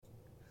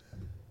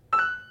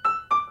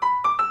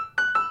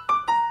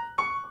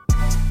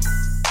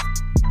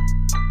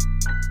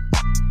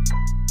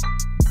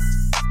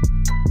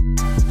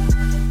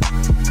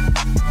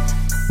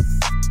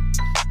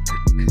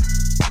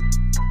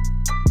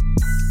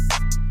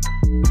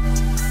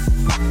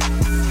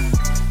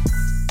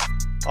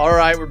All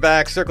right, we're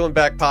back. Circling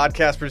Back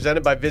podcast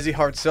presented by Vizzy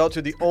Hard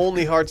Seltzer, the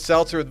only hard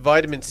seltzer with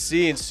vitamin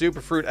C and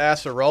superfruit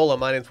acerola.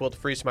 My name's Will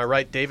DeFreeze. To my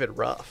right, David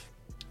Ruff.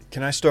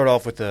 Can I start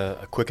off with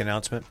a quick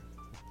announcement?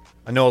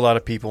 I know a lot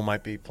of people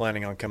might be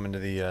planning on coming to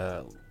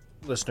the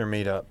listener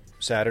meetup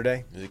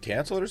Saturday. Is it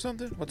canceled or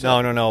something? What's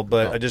No,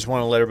 but I just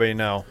want to let everybody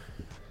know.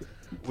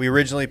 We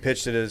originally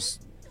pitched it as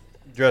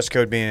dress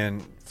code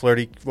being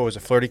flirty, what was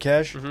it, flirty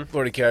cash? Mm-hmm.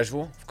 Flirty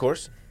casual, of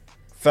course.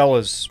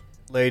 Fellas,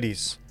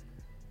 ladies,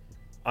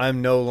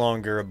 I'm no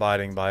longer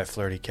abiding by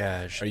flirty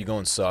cash. Are you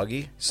going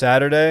soggy?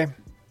 Saturday,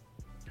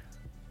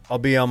 I'll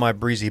be on my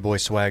breezy boy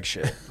swag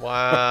shit.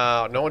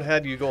 Wow, no one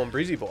had you going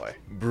breezy boy.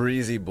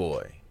 Breezy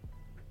boy.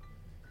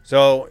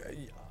 So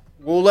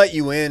we'll let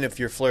you in if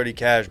you're flirty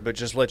cash, but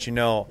just let you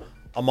know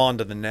I'm on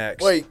to the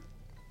next. Wait,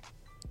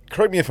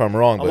 correct me if I'm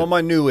wrong, I'm but on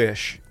my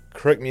new-ish.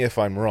 correct me if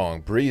I'm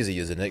wrong. Breezy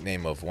is a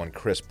nickname of one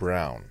Chris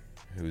Brown,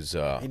 who's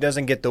He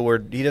doesn't get the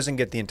word. He doesn't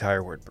get the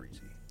entire word breezy.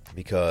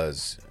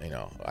 because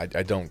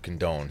I don't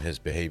condone his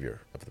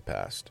behavior of the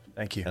past.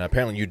 Thank you. And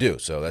apparently you do.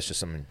 So that's just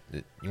something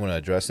that you want to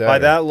address. That By or?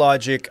 that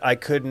logic, I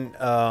couldn't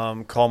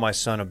call my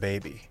son a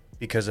baby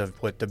because of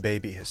what the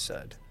baby has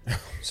said.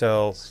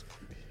 So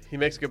He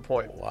makes a good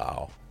point.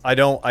 Wow. I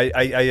don't.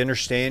 I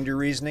understand your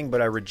reasoning,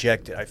 but I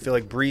reject it. I feel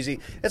like breezy.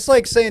 It's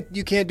like saying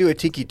you can't do a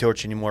tiki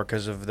torch anymore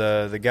because of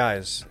the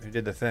guys who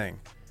did the thing.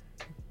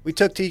 We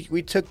took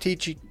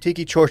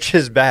tiki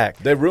torches back.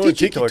 They ruined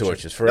tiki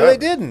torches forever. No, they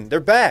didn't.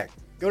 They're back.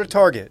 Go to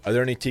Target. Are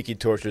there any tiki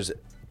torches,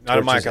 Not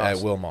at my at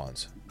house.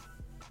 Wilmon's?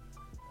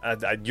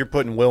 You're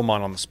putting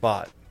Wilmon on the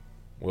spot.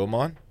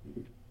 Wilmon?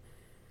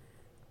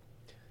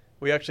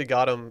 We actually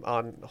got them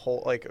on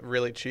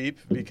really cheap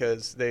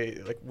because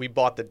we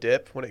bought the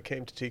dip when it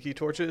came to tiki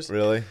torches.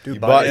 Really? Dude, You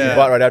bought yeah.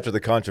 right after the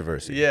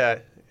controversy. Yeah,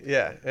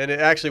 and it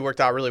actually worked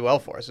out really well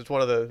for us. It's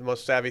one of the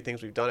most savvy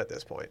things we've done at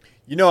this point.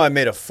 You know, I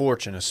made a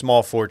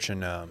small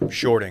fortune,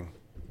 shorting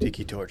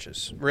tiki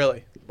torches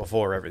Really?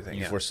 before everything.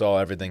 You Yeah. foresaw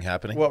everything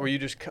happening? What, were you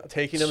just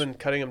taking them and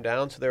cutting them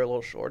down so they're a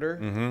little shorter?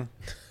 Mm-hmm.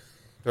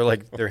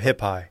 They're hip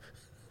high.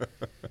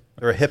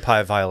 They're a hip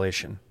high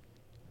violation.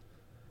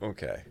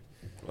 Okay.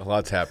 A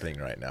lot's happening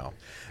right now.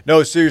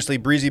 No, seriously,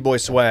 breezy boy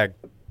swag.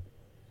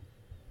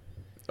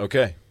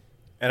 Okay.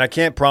 And I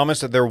can't promise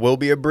that there will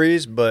be a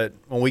breeze, but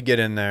when we get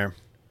in there,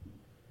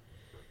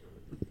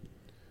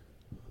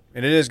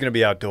 and it is going to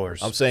be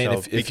outdoors. I'm saying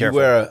so if you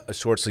wear a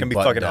short sleeve It's gonna be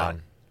button fucking down,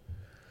 hot.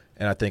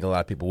 and I think a lot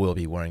of people will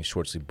be wearing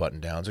short sleeve button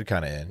downs. They're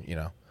kind of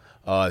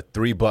in,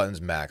 3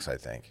 buttons max, I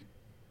think.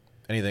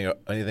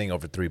 Anything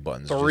over 3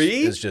 buttons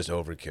is just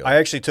overkill. I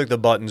actually took the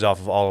buttons off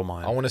of all of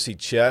mine. I want to see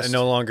chest. I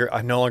no longer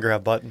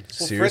have buttons.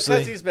 Well, Seriously? Fritz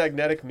has these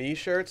magnetic me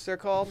shirts, they're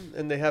called,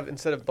 and they have,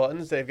 instead of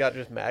buttons, they've got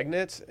just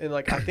magnets, and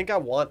I think I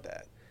want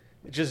that.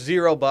 It's just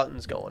 0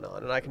 buttons going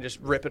on, and I can just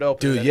rip it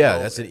open. Dude, yeah,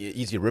 that's an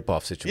easy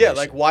rip-off situation.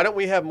 Yeah, why don't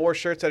we have more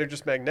shirts that are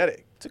just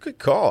magnetic? It's a good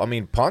call. I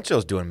mean,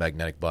 Poncho's doing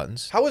magnetic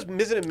buttons. How has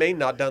Mizzen and Maine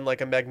not done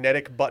a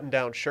magnetic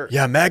button-down shirt?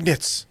 Yeah,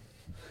 magnets.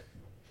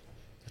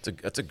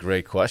 That's a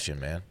great question,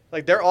 man.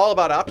 They're all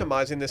about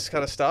optimizing this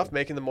kind of stuff,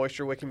 making the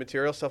moisture-wicking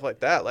material, stuff like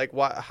that.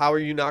 How are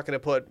you not going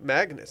to put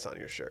magnets on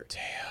your shirt?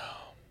 Damn.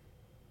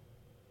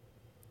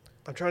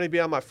 I'm trying to be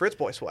on my Fritz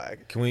boy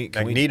swag. Can we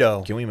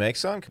make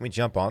some? Can we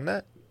jump on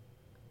that?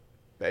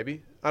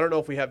 Maybe. I don't know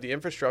if we have the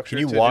infrastructure.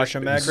 Can you to wash just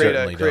a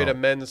magnet? Create a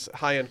don't. men's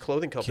high-end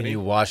clothing company. Can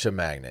you wash a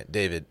magnet?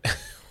 David.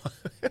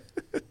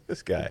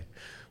 This guy.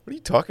 What are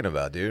you talking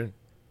about, dude?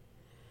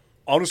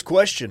 Honest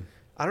question.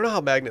 I don't know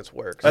how magnets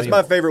work. That's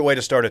my favorite way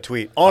to start a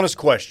tweet. Honest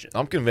question.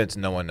 I'm convinced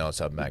no one knows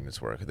how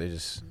magnets work. They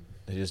just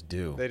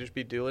do. They just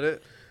be doing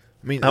it.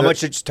 I mean, How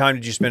much time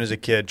did you spend as a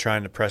kid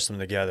trying to press them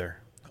together?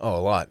 Oh, a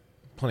lot.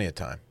 Plenty of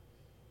time.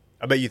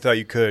 I bet you thought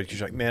you could. 'Cause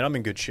you're like, man, I'm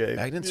in good shape.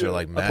 Magnets are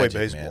like I magic, play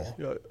baseball. man.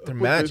 Yeah, They're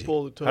magic.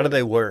 How do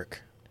they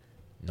work?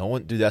 No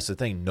one, dude. That's the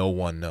thing. No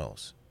one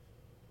knows.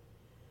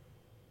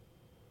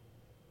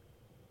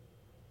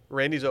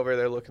 Randy's over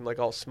there looking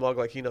all smug,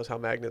 like he knows how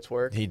magnets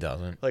work. He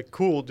doesn't.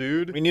 Cool,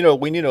 dude. We need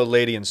a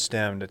lady in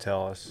STEM to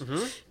tell us.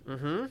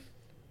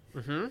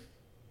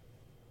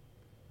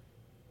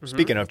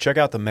 Speaking of, check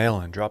out the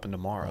mail-in dropping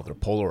tomorrow. Oh, they're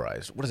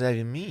polarized. What does that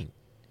even mean?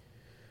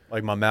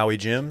 Like my Maui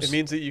gyms. It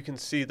means that you can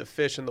see the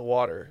fish in the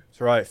water. That's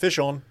right. Fish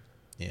on.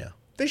 Yeah.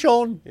 Fish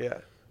on. Yeah.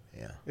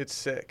 Yeah. It's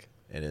sick.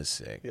 It is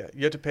sick. Yeah.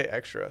 You have to pay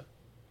extra.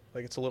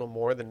 It's a little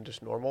more than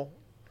just normal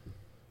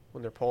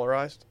when they're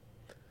polarized.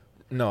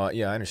 No,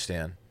 yeah, I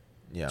understand.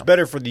 Yeah. It's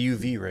better for the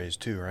UV rays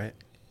too, right?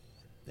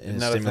 And Isn't it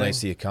that a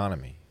stimulates thing? the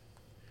economy.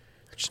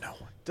 Just know.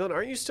 Dylan,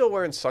 aren't you still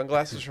wearing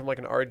sunglasses from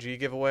an RG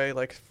giveaway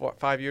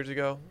 5 years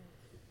ago?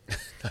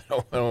 I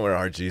don't wear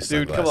RG sunglasses.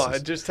 Dude, come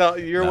on. Just tell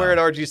you're No. wearing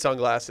RG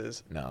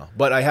sunglasses. No,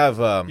 but I have.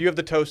 You have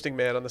the toasting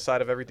man on the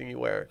side of everything you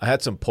wear. I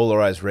had some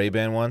polarized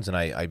Ray-Ban ones, and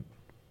I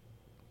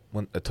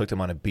took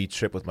them on a beach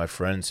trip with my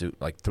friends. Who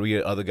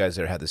 3 other guys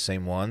there had the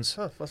same ones.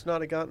 Huh, must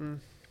not have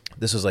gotten.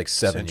 This was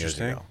 7 years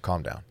interesting. ago.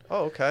 Calm down.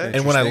 Oh, okay.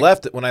 And when I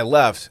left,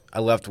 I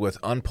left with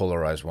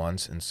unpolarized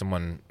ones, and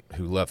someone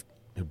who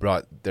who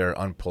brought their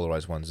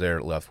unpolarized ones. They're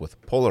left with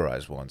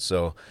polarized ones.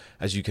 So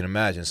as you can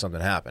imagine,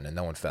 something happened and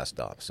no one fessed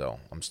up. So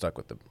I'm stuck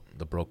with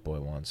the broke boy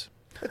ones.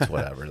 It's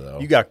whatever though.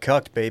 You got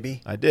cucked,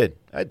 baby. I did.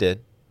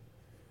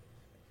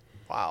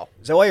 Wow.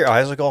 Is that why your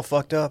eyes look all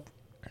fucked up?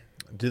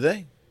 Do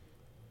they?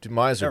 Dude,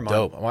 my eyes are Never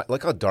mind. dope.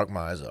 Look how dark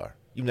my eyes are.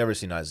 You've never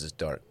seen eyes this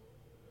dark.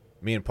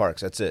 Me and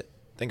Parks, that's it.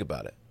 Think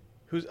about it.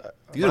 Who's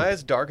These are- my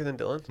eyes darker than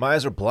Dylan's? My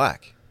eyes are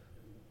black.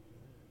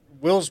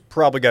 Will's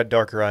probably got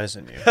darker eyes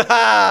than you. My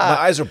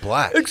eyes are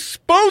black.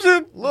 Expose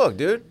him. Look,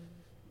 dude.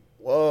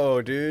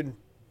 Whoa, dude.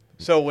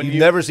 So when You've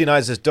never seen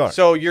eyes this dark.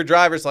 So your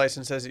driver's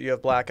license says that you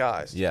have black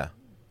eyes. Yeah.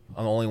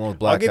 I'm the only one with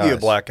black eyes. I'll give you a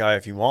black eye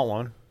if you want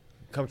one.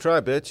 Come try,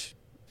 bitch.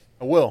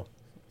 I will.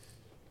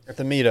 At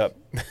the meetup.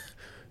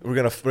 We're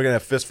gonna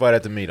fist fight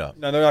at the meetup.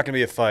 No, there's not going to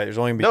be a fight. There's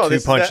only going to be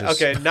two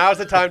punches. Okay, now's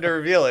the time to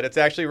reveal it. It's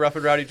actually Rough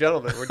and Rowdy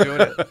Gentlemen. We're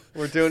doing it.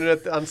 We're doing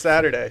it on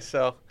Saturday.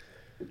 So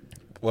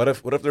What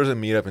if there's a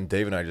meetup and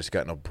Dave and I just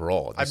got in a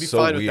brawl? I'd be so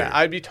fine weird. with that.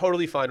 I'd be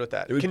totally fine with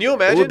that. It would- Can you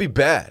imagine? It would be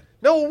bad.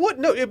 No, what?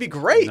 No, it'd be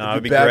great. No,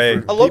 it'd be bad great. for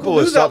A people local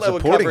to news stop outlet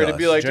would supporting cover it and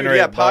be us. like, dude, Generate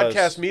yeah, buzz.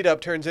 podcast meetup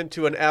turns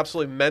into an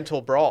absolutely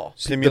mental brawl.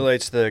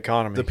 Stimulates the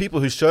economy. The people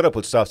who showed up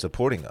would stop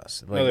supporting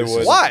us. No, they this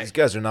would. is- Why? These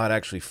guys are not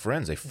actually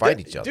friends. They fight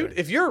each other. Dude,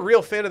 if you're a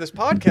real fan of this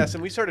podcast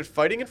and we started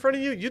fighting in front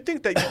of you, you'd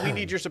think that we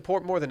need your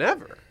support more than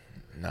ever.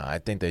 No, I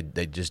think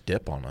they just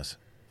dip on us.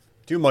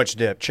 Too much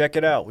dip. Check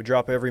it out. We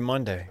drop every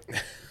Monday.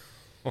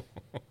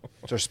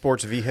 It's our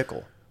sports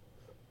vehicle.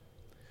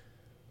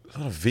 It's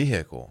not a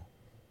vehicle.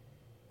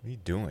 What are you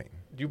doing?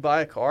 Do you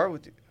buy a car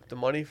with the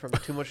money from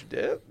Too Much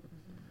Dip?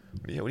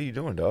 Yeah, what are you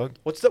doing, dog?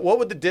 What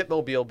would the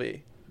Dipmobile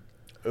be?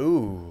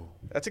 Ooh.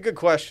 That's a good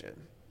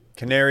question.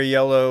 Canary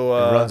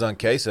yellow It runs on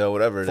queso,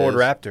 whatever it Ford is.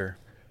 Raptor.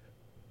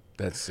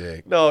 That's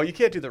sick. No, you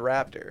can't do the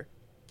Raptor.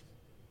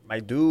 My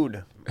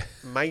dude.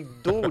 My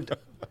dude,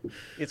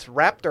 it's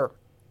Raptor.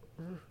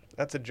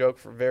 That's a joke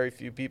for very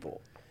few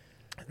people.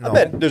 I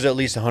bet there's at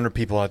least 100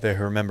 people out there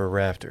who remember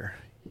Raptor.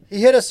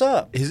 He hit us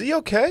up. Is he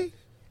okay?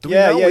 Do we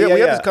Yeah, know? yeah, we yeah, have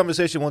yeah. this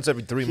conversation once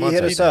every 3 He months.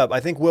 hit I us think. up. I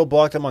think Will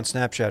blocked him on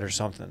Snapchat or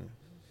something.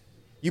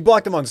 You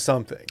blocked him on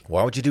something.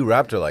 Why would you do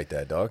Raptor like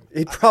that, dog?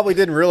 He probably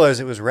didn't realize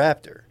it was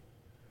Raptor.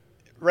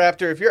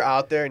 Raptor, if you're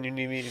out there and you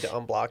need me to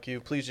unblock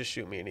you, please just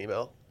shoot me an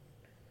email.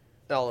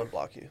 I'll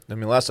unblock you. I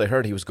mean, last I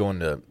heard, he was going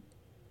to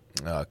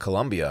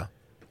Colombia.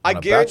 I on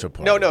a guarantee.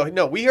 bachelor No, party.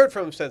 no. We heard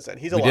from him since then.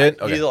 He's We alive.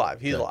 did? Okay. He's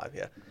alive. He's Good. alive.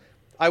 Yeah.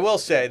 I will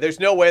say, there's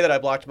no way that I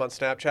blocked him on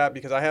Snapchat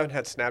because I haven't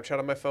had Snapchat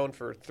on my phone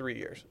for 3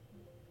 years.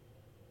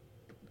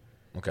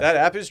 Okay. That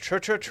app is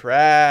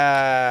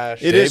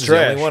trash. It Dave's is the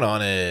trash. only one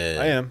on it.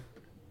 I am.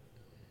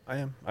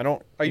 I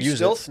don't Are you use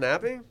still it.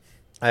 snapping?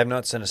 I have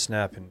not sent a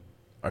snap in.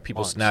 Are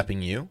people Months.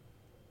 snapping you?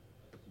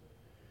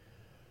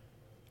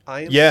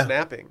 I am Yeah.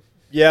 snapping.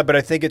 Yeah, but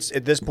I think it's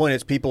at this point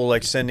it's people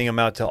like sending them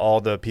out to all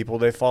the people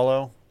they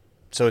follow.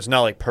 So it's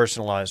not like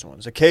personalized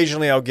ones.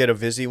 Occasionally I'll get a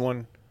Vizzy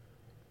one.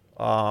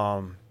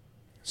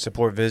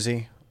 Support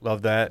Vizzy.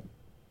 Love that.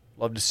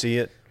 Love to see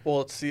it.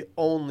 Well, it's the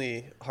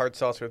only hard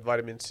seltzer with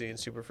vitamin C and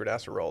superfruit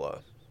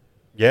acerola.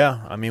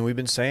 Yeah, I mean we've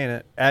been saying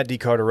it. At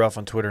DCarterRuff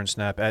on Twitter and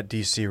Snap. At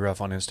DCRuff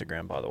on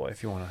Instagram, by the way,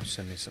 if you want to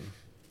send me some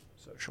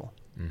social.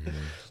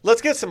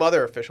 Let's get some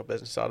other official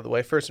business out of the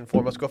way. First and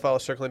foremost, go follow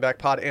Circling Back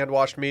Pod and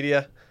Washed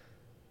Media.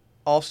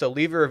 Also,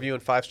 leave a review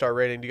and 5-star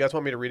rating. Do you guys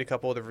want me to read a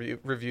couple of the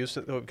reviews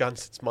that we've gotten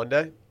since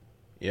Monday?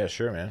 Yeah,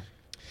 sure, man.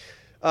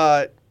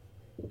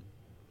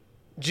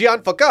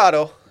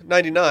 Gianfocado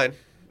 99,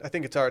 I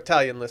think it's our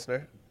Italian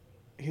listener.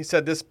 He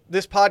said this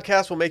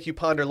podcast will make you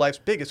ponder life's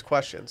biggest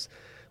questions,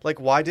 like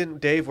why didn't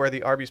Dave wear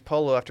the Arby's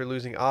polo after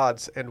losing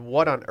odds, and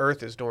what on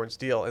earth is Dorn's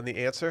deal? And the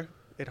answer,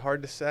 it's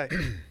hard to say.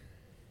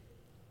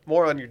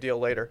 More on your deal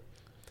later.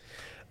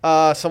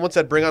 Someone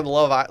said bring on the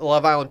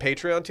Love Island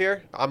Patreon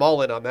tier. I'm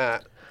all in on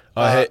that.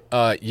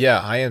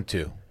 Yeah, I am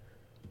too.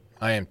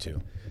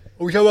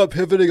 Are we talking about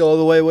pivoting all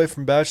the way away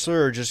from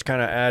Bachelor, or just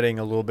kind of adding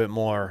a little bit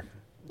more?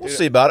 We'll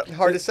see about it.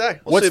 Hard to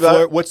say. We'll see about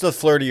it. What's the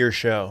flirtier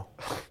show?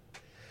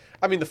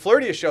 I mean, the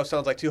flirtiest show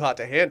sounds like Too Hot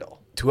to Handle.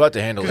 Too hot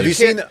to handle. Have you It's-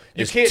 seen You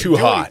it's can't too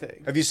do hot.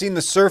 anything. Have you seen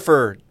the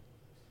Surfer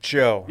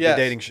show? Yes.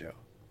 The dating show.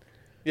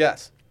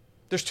 Yes.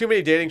 There's too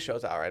many dating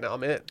shows out right now.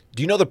 I'm in.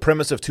 Do you know the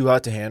premise of Too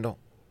Hot to Handle?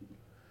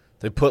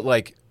 They put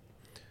like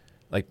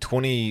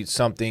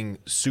 20-something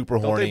super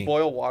Don't horny. they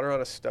boil water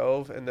on a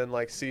stove and then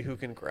like see who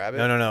can grab it?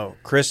 No.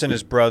 Chris and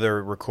his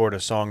brother record a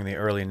song in the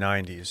early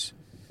 90s.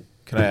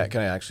 Can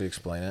I actually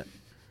explain it?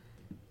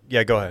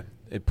 Yeah, go ahead.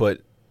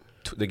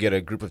 They get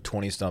a group of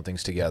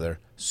 20-somethings together,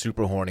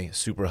 super horny,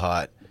 super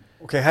hot.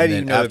 Okay, how And do you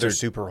then know that after- they're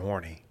super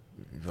horny?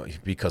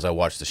 Because I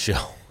watched the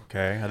show.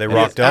 Okay, are they And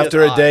rocked up?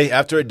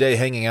 After a day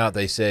hanging out,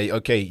 they say,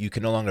 okay, you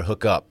can no longer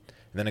hook up.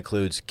 And that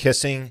includes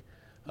kissing,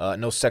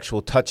 no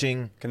sexual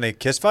touching, Can they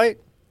kiss fight?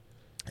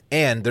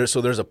 and there's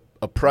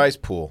a prize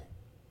pool.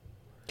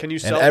 Can you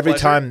And sell every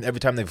pleasure?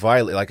 time they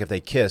violate, like if they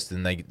kiss,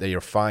 then they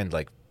are fined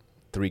like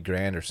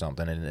 $3,000 or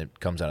something, and it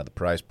comes out of the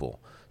prize pool.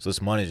 So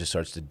this money just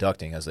starts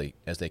deducting as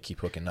they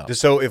keep hooking up.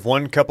 So if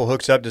one couple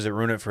hooks up, does it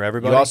ruin it for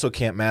everybody? You also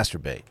can't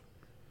masturbate.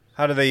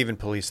 How do they even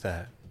police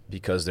that?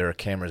 because there are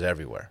cameras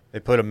everywhere. They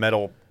put a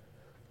metal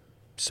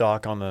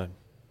sock on the.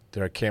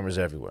 There are cameras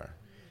everywhere.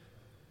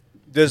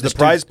 Does the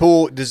prize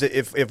pool? Does it?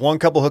 If one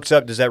couple hooks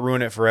up, does that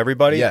ruin it for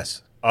everybody?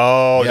 Yes.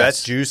 Oh, Yes.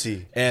 that's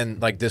juicy. And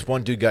like this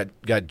one dude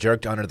got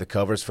jerked under the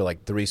covers for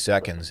like 3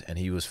 seconds, and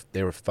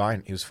they were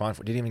fine. He was fine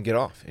for. Didn't even get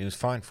off. He was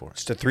fine for it.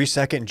 Just a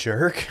 3-second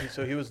jerk.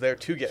 So he was there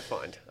to get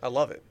fined. I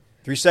love it.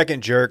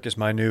 3-second jerk is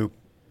my new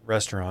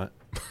restaurant.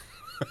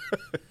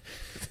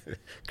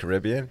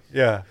 Caribbean.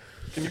 Yeah.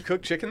 Can you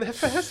cook chicken that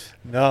fast?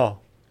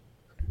 No.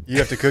 You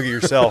have to cook it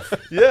yourself.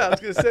 Yeah, I was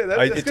gonna say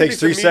that's It takes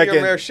 3 medium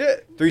seconds. rare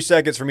shit. 3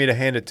 seconds for me to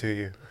hand it to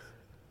you,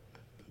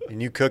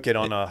 and you cook it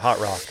on a hot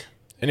rock.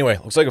 Anyway,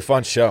 looks like a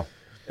fun show.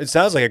 It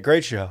sounds like a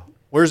great show.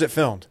 Where's it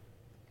filmed?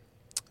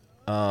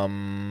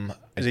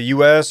 Is it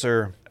U.S.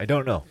 or I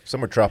don't know.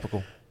 Somewhere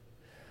tropical.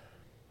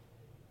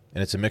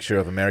 And it's a mixture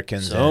of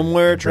Americans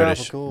Somewhere and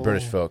tropical.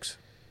 British folks.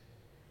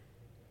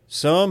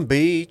 some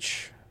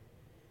beach?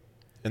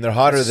 And they're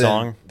hotter That's a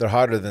song.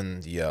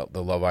 than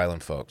the Love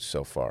Island folks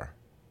so far.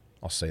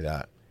 I'll say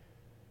that.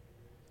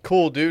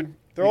 Cool, dude.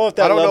 They're all at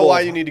that I don't know level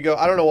why of- you need to go.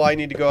 I don't know why you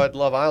need to go at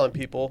Love Island,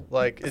 people.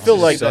 Like, it's feel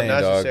just like- saying,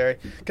 dog. unnecessary.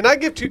 Can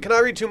I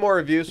read 2 more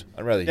reviews?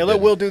 I'd rather. Yeah, let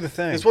Will do the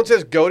thing. This one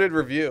says goated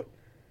review.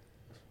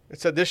 It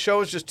said this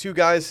show is just 2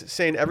 guys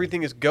saying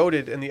everything is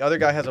goated, and the other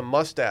guy has a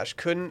mustache.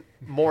 Couldn't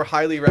more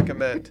highly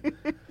recommend.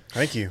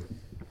 Thank you.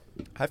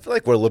 I feel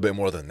like we're a little bit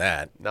more than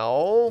that.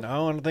 No.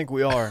 No, I don't think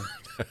we are.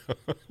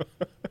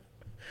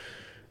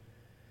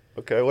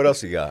 Okay, what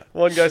else you got?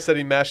 One guy said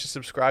he mashed the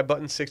subscribe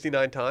button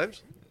 69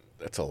 times.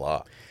 That's a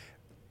lot.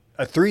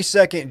 A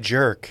 3-second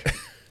jerk.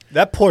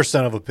 That poor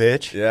son of a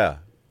bitch. Yeah.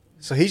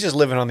 So he's just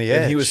living on the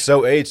edge. And he was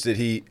so aged that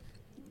he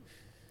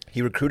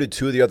recruited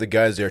 2 of the other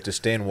guys there to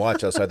stand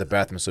watch outside the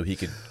bathroom so he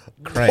could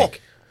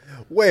crank.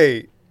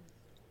 Wait.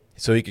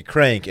 So he could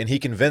crank, and he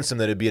convinced them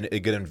that it'd be a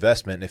good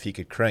investment if he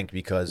could crank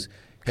because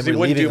him he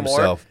wouldn't relieving do more?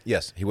 himself.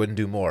 Yes, he wouldn't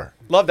do more.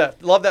 Love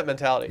that. Love that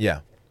mentality. Yeah.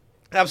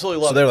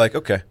 Absolutely love So it. they're like,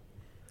 okay,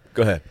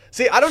 go ahead.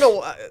 See, I don't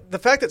know. The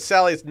fact that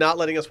Sally is not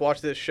letting us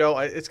watch this show,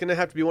 it's going to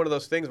have to be one of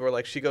those things where,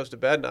 like, she goes to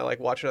bed and I, like,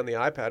 watch it on the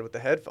iPad with the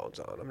headphones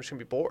on. I'm just going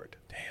to be bored.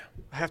 Damn.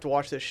 I have to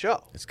watch this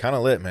show. It's kind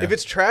of lit, man. If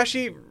it's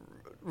trashy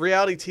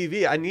reality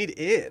TV, I need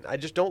in. I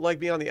just don't like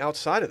being on the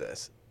outside of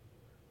this.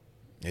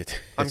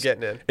 I'm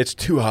getting in. It's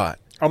too hot.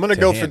 I'm going to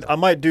to go handle. for... I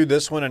might do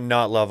this one and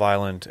not Love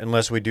Island,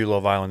 unless we do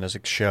Love Island as a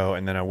show,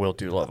 and then I will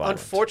do Love Island.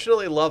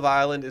 Unfortunately, Love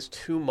Island is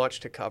too much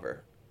to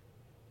cover.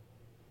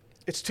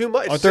 It's too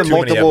much. Aren't It's there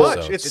simply too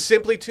multiple- much. It's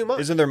simply too much.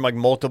 Isn't there like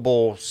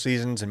multiple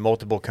seasons in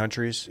multiple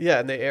countries? Yeah,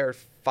 and they air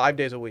 5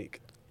 days a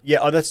week. Yeah,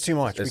 oh, that's too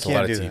much. It's we a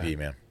can't lot do of TV, that.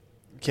 man.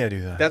 We can't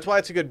do that. That's why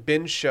it's a good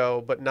binge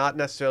show, but not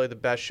necessarily the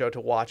best show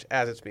to watch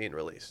as it's being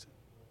released.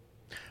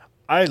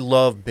 I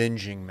love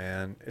binging,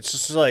 man. It's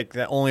just like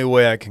the only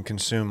way I can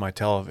consume my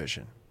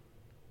television.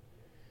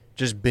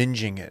 Just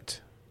binging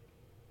it.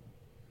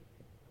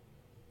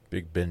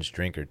 Big binge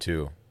drinker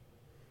too,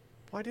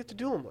 Why do you have to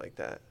do them like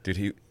that?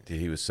 dude.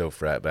 He was so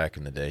frat back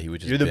in the day. He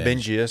would just You're the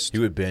binge. bingiest. He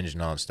would binge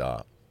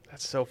nonstop.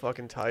 That's so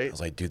fucking I tight.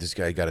 was like, dude, this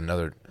guy got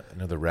another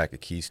rack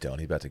of Keystone.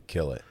 He's about to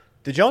kill it.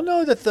 Did y'all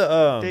know that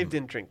the Dave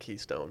didn't drink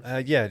Keystone.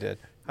 yeah, I did.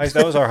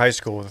 That was our high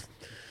school.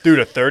 Dude,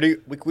 a 30.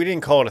 We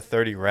didn't call it a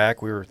 30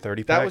 rack. We were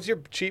 30 pack. That was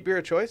your cheap beer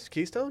of choice,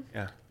 Keystone?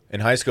 Yeah. In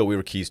high school, we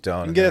were Keystone.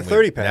 You can and get then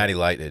a we 30-pack. Natty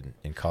Light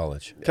in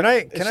college.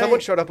 If someone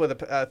showed up with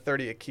a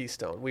 30 at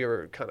Keystone, we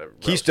were kind of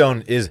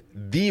Keystone is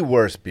the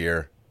worst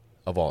beer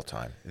of all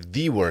time.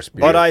 The worst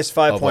beer. Bud Ice of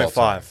all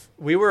time. 5.5.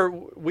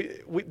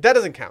 We that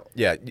doesn't count.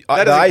 Yeah, That the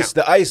doesn't ice. count.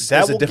 The ice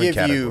That is a will different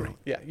give category. you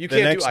Yeah, you the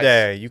can't next do ice.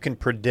 day. You can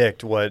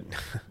predict what.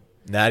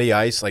 Natty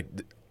Ice,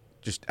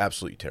 just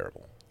absolutely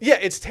terrible. Yeah,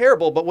 it's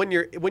terrible. But when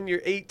you're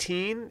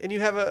 18 and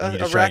you have And a you're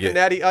just rack trying to of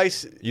Natty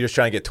Ice, You're just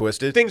trying to get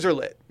twisted. things are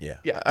lit. Yeah,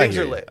 Yeah, I things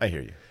hear are you. lit. I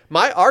hear you.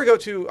 Our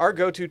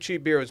go-to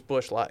cheap beer is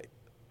Busch Light.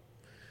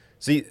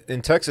 See,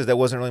 in Texas, that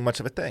wasn't really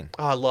much of a thing.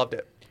 Oh, I loved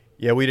it.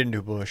 Yeah, we didn't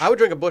do Bush. I would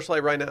drink a Busch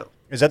Light right now.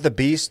 Is that the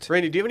Beast?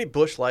 Randy, do you have any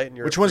Busch Light in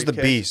your Which one's the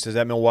briefcase? Beast? Is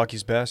that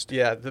Milwaukee's best?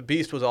 Yeah, the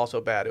Beast was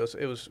also bad. It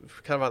was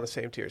kind of on the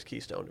same tier as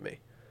Keystone to me.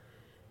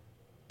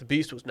 The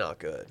Beast was not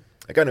good.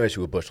 I got no issue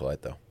with Busch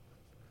Light though.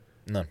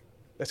 None.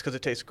 That's because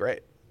it tastes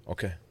great.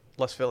 Okay.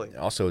 Less filling.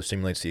 Also, it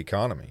stimulates the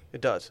economy. It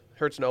does.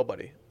 Hurts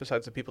nobody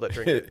besides the people that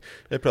drink it.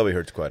 It probably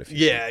hurts quite a few.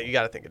 Yeah, you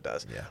got to think it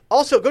does. Yeah.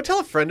 Also, go tell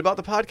a friend about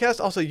the podcast.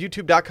 Also,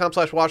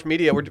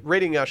 youtube.com/watchmedia. We're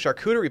rating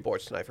charcuterie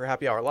boards tonight for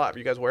Happy Hour Live. Are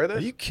you guys aware of this?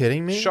 Are you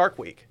kidding me? Shark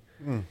Week.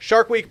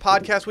 Shark Week,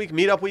 Podcast Week,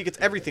 Meetup Week. It's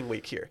everything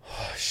week here.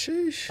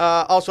 Sheesh.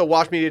 Also,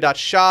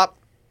 watchmedia.shop.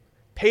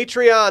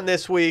 Patreon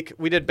this week.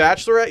 We did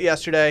Bachelorette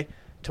yesterday.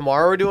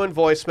 Tomorrow we're doing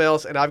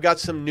voicemails, and I've got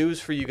some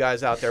news for you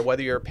guys out there.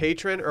 Whether you're a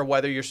patron or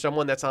whether you're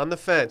someone that's on the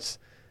fence,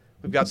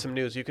 we've got some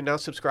news. You can now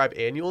subscribe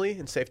annually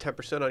and save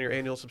 10% on your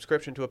annual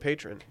subscription to a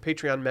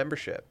Patreon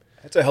membership.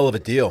 That's a hell of a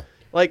deal.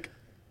 Like,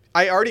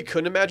 I already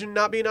couldn't imagine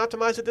not being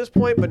optimized at this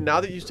point, but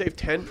now that you save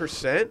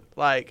 10%,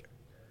 like,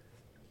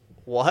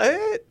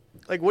 what?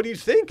 Like, what are you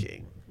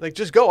thinking? Like,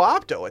 just go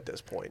Opto at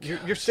this point.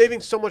 You're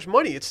saving so much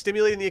money. It's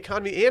stimulating the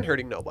economy and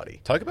hurting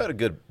nobody. Talk about a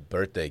good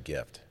birthday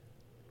gift.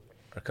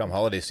 Or come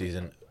holiday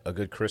season, a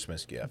good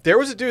Christmas gift. There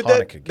was a dude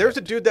Hanukkah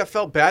gift. that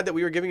felt bad that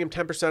we were giving him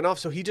 10% off,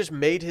 so he just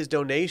made his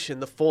donation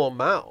the full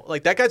amount.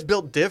 Like, that guy's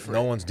built different.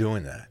 No one's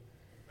doing that.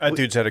 That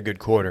dude's had a good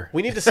quarter.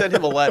 We need to send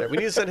him a letter. We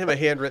need to send him a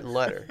handwritten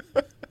letter.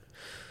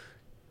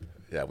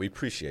 Yeah, we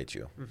appreciate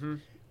you. Mm-hmm.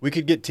 We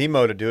could get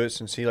Timo to do it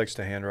since he likes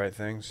to handwrite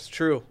things. It's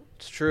true.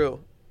 It's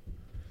true.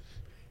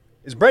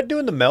 Is Brett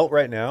doing the melt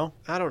right now?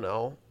 I don't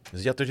know.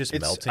 Is he out there just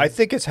melting? I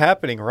think it's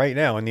happening right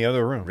now in the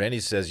other room. Randy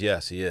says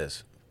yes, he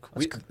is.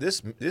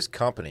 This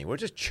company, we're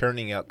just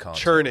churning out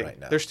content Churning. right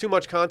now. There's too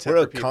much content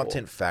We're for a people.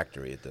 content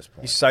factory at this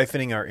point. He's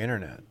siphoning our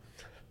internet.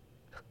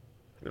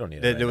 We don't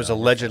need it. It was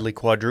allegedly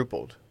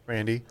quadrupled,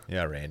 Randy.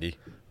 Yeah, Randy.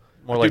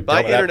 More Dude, like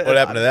my double. internet, what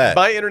happened to that?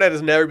 My internet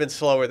has never been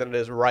slower than it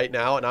is right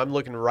now, and I'm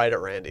looking right at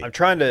Randy. I'm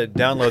trying to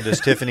download this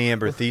Tiffany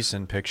Amber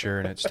Thiessen picture,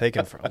 and it's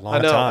taken for a I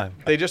long know. time.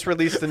 They just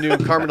released the new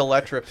Carmen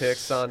Electra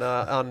pics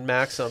on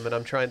Maxim, and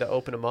I'm trying to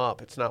open them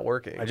up. It's not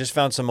working. I just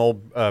found some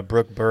old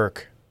Brooke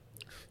Burke.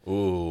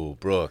 Ooh,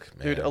 Brooke,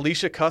 man. Dude,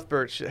 Alicia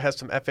Cuthbert has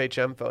some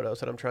FHM photos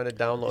that I'm trying to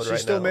download Is she right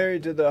still now.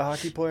 married to the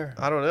hockey player?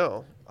 I don't know.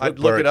 Brooke I'd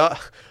look Burke. it up.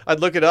 I'd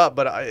look it up,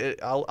 but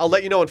I'll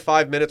let you know in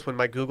 5 minutes when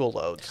my Google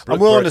loads. I'm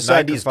willing to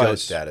 90s goat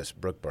sacrifice. status,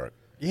 Brooke Burke.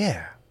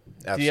 Yeah.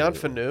 Dion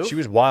Absolutely. Phaneuf. She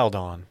was wild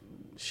on.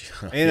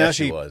 And Yeah, now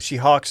she was. she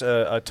hawks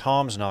a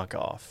Tom's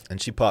knockoff. And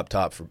she popped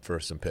top for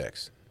some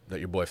pics that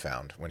your boy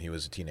found when he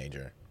was a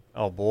teenager.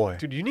 Oh, boy.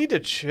 Dude, you need to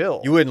chill.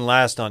 You wouldn't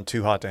last on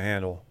Too Hot to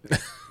Handle.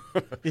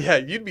 Yeah,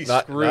 you'd be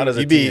Not screwed. as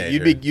a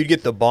You'd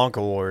get the Bonk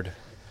Award.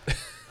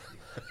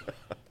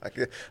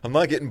 I'm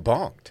not getting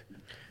bonked.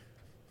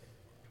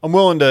 I'm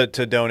willing to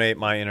donate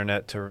my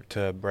internet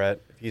to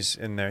Brett. He's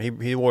in there.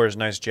 He wore his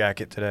nice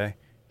jacket today.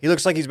 He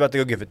looks like he's about to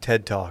go give a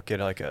TED talk at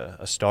like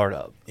a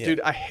startup. Yeah.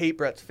 Dude, I hate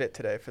Brett's fit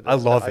today for I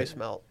love the ice it.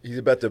 melt. He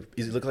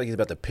looks like he's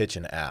about to pitch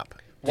an app.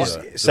 Just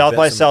So South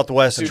by some-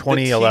 Southwest in Dude,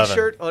 2011. the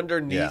t-shirt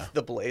underneath Yeah.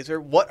 the blazer.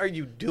 What are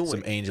you doing?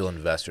 Some angel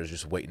investors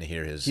just waiting to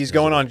hear his. He's his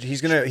going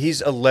little on.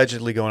 He's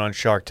allegedly going on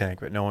Shark Tank,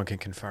 but no one can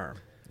confirm.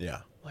 Yeah.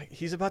 Like,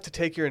 he's about to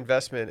take your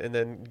investment and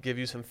then give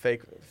you some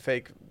fake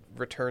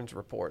returns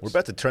reports. We're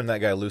about to turn that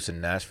guy loose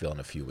in Nashville in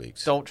a few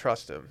weeks. Don't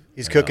trust him.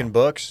 He's I cooking know.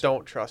 books.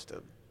 Don't trust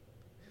him.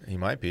 He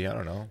might be. I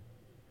don't know.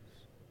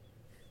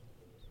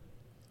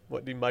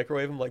 What, do you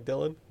microwave him like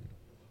Dylan?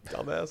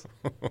 Dumbass.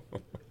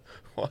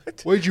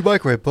 What? Where'd you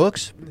microwave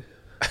books?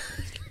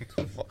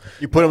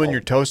 You put them in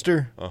your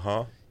toaster.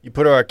 Uh-huh. You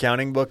put our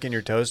accounting book in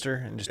your toaster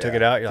and just took Yeah.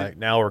 it out. You're like,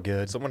 now we're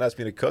good. Someone asked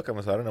me to cook. I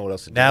don't know what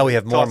else to do. Now we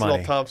have more Toss a little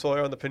money. Tom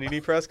Sawyer on the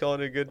panini press,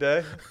 calling it a good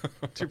day.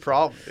 What's your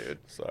problem, dude?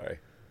 Sorry.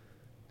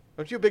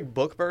 Aren't you a big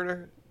book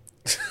burner?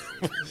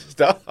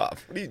 Stop. What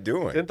are you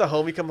doing? Didn't the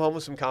homie come home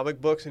with some comic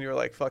books and you were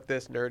like, fuck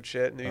this nerd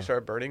shit, and then you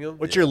started burning them?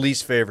 What's your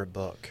least favorite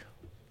book?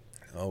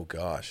 Oh,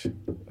 gosh.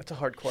 That's a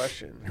hard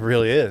question. It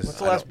really is. What's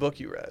the last book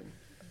you read?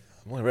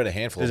 I've only read a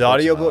handful Does of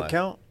books in my audiobook life.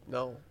 count?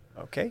 No.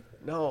 Okay.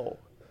 No.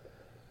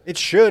 It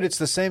should. It's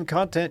the same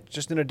content,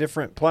 just in a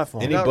different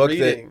platform. Any not book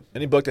reading.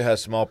 any book that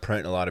has small print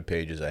and a lot of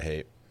pages, I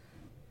hate.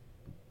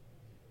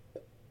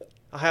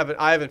 I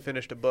haven't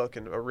finished a book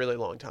in a really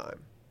long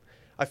time.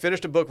 I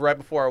finished a book right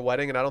before our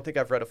wedding, and I don't think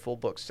I've read a full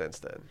book since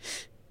then.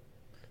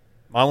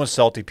 Mine was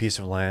Salty Piece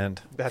of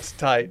Land. That's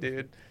tight,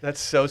 dude. That's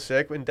so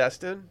sick. In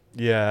Destin.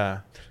 Yeah.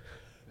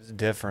 It's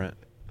different.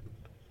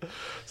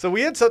 So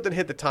we had something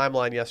hit the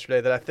timeline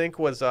yesterday that I think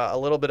was a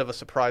little bit of a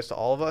surprise to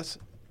all of us.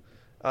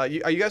 Are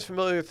you guys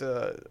familiar with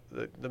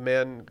the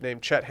man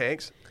named Chet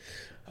Hanks?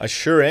 I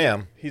sure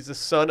am. He's the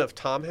son of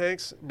Tom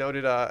Hanks,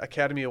 noted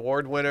Academy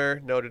Award winner,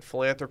 noted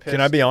philanthropist.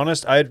 Can I be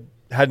honest? I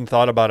hadn't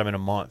thought about him in a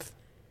month.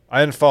 I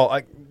hadn't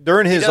followed.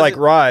 During his doesn't-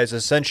 rise,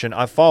 ascension,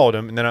 I followed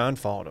him and then I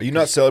unfollowed him. Are you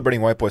not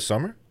celebrating White Boy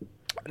Summer?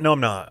 No, I'm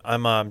not.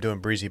 I'm doing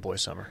Breezy Boy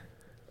Summer.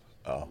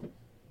 Oh.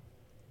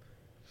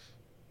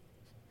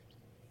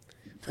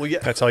 Well, yeah.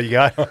 That's all you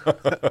got?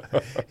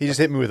 He just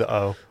hit me with an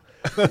O.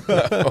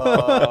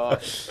 Oh,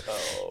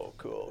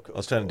 cool. I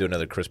was trying to do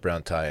another Chris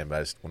Brown tie-in, but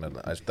I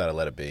just thought I'd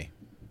let it be.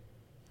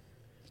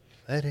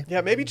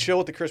 Yeah, maybe chill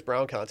with the Chris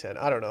Brown content.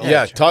 I don't know.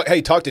 Yeah, talk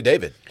to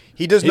David.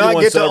 He does He's the not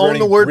one get to own the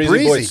celebrating word Boy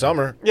breezy.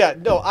 Summer. Yeah,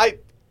 no, I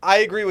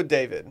agree with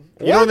David.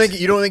 You don't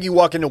think you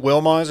walk into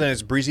Wilma's and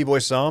it's Breezy Boy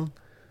Some?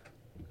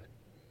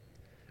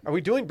 Are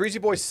we doing Breezy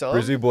Boy Some?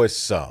 Breezy Boy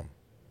Some.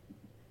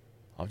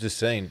 I'm just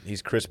saying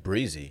he's Chris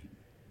Breezy.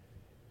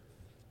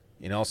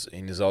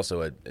 And he's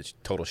also a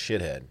total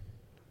shithead.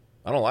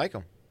 I don't like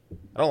him.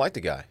 I don't like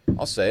the guy.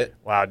 I'll say it.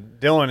 Wow,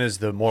 Dylan is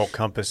the moral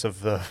compass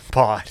of the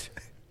pod.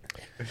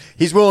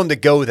 He's willing to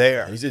go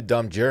there. He's a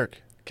dumb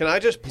jerk. Can I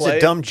just He's play?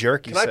 a dumb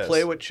jerk. Can I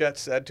play what Chet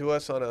said to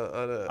us on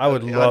a I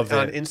would love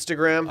on it.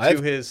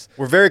 Instagram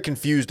We're very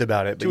confused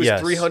about it, to but his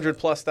yes.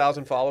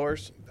 300,000+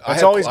 followers?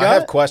 That's all he's I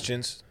have got?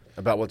 questions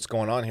about what's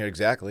going on here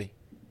exactly.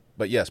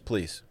 But yes,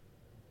 please.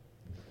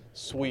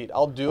 Sweet,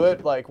 I'll do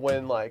it. Like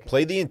when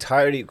Play the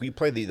entirety. We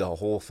play the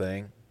whole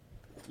thing.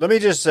 Let me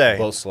just say,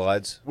 Both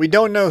slides. we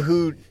don't know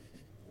who.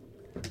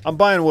 I'm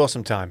buying Will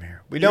some time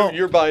here.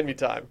 you're buying me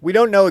time. We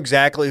don't know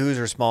exactly who's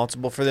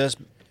responsible for this,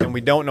 and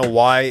we don't know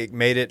why it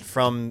made it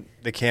from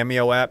the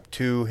Cameo app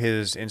to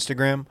his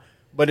Instagram,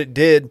 but it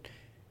did.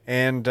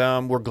 And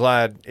we're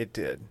glad it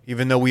did.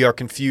 Even though we are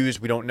confused,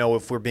 we don't know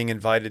if we're being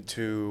invited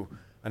to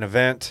an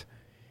event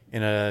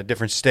in a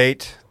different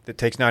state that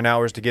takes 9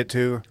 hours to get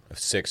to. A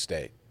 6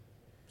 state.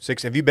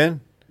 6. Have you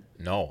been?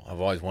 No, I've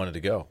always wanted to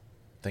go.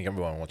 I think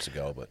everyone wants to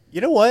go, but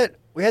You know what?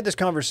 We had this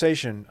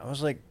conversation. I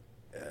was like,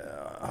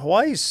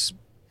 Hawaii's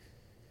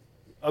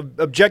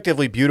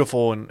objectively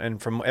beautiful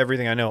and from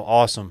everything I know,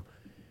 awesome.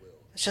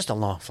 It's just a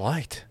long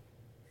flight.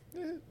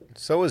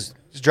 so is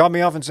Just drop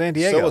me off in San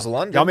Diego. So is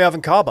London. Drop me off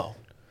in Cabo.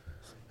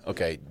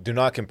 okay. Do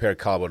not compare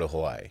Cabo to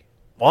Hawaii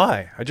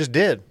Why? I just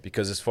did.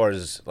 because as far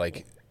as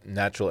like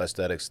natural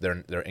aesthetics,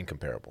 they're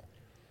incomparable.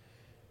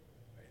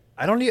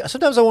 I don't.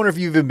 Sometimes I wonder if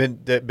you've even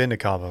been to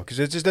Cabo because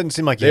it just doesn't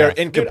seem like They you are have.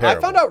 Dude, incomparable.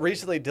 I found out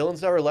recently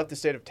Dylan's never left the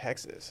state of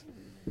Texas.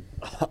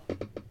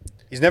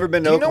 He's never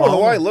been to Do you know Oklahoma.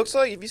 what Hawaii looks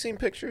like? Have you seen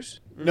pictures?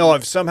 No,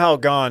 I've somehow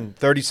gone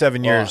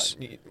 37 years.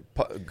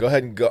 Go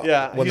ahead and go.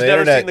 Yeah, When he's the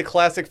never internet, seen the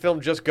classic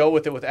film Just Go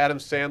With It with Adam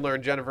Sandler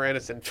and Jennifer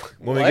Aniston.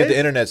 when we What? get the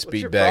internet What's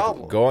speed your back,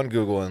 problem? go on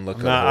Google and look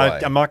up Nah,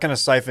 Hawaii. I'm not going to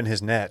siphon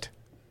his net.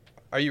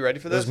 Are you ready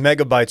for this? Those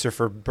megabytes are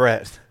for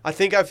Brett. I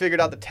think I figured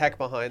out the tech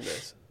behind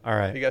this. All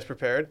right, You guys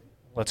prepared?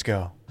 let's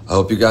go. I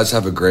hope you guys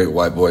have a great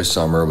white boy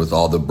summer with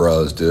all the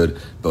bros, dude.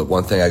 But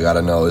one thing I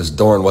gotta know is,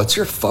 Dorn, what's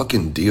your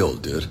fucking deal,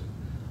 dude?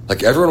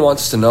 Like, everyone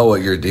wants to know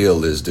what your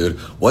deal is, dude.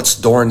 What's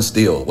Dorn's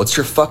deal? What's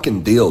your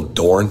fucking deal,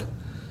 Dorn?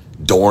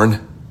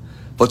 Dorn?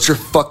 What's your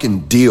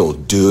fucking deal,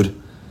 dude?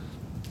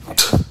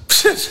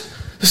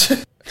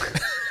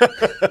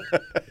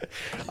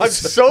 I'm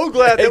so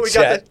glad that Hey, we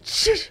got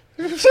Chet.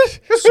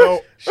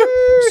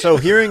 So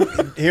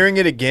hearing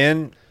it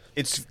again,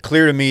 it's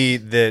clear to me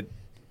that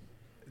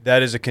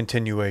is a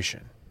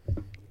continuation.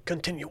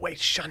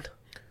 continuation.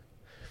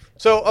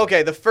 So,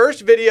 okay, the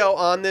first video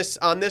on this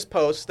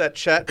post that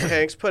Chet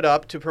Hanks put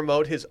up to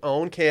promote his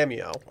own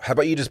cameo. How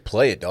about you just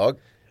play it, dog?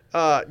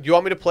 Do you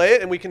want me to play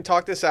it and we can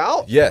talk this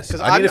out? Yes,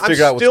 because I need to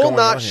figure out what's still going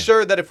not on here.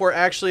 sure that if we're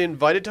actually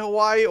invited to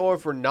Hawaii or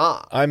if we're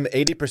not. I'm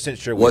 80%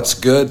 sure. What's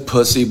good,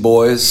 pussy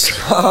boys?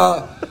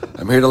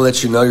 I'm here to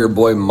let you know your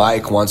boy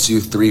Mike wants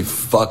you 3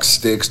 fuck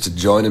sticks to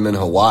join him in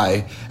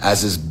Hawaii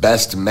as his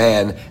best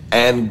man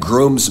and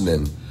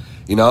groomsman.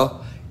 You know?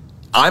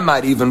 I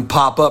might even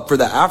pop up for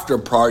the after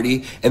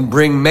party and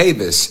bring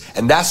Mavis,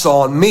 and that's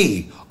on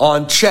me,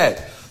 on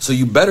Chet. So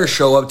you better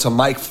show up to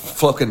Mike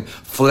fucking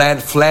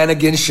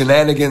Flanagan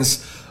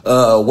Shenanigans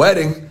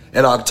wedding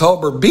in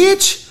October,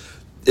 bitch.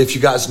 If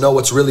you guys know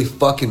what's really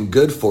fucking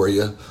good for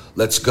you,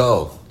 let's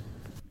go.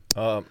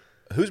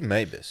 Who's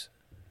Mavis?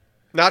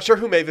 Not sure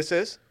who Mavis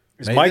is.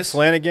 Is Mavis? Mike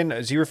Flanagan?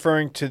 Is he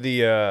referring to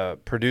the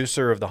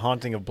producer of The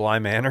Haunting of Bly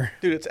Manor?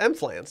 Dude, it's M.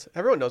 Flans.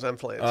 Everyone knows M.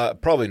 Flans.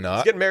 Probably He's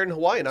not. getting married in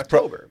Hawaii in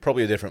October.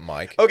 Probably a different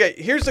Mike. Okay,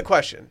 here's the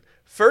question.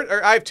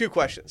 I have 2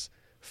 questions.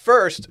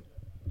 First,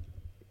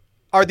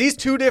 are these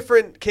 2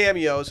 different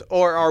cameos,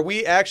 or are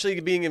we actually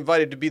being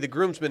invited to be the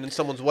groomsmen in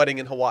someone's wedding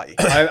in Hawaii?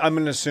 I'm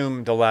going to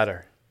assume the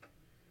latter,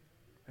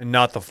 and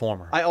not the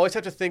former. I always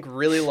have to think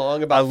really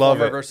long I about love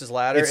former it. versus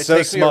latter. It's It so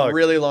takes me smug. a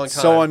really long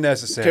time. So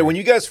unnecessary. Okay, when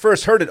you guys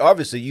first heard it,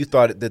 obviously you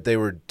thought that they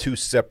were 2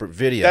 separate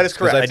videos. That is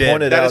 'Cause correct. I I did.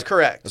 pointed That out, is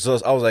correct. So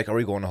I was like, "Are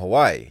we going to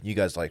Hawaii?" You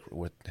guys like,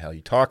 "What the hell are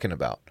you talking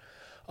about?"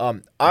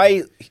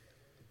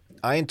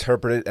 I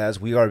interpret it as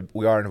we are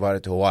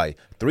invited to Hawaii.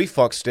 3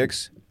 fuck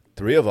sticks,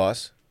 3 of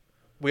us.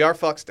 We are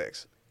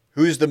fucksticks.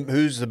 who's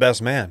the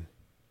best man?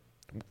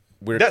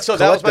 We're That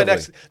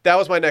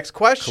was my next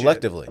question.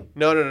 Collectively.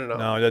 No.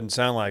 No, it doesn't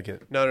sound like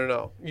it.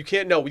 No. You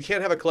can't. No, we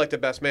can't have a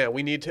collective best man.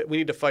 We need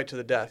to fight to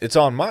the death. It's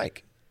on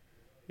Mike.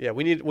 Yeah,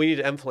 we need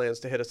M. Flans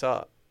to hit us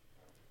up.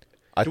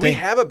 I Do think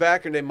we have a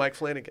backer named Mike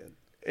Flanagan?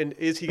 And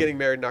is he getting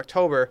married in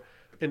October?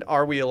 And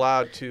are we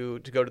allowed to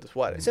go to this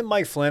wedding? Isn't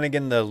Mike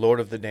Flanagan the Lord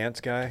of the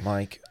Dance guy?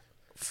 Mike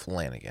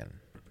Flanagan.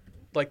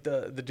 Like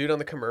the dude on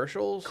the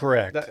commercials?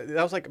 Correct.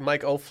 That was like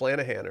Mike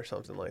O'Flanahan or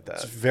something like that.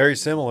 It's very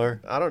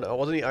similar. I don't know.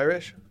 Wasn't he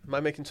Irish? Am I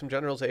making some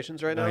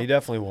generalizations right No, now? he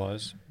definitely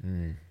was.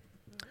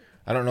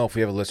 I don't know if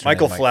we have a listener.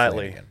 Michael named Mike Flatley.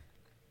 Flanagan.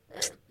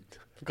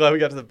 I'm glad we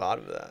got to the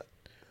bottom of that.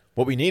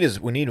 What we need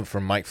him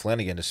from Mike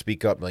Flanagan to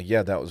speak up. Like,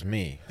 yeah, that was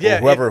me. Yeah,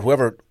 Or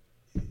whoever.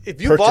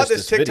 If you bought purchased this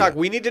this TikTok,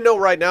 video. we need to know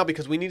right now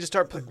because we need to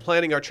start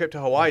planning our trip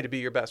to Hawaii to be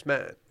your best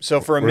man. So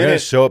for a We're gonna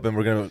minute, show up and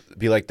we're gonna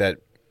be like that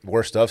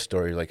worst of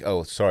story. Like,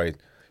 oh, sorry,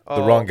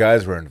 the wrong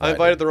guys were invited. I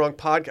invited the wrong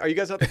podcast. Are you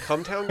guys out the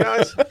Cumtown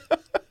guys?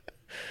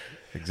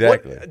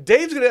 Exactly.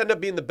 Dave's going to end up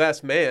being the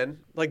best man.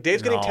 Like,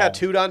 Dave's getting No.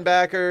 tattooed on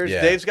backers.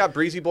 Yeah. Dave's got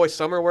Breezy Boy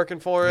Summer working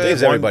for him.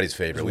 Dave's everybody's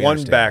favorite. We one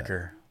understand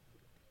backer.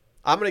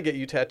 I'm going to get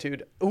you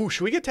tattooed. Ooh,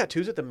 should we get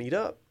tattoos at the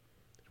meetup?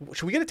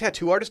 Should we get a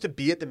tattoo artist to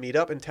be at the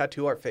meetup and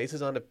tattoo our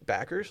faces onto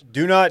backers?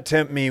 Do not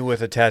tempt me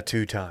with a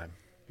tattoo time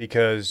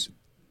because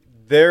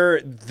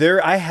there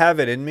I have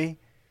it in me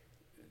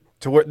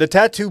to where the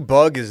tattoo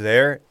bug is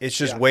there. It's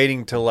just Yeah.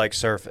 waiting to like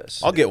surface.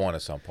 that. I'll get one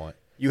at some point.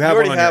 You You have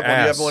already one on have your one.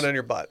 You ass. have one on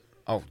your butt.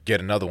 I'll get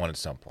another one at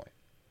some point.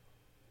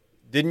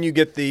 Didn't you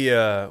get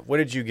the what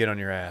did you get on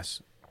your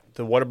ass?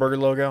 The Whataburger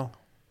logo?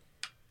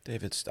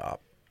 David,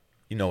 stop.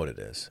 You know what it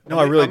is. No,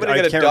 I really I'm going I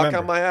to get a can't duck remember.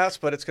 on my ass,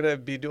 but it's going to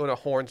be doing a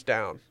horns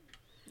down.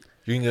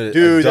 You can get a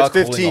Dude, duck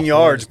that's holding 15 a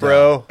yards,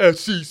 horns bro.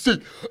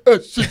 SEC,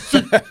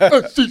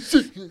 SEC,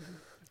 SEC.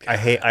 I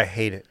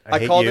hate it. I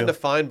hate called you. into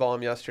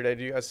Feinbaum yesterday.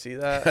 Do you guys see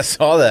that? I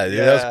saw that, dude.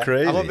 That was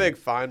crazy. I'm a big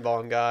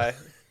Feinbaum guy.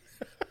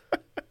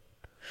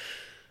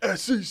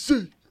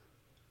 SEC.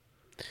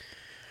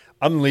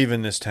 I'm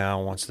leaving this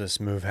town once this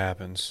move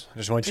happens. I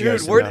just want you Dude,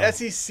 guys to we're know. at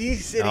SEC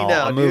City No,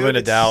 now. I'm dude. moving to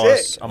It's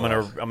Dallas. sick. I'm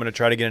gonna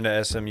try to get into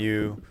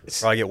SMU.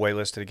 Probably get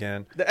waitlisted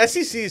again. The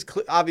SEC is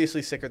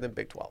obviously sicker than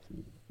Big 12,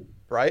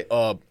 right?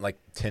 Like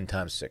 10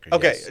 times sicker.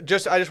 Okay,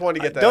 yes. I just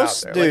wanted to get that Don't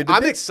out there. dude, Like, the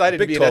I'm Big- excited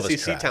to Big be an 12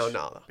 is SEC trash. town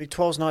now. Big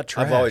 12's not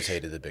trash. I've always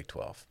hated the Big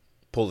 12.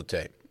 Pull the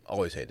tape.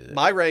 Always hated it.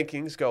 My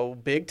rankings go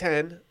Big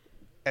 10,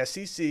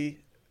 SEC,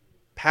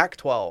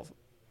 Pac-12,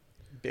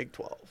 Big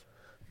 12.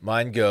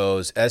 Mine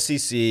goes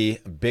SEC,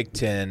 Big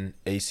 10,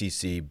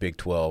 ACC, Big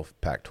 12,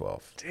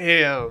 Pac-12.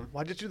 Damn,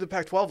 why'd you do the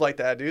Pac-12 like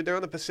that, dude? They're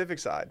on the Pacific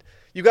side.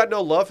 You got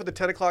no love for the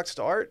 10 o'clock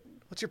start?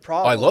 What's your Oh,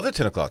 problem? I love the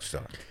 10 o'clock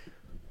start.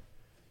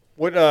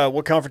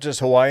 What conference is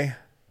Hawaii?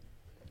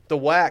 the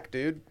whack,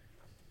 dude.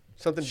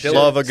 Something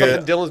Love a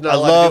something good- Dylan's not I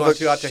allowed love to do a-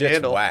 too hot to Shit's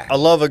handle. whack. I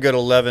love a good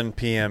 11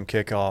 p.m.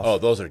 kickoff. Oh,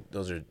 those are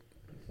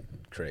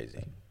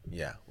crazy.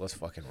 Yeah, let's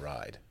fucking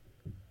ride.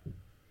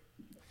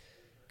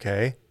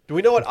 Okay. Do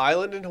we know what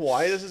island in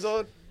Hawaii this is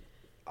on?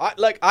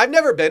 I've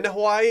never been to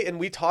Hawaii, and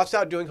we tossed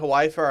out doing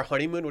Hawaii for our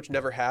honeymoon, which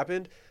never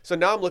happened. So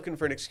now I'm looking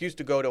for an excuse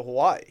to go to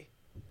Hawaii.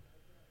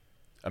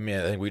 I mean,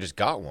 I think we just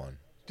got one.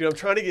 Dude, I'm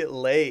trying to get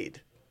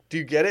laid. Do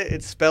you get it?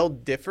 It's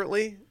spelled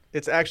differently.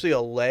 It's actually a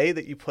lei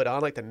that you put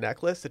on, like the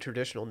necklace, the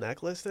traditional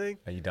necklace thing.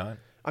 Are you done?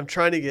 I'm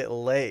trying to get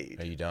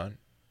laid. Are you done?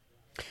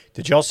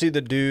 Did y'all see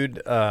the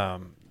dude?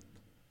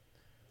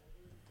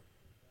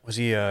 Was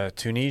he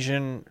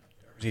Tunisian?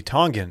 Was he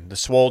Tongan? The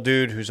swole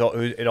dude who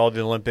at all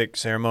the Olympic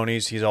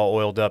ceremonies, he's all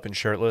oiled up and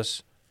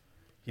shirtless.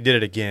 He did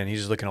it again. He's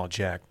just looking all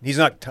jacked. He's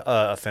not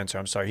a fencer.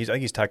 I'm sorry. I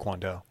think he's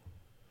Taekwondo.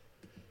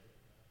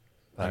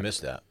 I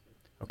missed that.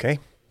 Okay.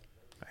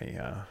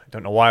 I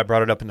don't know why I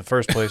brought it up in the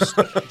first place.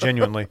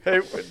 Genuinely. Hey,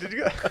 did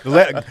you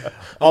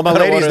All my kinda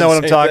ladies wondering know what the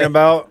I'm same talking thing.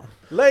 about.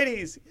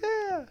 ladies?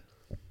 Yeah.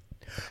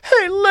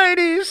 Hey,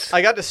 ladies.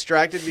 I got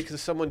distracted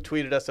because someone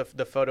tweeted us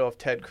the photo of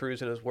Ted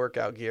Cruz in his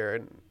workout gear,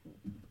 and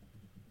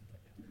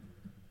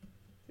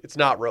it's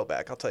not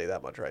Roback. I'll tell you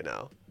that much right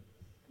now.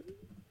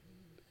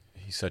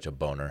 He's such a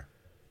boner.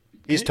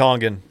 He's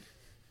Tongan.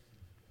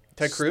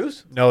 Ted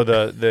Cruz? No,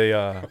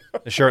 the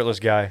shirtless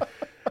guy.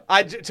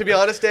 To be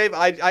honest, Dave,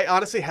 I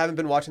honestly haven't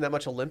been watching that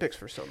much Olympics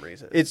for some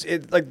reason.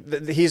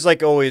 He's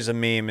like always a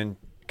meme, and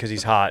because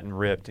he's hot and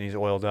ripped and he's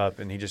oiled up,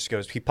 and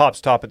he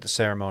pops top at the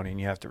ceremony, and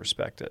you have to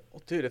respect it.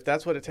 Well, dude, if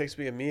that's what it takes to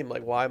be a meme,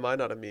 like, why am I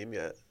not a meme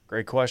yet?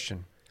 Great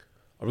question.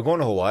 Are we going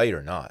to Hawaii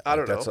or not? I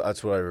don't know.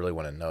 That's what I really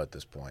want to know at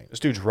this point. This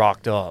dude's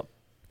rocked up.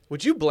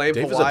 Would you blame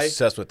Dave is Hawaii?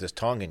 obsessed with this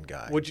Tongan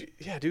guy. Would you?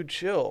 Yeah, dude,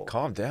 chill.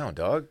 Calm down,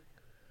 dog.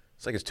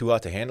 It's like it's too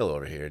hot to handle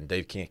over here, and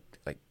Dave can't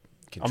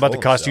I'm about to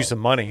control cost you himself. some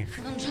money.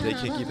 Dave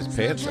can't keep his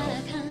pants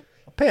on.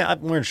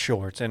 I'm wearing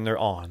shorts, and they're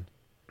on.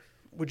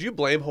 Would you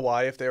blame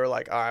Hawaii if they were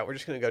like, all right, we're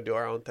just gonna go do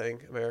our own thing,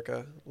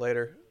 America,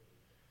 later?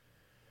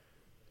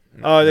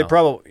 They No.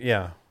 probably,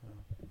 yeah.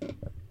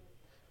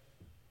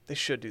 They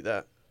should do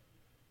that.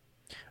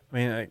 I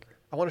mean, like,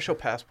 I want to show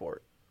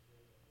passport.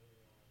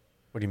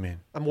 what do you mean?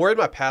 I'm worried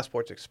my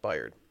passport's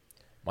expired.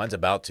 Mine's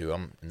about to.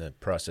 I'm in the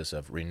process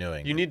of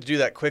renewing. You need to do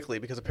that quickly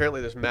because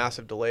apparently there's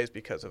massive delays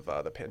because of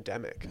the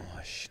pandemic. Oh,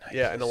 shnikes.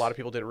 Yeah, and a lot of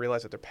people didn't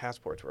realize that their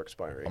passports were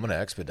expiring. I'm gonna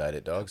expedite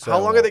it, dog. How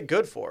long are they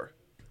good for?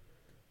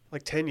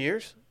 Like 10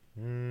 years?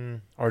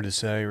 Hard to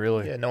say,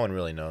 really. Yeah, no one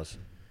really knows.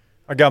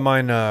 I got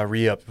mine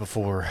re-upped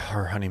before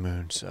our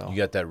honeymoon, so You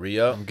got that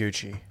re-up? I'm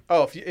Gucci.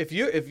 Oh, if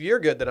you're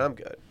good, then I'm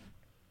good.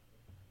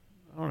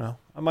 I don't know.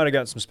 I might have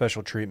gotten some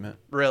special treatment.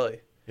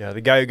 Really? Yeah,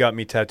 the guy who got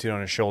me tattooed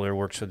on his shoulder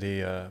works for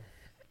the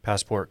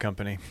passport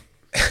company.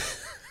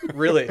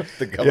 Really?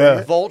 The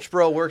government? Volch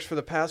Bro works for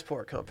the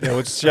passport company.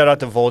 Yeah, shout out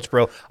to Volch,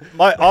 bro.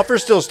 My offer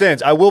still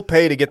stands. I will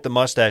pay to get the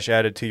mustache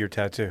added to your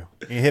tattoo.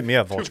 You can hit me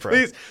up, Volch,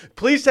 bro.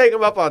 Please take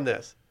him up on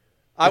this.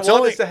 I It's want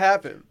only- this to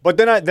happen. But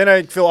then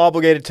I feel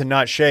obligated to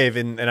not shave,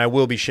 and I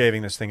will be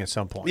shaving this thing at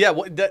some point. Yeah,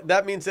 well,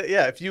 that means that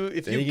if you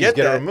Then you get just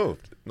get that, it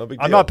removed. No big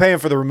deal. I'm not paying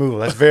for the removal.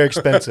 That's very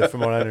expensive, from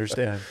what I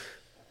understand.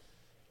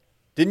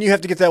 Didn't you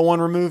have to get that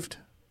one removed?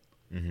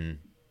 It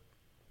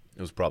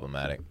was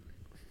problematic.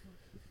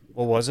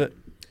 What was it?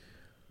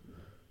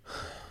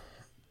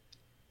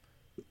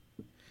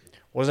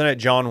 Wasn't it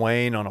John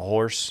Wayne on a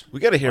horse? We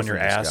got to hear on from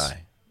your this ass?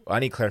 guy. I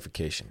need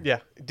clarification. yeah,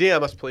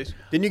 DM us please.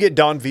 Didn't you get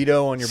Don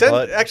Vito on your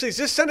butt? Actually,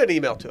 just send an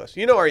email to us.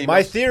 You know our email.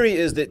 My theory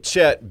is that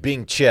Chet,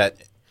 being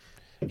Chet,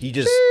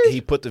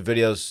 he put the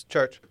videos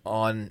Church.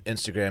 on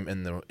Instagram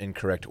in the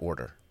incorrect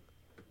order.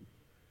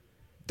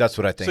 That's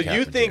what I think. So you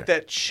happened think here.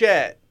 that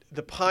Chet,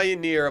 the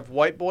pioneer of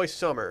White Boy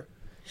Summer,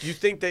 you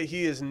think that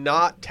he is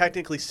not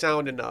technically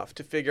sound enough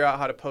to figure out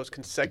how to post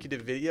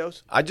consecutive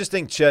videos? I just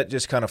think Chet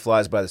just kind of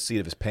flies by the seat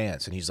of his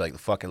pants, and he's like,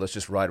 "Fuck it, let's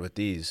just ride with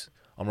these.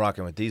 I'm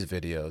rocking with these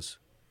videos,"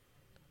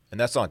 and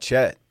that's on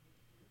Chet,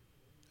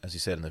 as he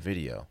said in the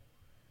video.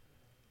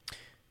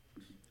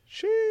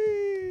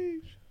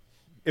 Sheesh.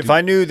 If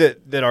I knew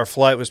that our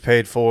flight was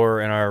paid for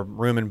and our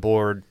room and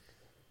board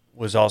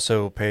was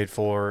also paid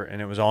for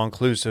and it was all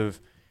inclusive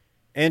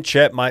and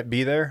Chet might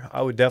be there,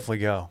 I would definitely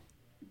go.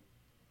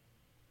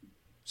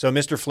 So,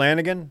 Mr.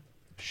 Flanagan,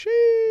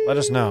 let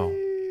us know.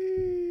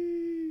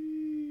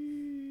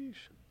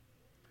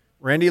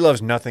 Randy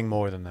loves nothing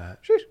more than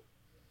that. Sheesh.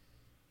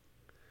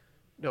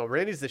 No,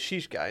 Randy's the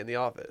sheesh guy in the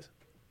office.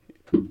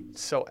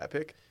 It's so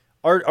epic.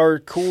 Our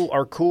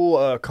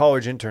cool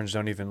college interns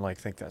don't even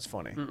think that's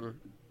funny.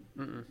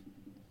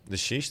 The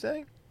sheesh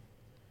thing?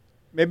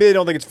 Maybe they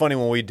don't think it's funny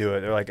when we do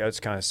it. They're like, oh, it's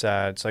kind of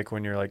sad. It's like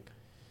when you're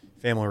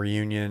family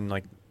reunion,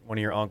 one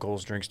of your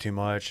uncles drinks too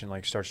much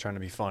and starts trying to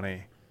be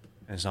funny,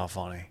 and it's not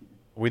funny.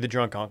 Are we the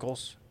drunk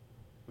uncles?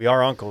 We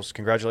are uncles.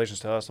 Congratulations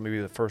to us. Let me be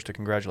the first to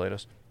congratulate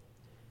us.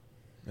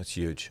 That's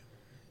huge.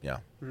 Yeah.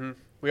 Mm-hmm.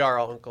 We are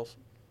all uncles.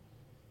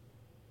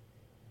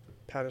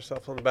 Pat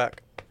ourselves on the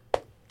back.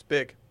 It's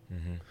big.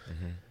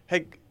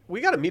 Hey,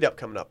 we got a meetup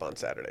coming up on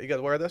Saturday. You guys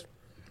aware of this?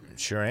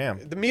 Sure am.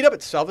 The meetup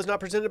itself is not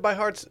presented by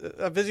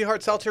Vizzy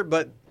Hard Seltzer,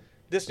 but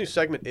this new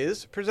segment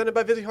is presented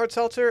by Vizzy Hard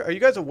Seltzer. Are you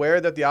guys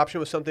aware that the option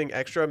with something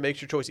extra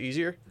makes your choice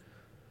easier?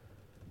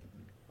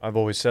 I've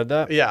always said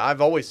that. Yeah,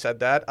 I've always said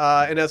that.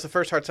 And as the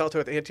first hard seltzer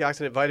with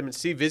antioxidant vitamin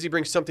C, Vizzy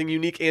brings something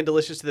unique and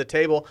delicious to the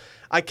table.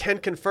 I can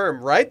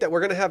confirm, right, that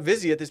we're going to have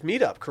Vizzy at this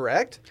meetup,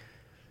 correct?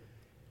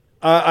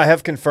 I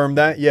have confirmed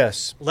that,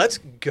 yes. Let's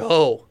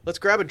go. Let's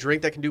grab a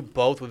drink that can do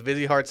both with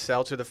Vizzy Hard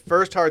Seltzer, the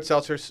first hard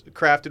seltzer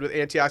crafted with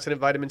antioxidant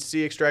vitamin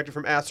C extracted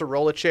from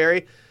acerola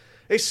cherry,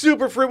 a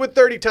super fruit with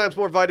 30 times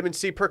more vitamin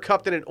C per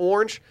cup than an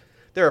orange.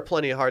 There are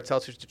plenty of hard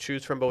seltzers to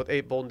choose from, but with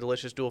 8 bold and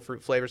delicious dual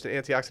fruit flavors and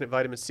antioxidant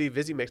vitamin C,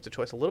 Vizzy makes the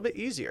choice a little bit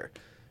easier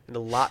and a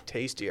lot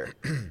tastier.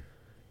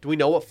 Do we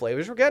know what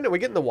flavors we're getting? Are we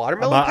getting the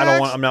watermelon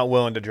packs? I'm not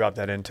willing to drop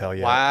that intel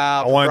yet.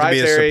 Wow, I want it to be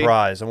a proprietary.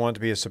 surprise. I want it to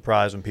be a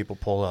surprise when people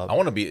pull up. I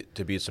want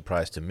to be a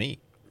surprise to me.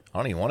 I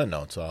don't even want to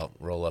know until I'll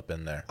roll up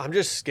in there. I'm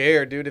just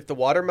scared, dude. If the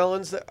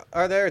watermelons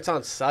are there, it's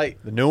on site.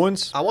 The new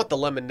ones? I want the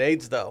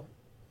lemonades, though.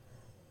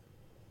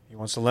 He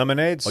wants the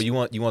lemonades? Oh, you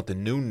want the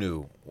new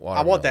watermelon?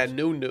 I want that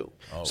new.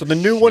 Oh, So the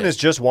new one is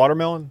just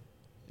watermelon?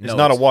 It's No,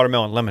 not a it's-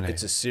 watermelon lemonade.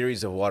 It's a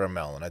series of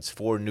watermelon. That's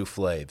 4 new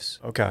flavs.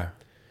 Okay.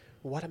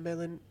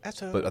 Watermelon.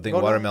 But I think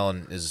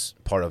watermelon is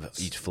part of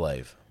each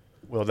flav.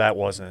 Well, that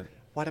wasn't.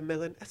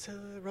 Watermelon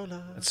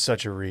acerola. It's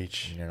such a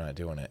reach. You're not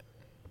doing it.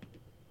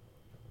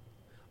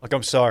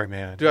 I'm sorry,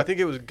 man. Dude, I think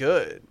it was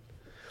good.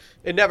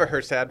 It never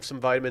hurts to add some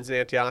vitamins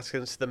and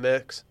antioxidants to the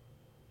mix.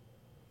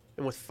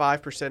 And with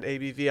 5%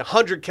 ABV,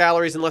 100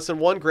 calories, and less than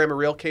 1 gram of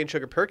real cane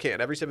sugar per can,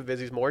 every sip of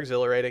Vizzy is more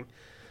exhilarating.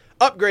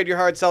 Upgrade your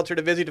hard seltzer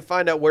to Vizzy to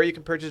find out where you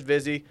can purchase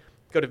Vizzy.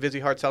 Go to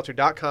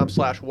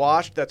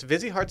VizzyHardSeltzer.com/washed. That's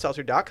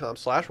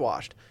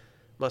VizzyHardSeltzer.com/washed.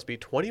 Must be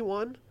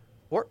 21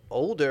 or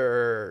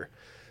older.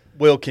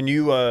 Will, can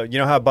you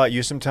know how I bought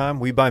you some time?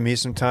 Will you buy me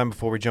some time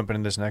before we jump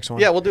into this next one?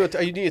 Yeah, we'll do it.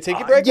 You need a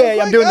tinky break? yeah,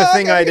 real I'm quick? doing the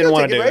thing okay, I we can didn't do a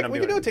wanna tinky do, break. and I'm We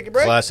doing can do a it. tinky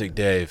break. Classic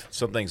Dave.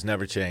 Something's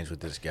never changed with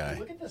this guy.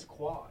 at this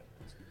quad.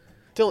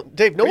 Dylan,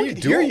 Dave, no What one are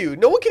can you hear doing? you.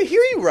 No one can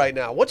hear you right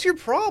now. What's your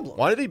problem?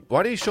 Why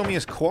did he show me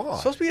his quad? It's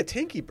supposed to be a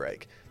tinky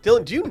break.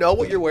 Dylan, do you know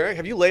what you're wearing?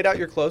 Have you laid out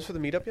your clothes for the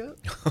meetup yet?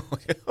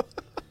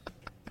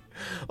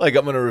 Like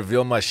I'm gonna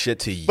reveal my shit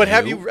to you. But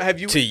have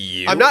you to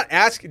you? I'm not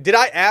asking. Did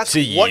I ask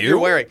To what you? you're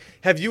wearing?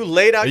 Have you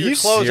laid out Are your you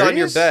clothes on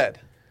your serious? bed?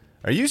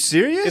 Are you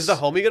serious? Is the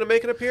homie going to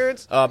make an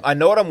appearance? I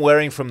know what I'm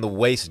wearing from the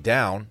waist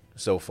down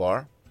so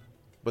far,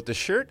 but the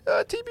shirt,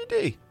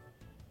 TBD.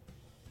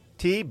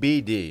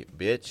 TBD,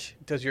 bitch.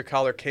 Does your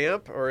collar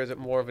camp, or is it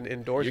more of an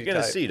indoorsy You're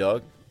gonna type? see,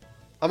 dog.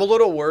 I'm a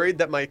little worried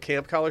that my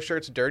camp collar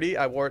shirt's dirty.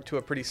 I wore it to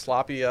a pretty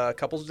sloppy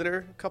couples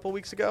dinner a couple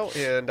weeks ago,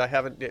 and I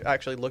haven't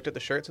actually looked at the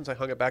shirt since I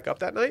hung it back up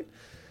that night.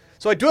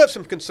 So I do have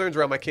some concerns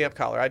around my camp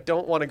collar. I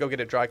don't want to go get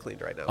it dry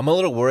cleaned right now. I'm a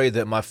little worried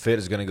that my fit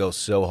is gonna go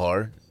so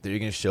hard that you're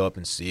gonna show up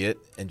and see it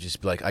and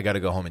just be like, I gotta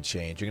go home and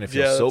change. You're gonna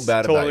feel so that's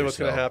bad totally about what's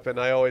yourself. going to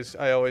happen.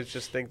 I always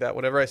just think that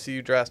whenever I see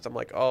you dressed, I'm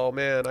like, oh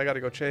man, I got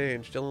to go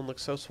change. Dylan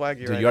looks so swaggy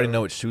Dude, right you already now.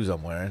 know what shoes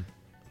I'm wearing.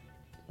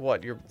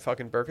 What, your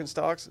fucking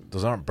Birkenstocks?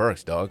 Those aren't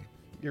Birks, dog.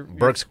 You're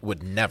Birks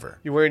would never.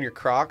 You're wearing your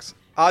Crocs?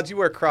 Odds you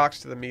wear Crocs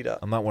to the meetup.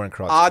 I'm not wearing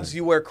Crocs. Odds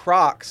you wear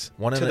Crocs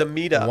one to in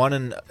the meetup. One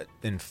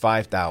in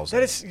 5,000.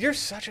 That is, you're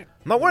such a I'm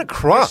not wearing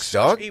Crocs,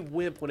 you're dog. such a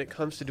wimp when it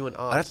comes to doing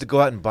odds. I have to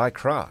go out and buy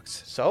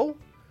Crocs. So,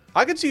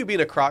 I could see you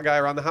being a Croc guy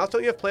around the house.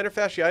 Don't you have plantar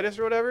fasciitis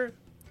or whatever?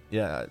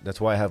 Yeah,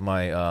 that's why I have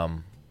my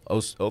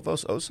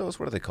Osos.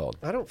 What are they called?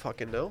 I don't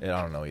fucking know. Yeah,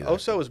 I don't know either.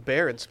 Oso is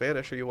bear in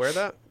Spanish. Are you aware of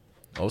that?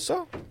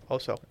 Oso?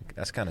 Oso.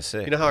 That's kind of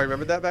sick. You know how I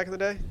remembered that back in the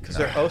day? Because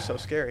they're oh so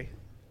scary.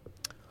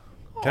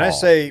 Can I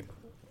say,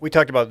 we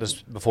talked about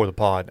this before the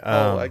pod.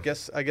 I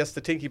guess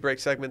the Tinky Break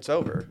segment's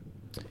over.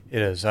 It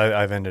is.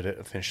 I've ended it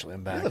officially.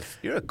 I'm back.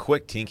 You're a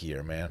quick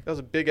tinkier, man. That was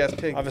a big ass I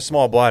Tinky. have a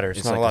small bladder. It's,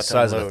 It's not like a lot the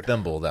size to of a unload.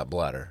 thimble, that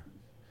bladder.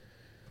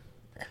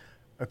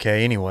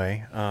 Okay,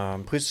 anyway,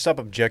 please stop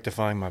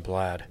objectifying my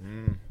Blad.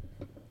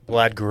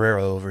 Blad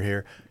Guerrero over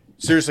here.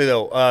 Seriously,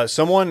 though,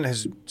 someone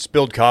has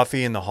spilled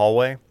coffee in the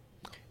hallway,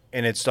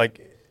 and it's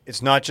like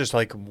it's not just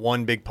like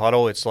one big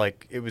puddle. It's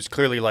like it was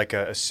clearly like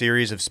a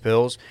series of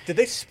spills. Did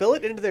they spill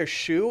it into their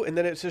shoe and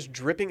then it's just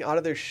dripping out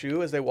of their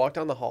shoe as they walk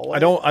down the hallway? I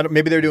don't.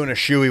 Maybe they're doing a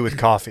shoey with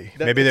coffee.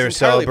 Maybe they're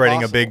it's entirely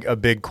celebrating possible. a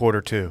big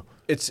quarter two.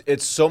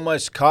 It's so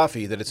much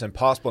coffee that it's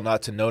impossible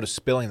not to notice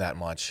spilling that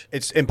much.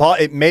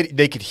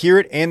 They could hear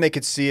it and they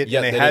could see it,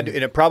 Yeah, and they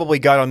and it probably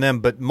got on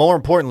them. But more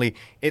importantly,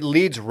 it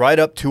leads right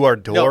up to our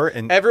No, door,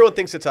 and everyone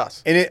thinks it's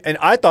us. and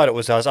I thought it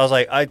was us. I was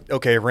like,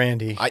 okay,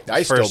 Randy.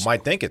 I still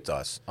might think it's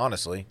us,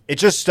 honestly. It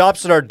just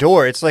stops at our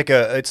door. It's like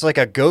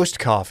a ghost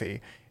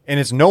coffee, and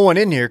it's no one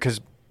in here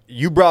because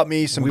you brought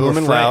me some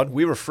Booming Loud.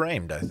 We were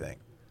framed, I think.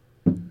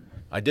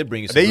 I did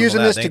bring you some Are they Booming using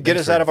Loud. this to get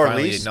Thanks us for out of our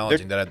finally lease?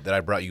 acknowledging that I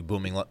brought you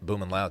Booming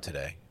Loud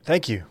today.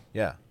 Thank you.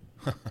 Yeah.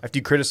 After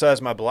you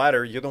criticized my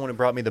bladder, you're the one who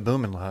brought me the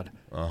Booming Loud.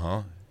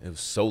 Uh-huh. It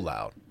was so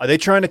loud. Are they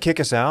trying to kick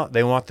us out?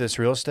 They want this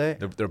real estate?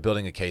 They're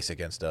building a case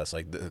against us.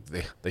 Like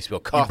they spill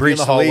You coffee in breached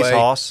the the hallway. lease,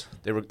 Hoss.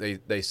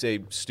 They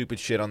say stupid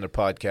shit on their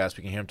podcast.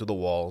 We can hear them through the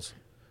walls.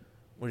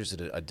 We're just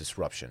a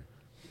disruption.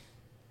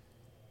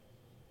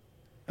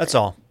 That's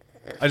all.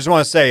 I just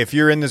want to say, if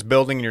you're in this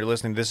building and you're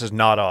listening, this is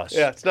not us.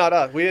 Yeah, it's not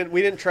us. We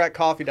didn't track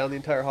coffee down the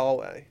entire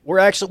hallway.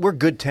 We're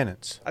good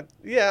tenants.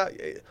 Yeah,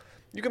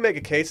 you can make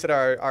a case that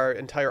our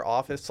entire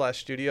office /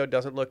 studio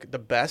doesn't look the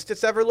best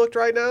it's ever looked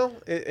right now.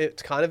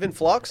 It's kind of in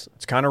flux.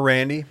 It's kind of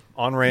Randy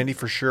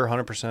for sure,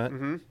 100%.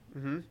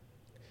 Mm-hmm.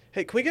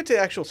 Hey, can we get to the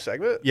actual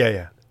segment?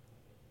 Yeah.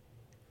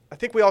 I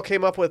think we all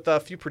came up with a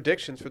few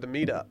predictions for the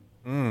meetup.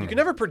 You can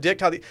never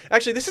predict how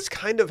actually, this is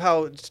kind of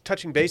how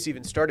Touching Base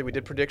even started. We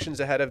did predictions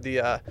ahead of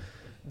the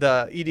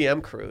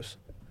EDM cruise.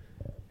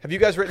 Have you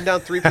guys written down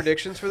 3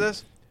 predictions for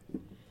this?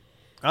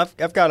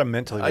 I've got them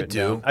mentally. I written do.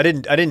 down. I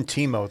didn't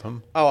Timo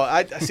them. Oh,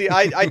 I see.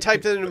 I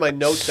typed it into my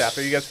Notes app.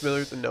 Are you guys familiar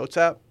with the Notes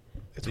app?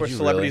 It's where you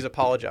celebrities really?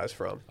 apologize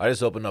from. I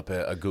just opened up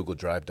a Google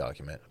Drive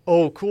document.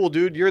 Oh, cool,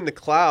 dude. You're in the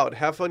cloud.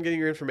 Have fun getting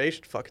your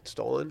information fucking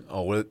stolen.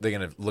 Oh, what are they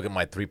going to look at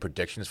my 3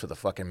 predictions for the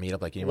fucking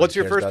meetup? Like, anyone What's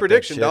your cares first about that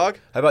prediction, shit? dog?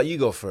 How about you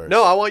go first?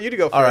 No, I want you to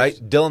go first. All right.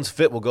 Dylan's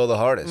fit will go the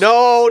hardest.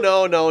 No.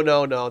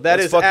 That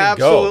Let's is fucking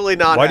absolutely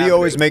not Why do you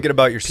always happening. make it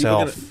about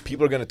yourself?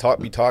 People are going to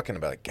be talking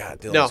about it. God,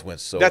 Dylan's No, went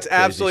so that's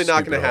crazy, absolutely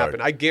not going to stupid hard.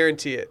 happen. I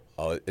guarantee it.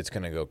 Oh, it's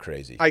going to go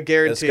crazy. I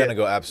guarantee It's going to it.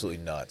 go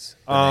absolutely nuts.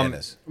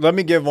 Bananas. Let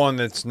me give one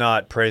that's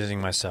not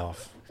praising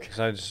myself. Because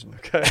I just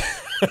Okay.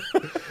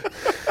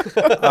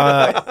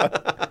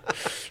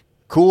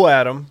 Cool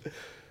Adam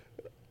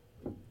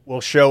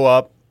will show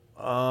up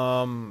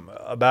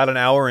about an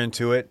hour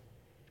into it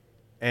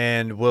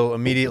and will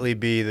immediately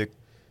be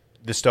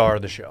the star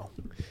of the show.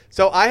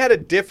 So I had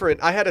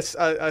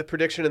a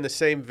prediction in the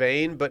same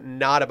vein, but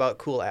not about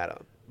Cool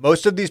Adam.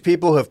 Most of these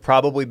people have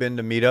probably been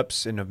to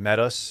meetups and have met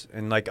us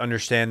and like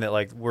understand that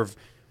like we're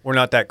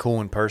not that cool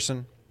in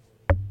person.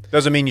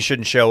 Doesn't mean you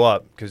shouldn't show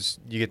up because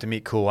you get to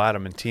meet Cool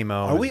Adam and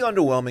Timo. Are we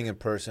underwhelming in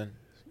person?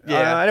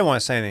 Yeah. I didn't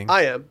want to say anything.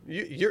 I am.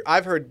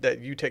 I've heard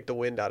that you take the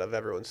wind out of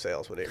everyone's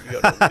sails when you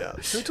go to a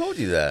meetup. Who told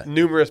you that?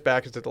 Numerous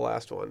backers at the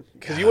last one.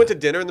 Because you went to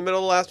dinner in the middle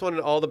of the last one,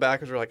 and all the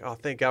backers were like, oh,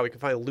 thank God we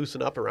can finally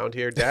loosen up around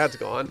here. Dad's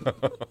gone.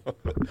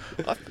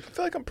 I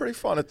feel like I'm pretty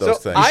fun at those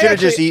So things. you I should have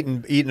just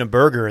actually- eaten a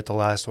burger at the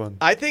last one.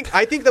 I think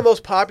the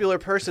most popular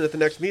person at the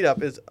next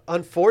meetup is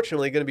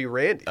unfortunately going to be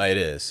Randy. It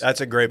is.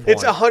 That's a great point.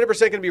 It's 100%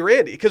 going to be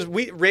Randy because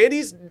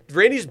Randy's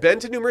been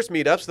to numerous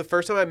meetups. The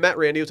first time I met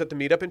Randy was at the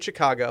meetup in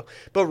Chicago,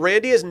 but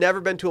Randy has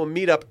never been to a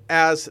meetup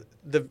as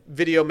the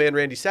video man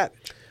Randy Savage.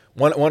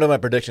 One of my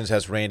predictions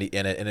has Randy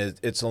in it, and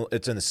it's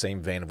in the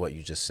same vein of what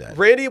you just said.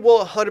 Randy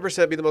will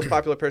 100% be the most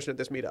popular person at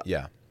this meetup.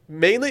 Yeah.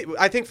 Mainly,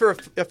 I think for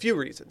a few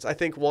reasons. I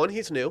think, one,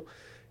 he's new.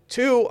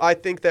 Two, I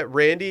think that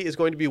Randy is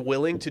going to be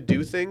willing to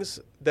do things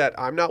that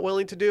I'm not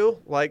willing to do,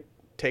 like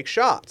take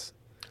shots.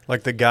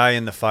 Like the guy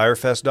in the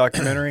Firefest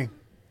documentary.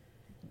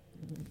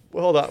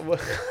 Well, hold on.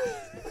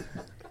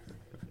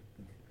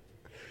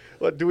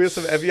 What, do we have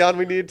some Evian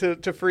we need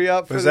to free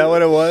up? Was that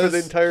what it was? For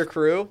the entire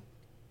crew?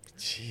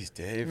 Jeez,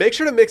 Dave. Make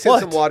sure to mix in What?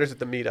 some waters at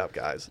the meetup,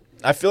 guys.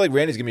 I feel like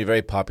Randy's gonna be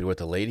very popular with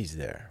the ladies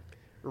there.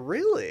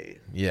 Really?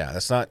 Yeah,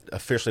 that's not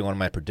officially one of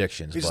my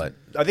predictions, but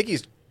I think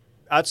he's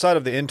outside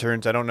of the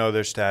interns. I don't know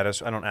their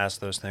status. I don't ask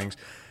those things.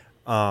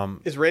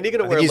 Is Randy going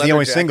to I wear think he's a the leather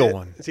only jacket? single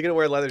one. Is he going to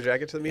wear a leather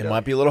jacket to the it meetup?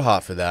 might be a little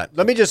hot for that.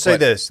 Let me just say But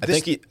this. I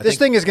This, think this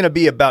thing is going to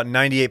be about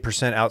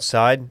 98%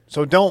 outside.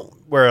 So don't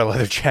wear a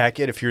leather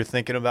jacket if you're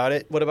thinking about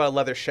it. What about a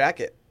leather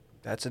shacket?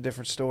 That's a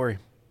different story.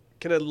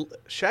 Can a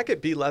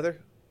shacket be leather?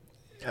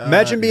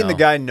 Imagine being the no.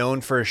 guy known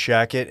for a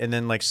shacket and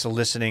then like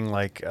soliciting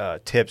like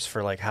tips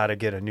for like how to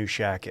get a new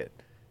shacket,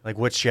 like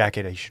which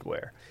shacket he should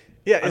wear.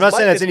 Yeah, I'm not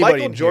saying that's is anybody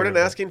Michael in Jordan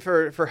here, but- asking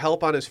for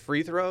help on his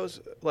free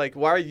throws? Like,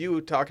 why are you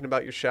talking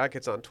about your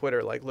shackets on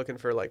Twitter, like looking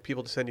for like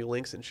people to send you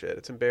links and shit?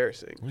 It's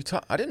embarrassing.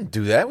 I didn't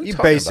do that. What are You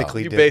talking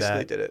basically about? You did basically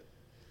that. did it.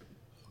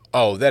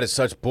 Oh, that is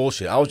such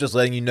bullshit. I was just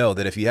letting you know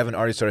that if you haven't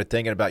already started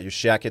thinking about your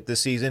shacket this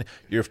season,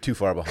 you're too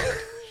far behind.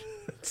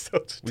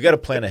 So We got to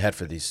plan ahead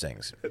for these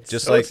things.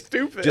 Just so like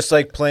stupid. Just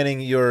like planning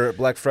your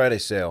Black Friday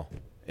sale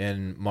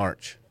in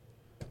March.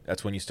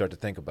 That's when you start to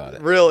think about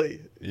it.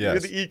 Really?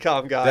 Yes. You're the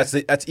ecom guy. That's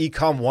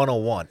ecom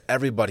 101.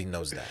 Everybody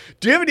knows that.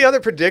 Do you have any other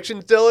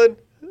predictions, Dylan?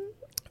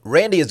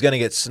 Randy is going to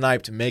get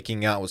sniped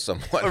making out with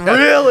someone.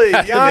 Really?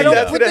 Yeah,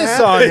 don't put this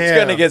on him. He's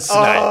going to get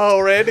sniped. Oh,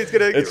 Randy's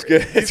gonna. It's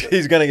good.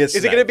 He's going to get sniped.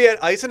 Is it gonna be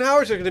at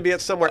Eisenhower's or gonna be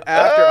at somewhere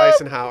after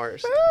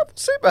Eisenhower's? We'll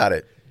see about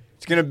it.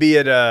 It's gonna be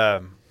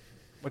at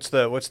what's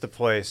the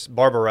place?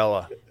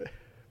 Barbarella.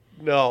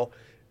 No.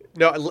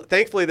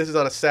 Thankfully, this is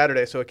on a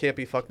Saturday, so it can't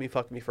be fuck me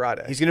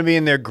Friday. He's gonna be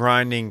in there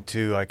grinding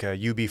to like a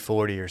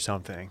UB40 or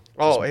something.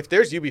 Oh, if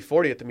there's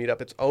UB40 at the meetup,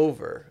 it's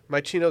over.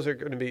 My chinos are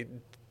gonna be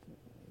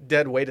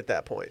dead weight at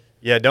that point.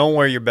 Yeah, don't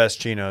wear your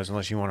best chinos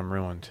unless you want them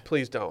ruined.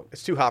 Please don't.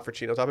 It's too hot for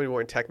chinos. I'm gonna be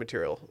wearing tech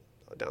material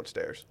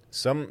downstairs.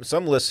 Some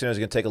listeners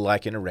are going to take a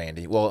liking to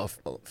Randy. Well,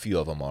 a few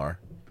of them are.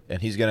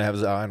 And he's going to have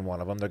his eye on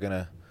one of them. They're going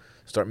to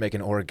start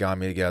making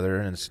origami together,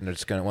 and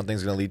one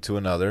thing's going to lead to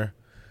another.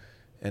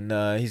 And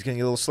he's going to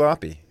get a little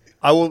sloppy.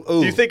 I will.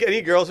 Do you think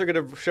any girls are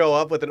going to show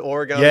up with an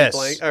origami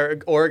Yes. or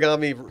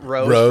origami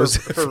rose.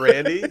 For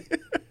Randy?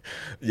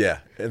 Yeah,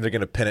 and they're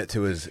going to pin it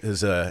to his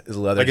leather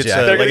Like it's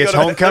jacket. They're Like gonna it's go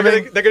to-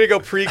 homecoming? They're going to go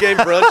pregame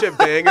brunch at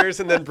Bangers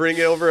and then bring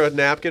over a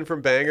napkin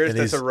from Bangers And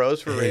that's a he's-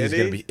 rose for and Randy. He's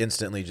going to be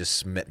instantly just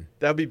smitten.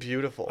 That'd be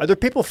beautiful. Are there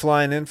people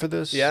flying in for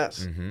this?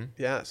 Yes. Mm-hmm.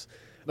 Yes.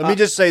 Let me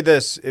just say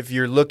this: if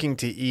you're looking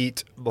to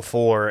eat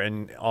before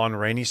and on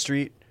Rainy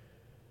Street,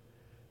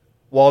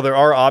 while there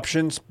are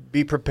options,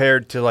 be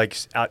prepared to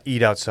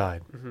eat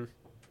outside. Mm-hmm.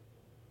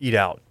 Eat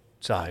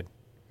outside.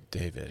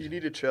 David. You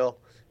need to chill.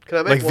 Can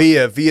I make Like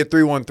Via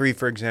 313,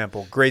 for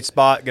example. Great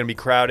spot, going to be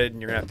crowded,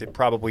 and you're going to have to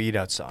probably eat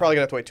outside. Probably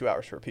going to have to wait 2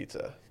 hours for a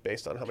pizza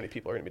based on how many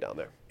people are going to be down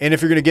there. And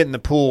if you're going to get in the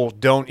pool,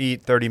 don't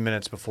eat 30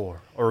 minutes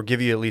before, or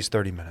give you at least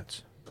 30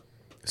 minutes.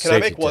 Can I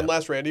make one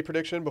last Randy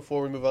prediction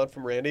before we move on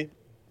from Randy?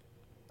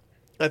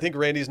 I think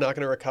Randy's not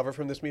going to recover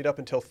from this meetup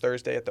until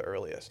Thursday at the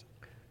earliest.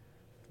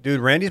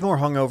 Dude, Randy's more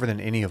hungover than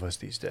any of us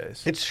these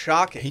days. It's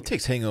shocking. He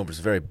takes hangovers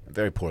very,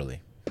 very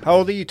poorly. How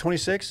old are you,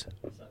 26?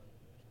 Yeah,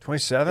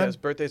 27? his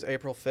birthday's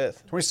April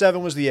 5th.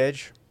 27 was the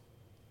age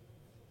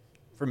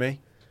for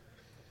me.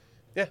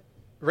 Yeah.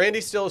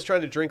 Randy still is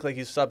trying to drink like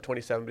he's sub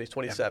 27, but he's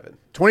 27.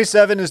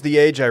 27 is the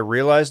age I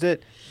realized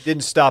it.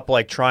 Didn't stop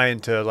trying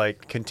to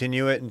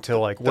continue it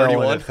until well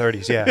 31? into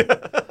 30s.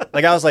 Yeah.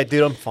 I was like,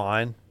 dude, I'm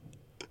fine.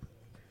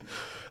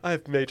 I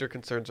have major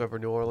concerns over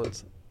New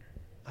Orleans.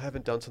 I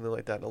haven't done something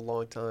like that in a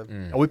long time.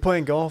 Mm. Are we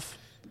playing golf?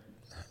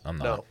 I'm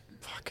not. No.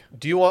 Fuck.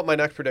 Do you want my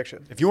next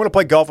prediction? If you want to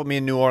play golf with me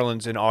in New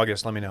Orleans in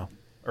August, let me know.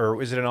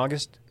 Or is it in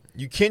August?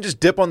 You can't just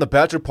dip on the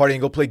bachelor party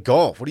and go play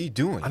golf. What are you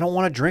doing? I don't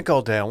want to drink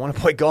all day. I want to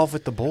play golf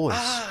with the boys.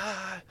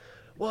 I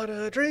want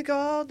to drink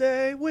all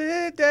day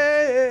with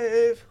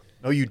Dave.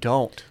 No, you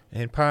don't.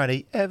 And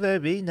party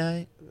every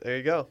night. There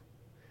you go.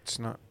 It's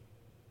not.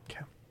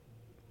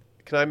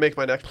 Can I make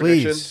my next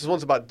Please. prediction? This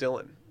one's about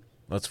Dylan.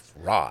 Let's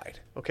ride.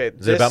 Okay.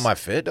 Is it about my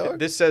fit, dog?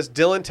 This says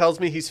Dylan tells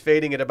me he's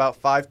fading at about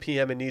 5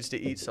 p.m. and needs to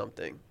eat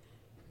something.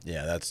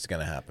 Yeah, that's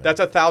going to happen.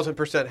 That's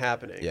 1,000%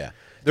 happening. Yeah.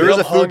 There Dude, is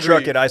I'm a food hungry.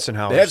 truck at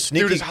Eisenhower. They have Dude,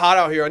 sneaky. it's hot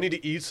out here. I need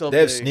to eat something.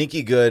 They have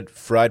sneaky good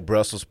fried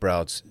Brussels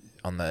sprouts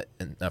on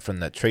from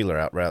that trailer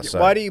out right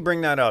outside. Why do you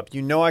bring that up?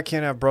 You know I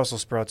can't have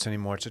Brussels sprouts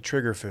anymore. It's a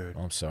trigger food.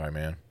 I'm sorry,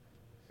 man.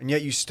 And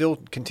yet you still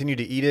continue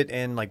to eat it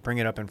and bring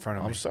it up in front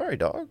of I'm me. sorry,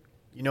 dog.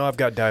 You know I've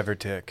got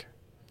divertic.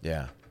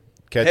 Yeah.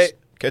 Hey.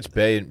 Catch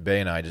Bay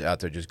and I just out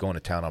there just going to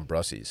town on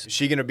Brussies. Is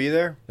she going to be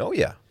there? Oh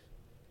yeah.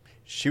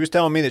 She was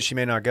telling me that she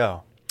may not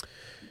go.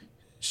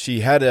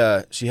 She had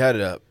a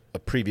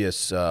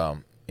previous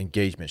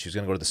engagement. She was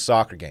going to go to the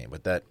soccer game,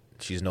 but that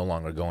she's no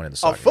longer going in the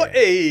Oh, soccer game.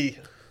 hey.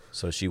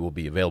 So she will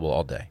be available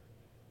all day.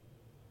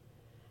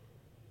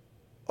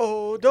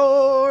 Oh,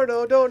 Dorn,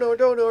 oh, Dorn, oh,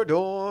 Dorn, oh,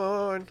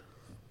 Dorn.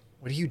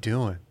 What are you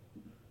doing?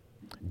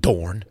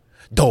 Dorn.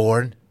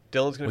 Dylan's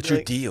going to What's be your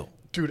like, deal?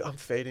 Dude, I'm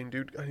fading,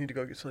 dude. I need to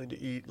go get something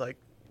to eat. Like,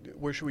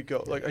 where should we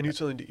go? Like, I need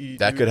something to eat.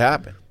 That dude. could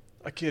happen.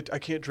 I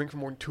can't drink for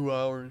more than 2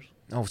 hours.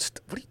 No, what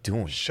are you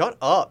doing? Shut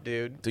up,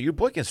 dude. Dude, your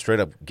boy can straight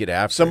up get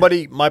after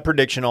Somebody, my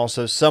prediction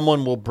also,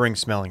 someone will bring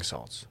smelling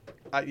salts.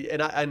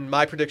 And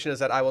my prediction is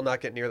that I will not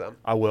get near them.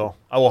 I will.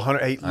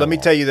 Hey, let me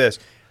won't. tell you this.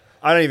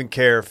 I don't even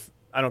care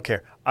I don't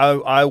care.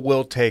 I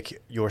will take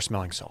your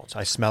smelling salts.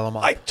 I smell them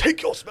up. I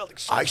take your smelling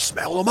salts. I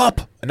smell them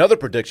up. Another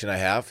prediction I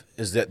have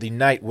is that the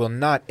night will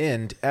not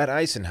end at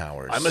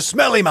Eisenhower's. I'm a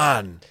smelly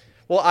man.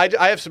 Well,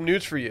 I have some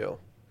news for you.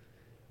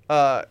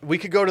 We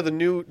could go to the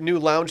new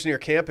lounge near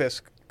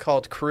campus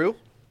called CRU,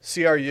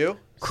 C-R-U.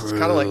 It's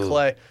kind of like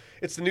Clay.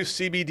 It's the new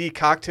CBD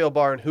cocktail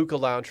bar and hookah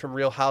lounge from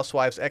Real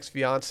Housewives'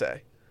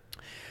 ex-fiance.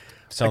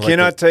 Sounds I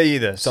cannot like tell you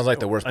this. sounds like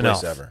the worst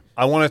Enough. place ever.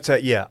 I want to tell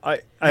you, I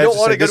You have don't to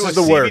want say, to go this to a is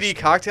the CBD worst.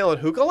 cocktail and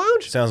hookah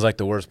lounge? sounds like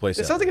the worst place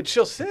It ever. sounds like a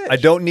chill sit. I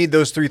don't need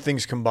those three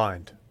things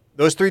combined.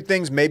 Those three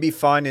things may be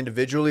fine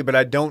individually, but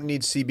I don't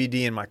need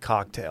CBD in my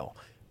cocktail.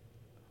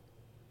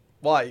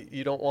 Why?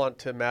 You don't want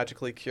to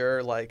magically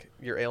cure like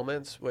your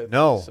ailments with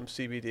No. some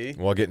CBD?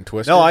 While getting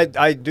twisted. No,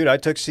 dude, I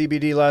took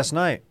CBD last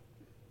night,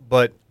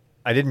 but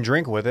I didn't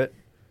drink with it.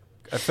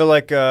 I feel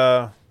like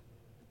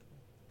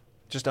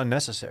just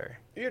unnecessary.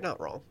 You're not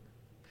wrong.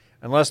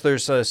 Unless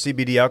there's a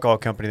CBD alcohol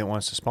company that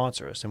wants to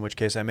sponsor us, in which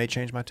case I may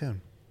change my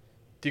tune.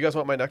 Do you guys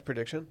want my next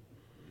prediction?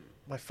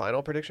 My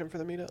final prediction for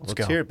the meetup? Let's Let's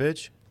go. hear it,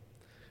 bitch.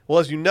 Well,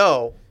 as you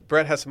know,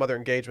 Brett has some other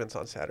engagements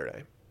on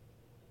Saturday.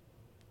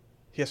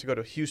 He has to go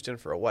to Houston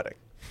for a wedding.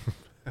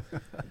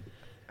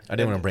 I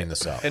didn't want to bring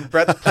this up. And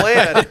Brett's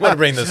plan, I want to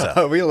bring this up.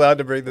 Are we allowed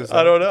to bring this up?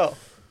 I don't know.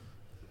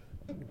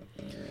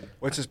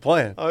 What's his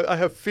plan? I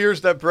have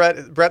fears that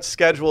Brett's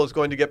schedule is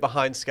going to get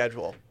behind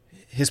schedule.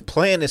 His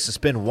plan is to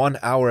spend 1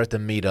 hour at the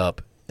meetup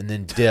and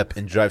then dip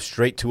and drive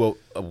straight to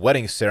a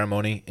wedding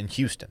ceremony in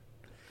Houston.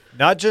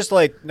 Not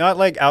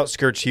like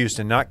outskirts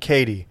Houston, not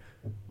Katy,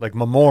 like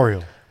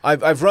Memorial.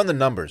 I've run the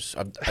numbers.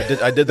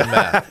 I did the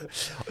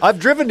math. I've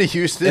driven to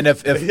Houston. And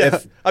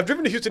if I've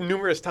driven to Houston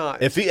numerous times.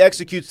 if he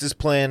executes this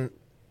plan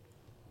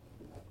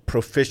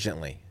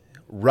proficiently,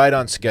 right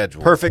on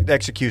schedule, perfect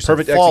execution,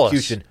 perfect flawless.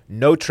 execution,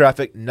 no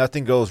traffic,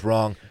 nothing goes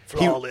wrong.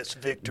 Flawless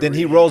victory. Then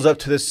he rolls up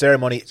to this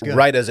ceremony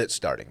right as it's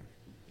starting.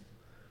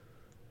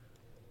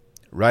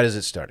 Right as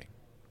it's starting.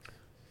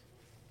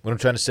 What I'm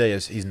trying to say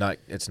is it's not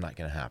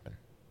going to happen.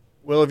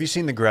 Well, have you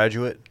seen The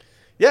Graduate?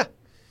 Yeah.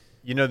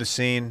 You know the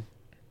scene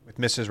with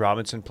Mrs.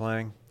 Robinson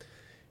playing?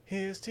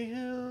 Here's to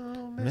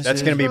you, That's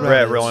Mrs. going to be Robinson.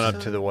 Brett rolling up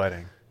to the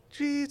wedding.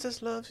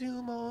 Jesus loves you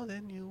more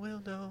than you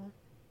will know.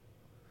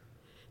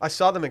 I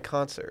saw them in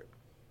concert.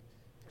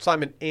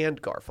 Simon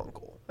and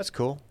Garfunkel. That's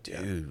cool.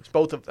 Dude,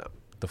 Both of them.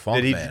 the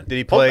funk Did man.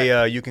 he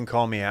play You Can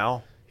Call Me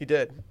Al? He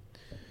did.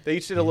 They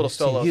each did a little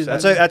solo you.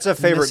 set. That's a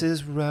favorite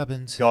Mrs.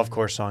 Robinson. golf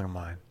course song of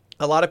mine.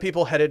 A lot of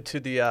people headed to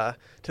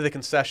the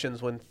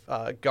concessions when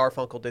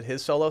Garfunkel did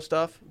his solo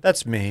stuff.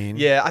 That's mean.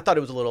 Yeah, I thought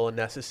it was a little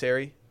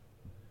unnecessary.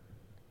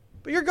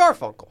 But you're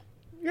Garfunkel.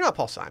 You're not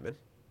Paul Simon.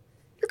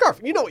 You're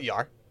Garfunkel. You know what you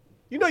are.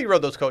 You know you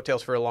rode those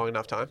coattails for a long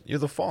enough time. You're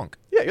the funk.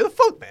 Yeah, you're the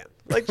funk man.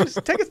 Like,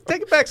 just take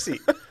a back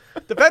seat.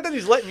 The fact that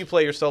he's letting you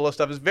play your solo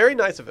stuff is very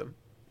nice of him.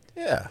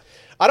 Yeah.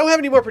 I don't have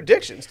any more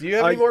predictions. Do you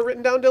have any more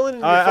written down, Dylan? In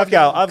your I've fucking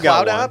got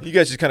cloud one. app? You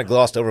guys just kind of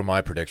glossed over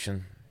my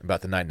prediction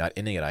about the night not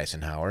ending at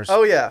Eisenhower's.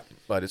 Oh yeah.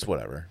 But it's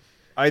whatever.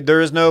 There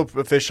is no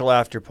official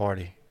after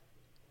party,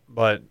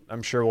 but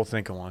I'm sure we'll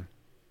think of one.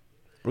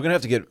 We're going to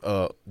have to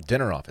get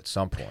dinner off at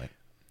some point.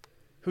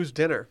 Who's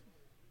dinner?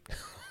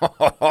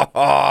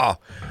 Oh,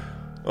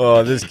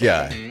 this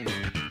guy.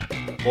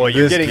 Boy,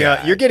 you're This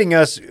guy. you're getting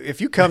us. If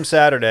you come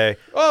Saturday,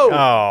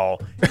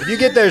 if you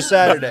get there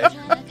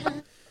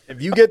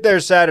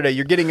Saturday,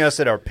 you're getting us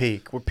at our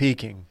peak. We're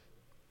peaking.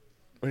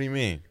 What do you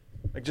mean?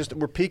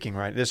 We're peaking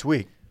right this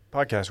week,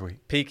 podcast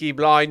week. Peaky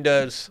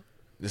Blinders.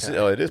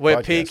 It is We're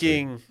podcast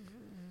peaking. week.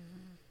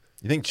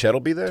 You think Chet will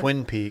be there?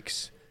 Twin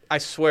Peaks. I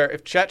swear,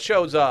 if Chet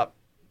shows up,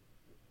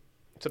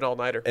 it's an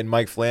all-nighter. And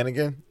Mike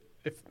Flanagan?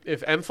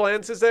 If M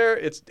Flans is there,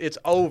 it's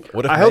over.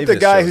 What if I hope the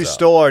Mavis guy shows who up?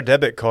 stole our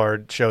debit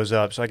card shows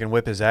up so I can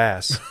whip his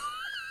ass.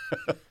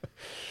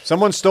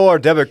 Someone stole our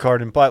debit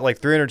card and bought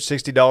like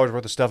 $360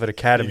 worth of stuff at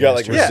Academy. You got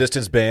like yesterday.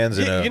 resistance bands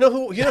and You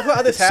know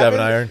how this happened?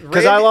 7-iron?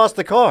 Because I lost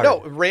the card.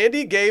 No,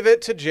 Randy gave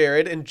it to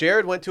Jared, and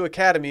Jared went to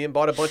Academy and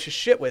bought a bunch of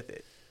shit with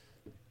it.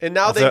 And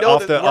now they know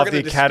that we're off going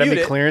to the Academy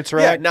dispute it. clearance Yeah,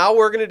 rack? now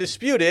we're going to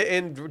dispute it,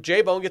 and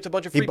J-Bone gets a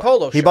bunch of free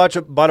polo He shit.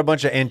 bought a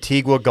bunch of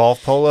Antigua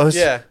golf polos.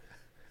 Yeah.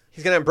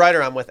 He's going to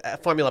embroider on with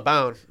Formula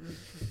Bone.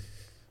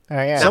 Oh,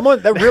 yeah.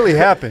 That really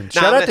happened.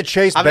 Shout out to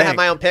Chase I'm going to have Bank.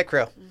 my own pit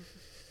crew.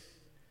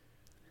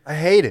 I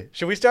hate it.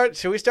 Should we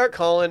start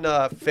calling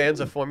fans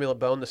of Formula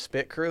Bone the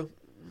Spit Crew?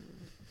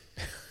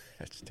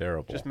 That's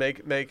terrible. Just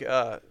make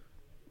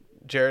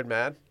Jared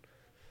mad.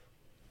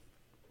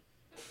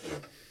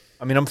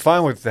 I mean, I'm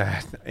fine with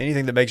that.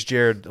 Anything that makes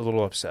Jared a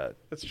little upset.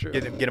 That's true.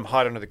 Get him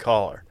hot under the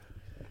collar.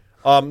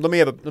 Let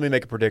me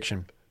make a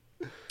prediction.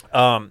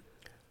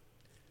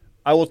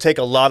 I will take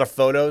a lot of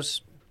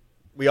photos.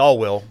 We all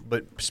will,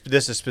 but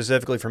this is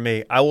specifically for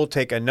me. I will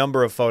take a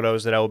number of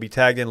photos that I will be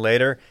tagged in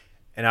later,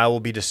 and I will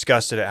be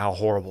disgusted at how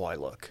horrible I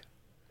look.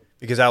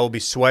 Because I will be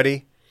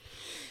sweaty,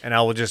 and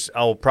I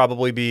will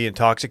probably be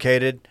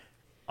intoxicated.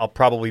 I'll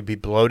probably be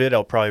bloated.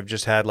 I'll probably have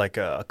just had like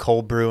a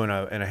cold brew and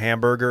a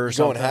hamburger or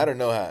something. Going hat or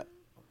no hat?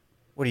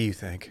 What do you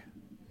think?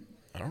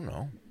 I don't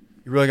know.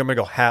 You really gonna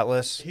go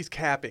hatless? He's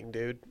capping,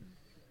 dude.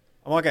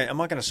 I'm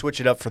not gonna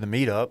switch it up for the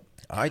meetup.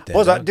 All right,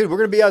 then. Dude, we're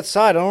gonna be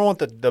outside. I don't want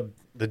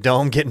the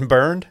dome getting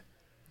burned.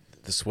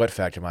 The sweat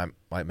factor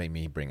might make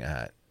me bring a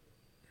hat.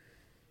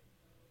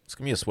 It's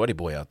going to be a sweaty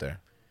boy out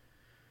there.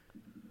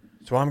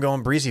 So I'm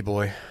going breezy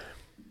boy.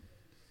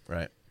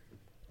 Right.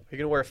 Are you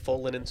going to wear a full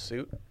linen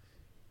suit?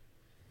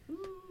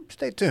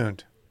 Stay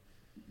tuned.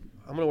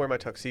 I'm going to wear my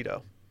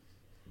tuxedo.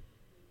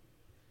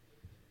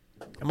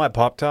 And my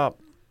pop top.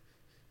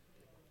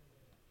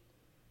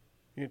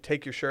 You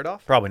take your shirt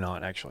off? Probably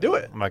not, actually. Do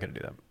it. I'm not gonna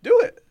do that. Do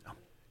it.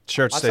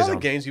 Shirt I stays saw the on.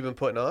 games you've been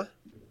putting on.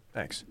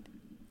 Thanks.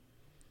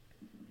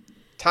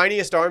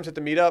 Tiniest arms at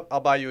the meetup, I'll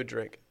buy you a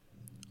drink.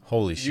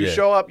 Holy shit. You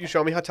show up, you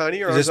show me how tiny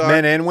your Is arms this are.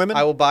 men and women?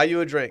 I will buy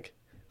you a drink.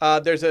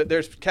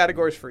 There's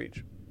categories for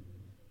each.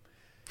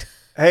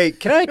 Hey,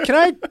 can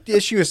I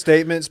issue a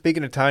statement?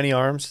 Speaking of tiny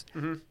arms,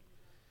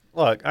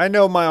 Look, I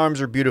know my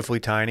arms are beautifully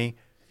tiny.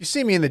 You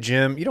see me in the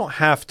gym, you don't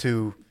have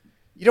to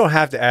You don't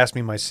have to ask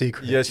me my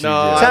secret. Yes, you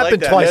No, do. It's I happened like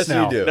that. twice Yes, you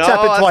now. do. It's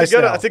happened twice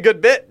now. That's a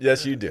good bit.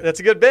 Yes, you do. That's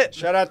a good bit.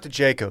 Shout out to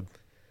Jacob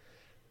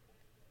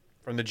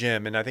from the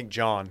gym, and I think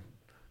John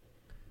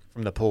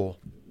from the pool.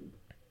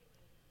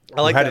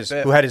 I like who had that his,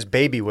 bit. who had his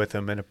baby with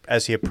him, and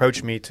as he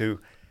approached me to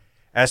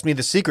ask me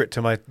the secret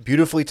to my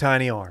beautifully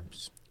tiny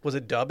arms. Was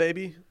it Da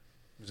Baby?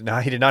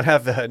 He did not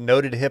have the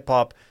noted hip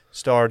hop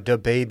star Da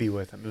Baby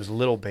with him. It was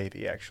Little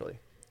Baby, actually.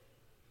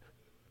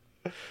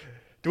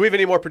 Do we have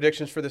any more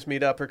predictions for this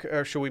meetup,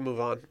 or should we move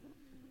on?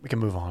 We can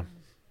move on.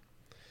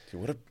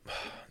 Dude,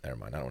 never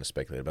mind. I don't want to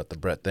speculate about the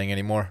Brett thing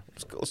anymore.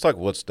 Let's talk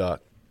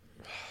Woodstock.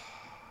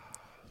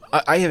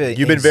 I have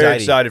You've been very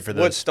excited for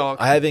this.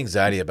 Woodstock. I have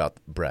anxiety about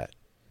Brett.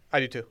 I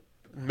do too.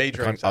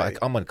 Major I'm anxiety.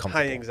 uncomfortable.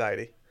 High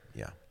anxiety.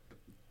 Yeah.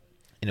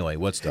 Anyway,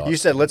 Woodstock. You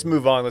said, let's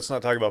move on. Let's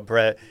not talk about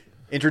Brett.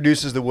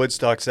 Introduces the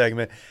Woodstock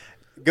segment.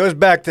 Goes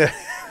back to...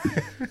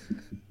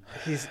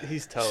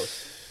 He's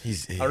toast. I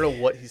I don't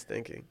know what he's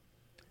thinking.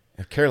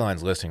 If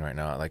Caroline's listening right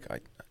now,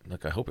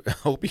 I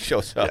hope he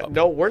shows up. Yeah,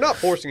 no, we're not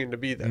forcing him to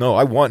be there. No,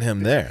 I want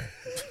him there.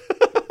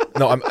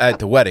 No, I'm at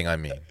the wedding. I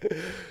mean,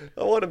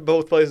 I want him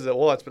both places at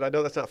once, but I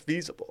know that's not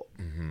feasible.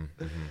 Mm-hmm.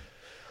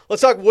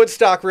 Let's talk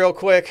Woodstock real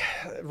quick.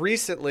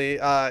 Recently,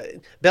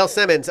 Bill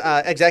Simmons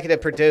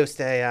executive produced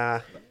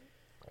a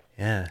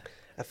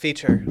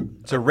feature.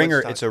 It's a on ringer.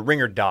 Woodstock. It's a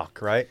ringer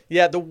doc, right?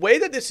 Yeah, the way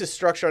that this is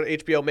structured on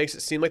HBO makes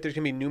it seem like there's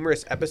going to be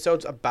numerous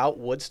episodes about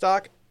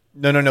Woodstock.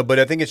 No. But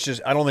I think it's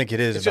just. I don't think it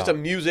is. It's just a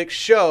music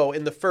show,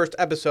 and the first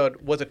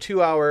episode was a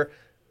 2-hour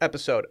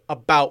episode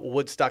about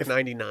Woodstock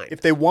 99.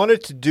 If they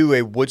wanted to do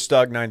a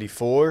Woodstock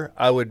 94,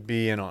 I would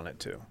be in on it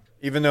too.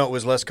 Even though it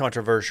was less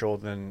controversial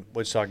than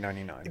Woodstock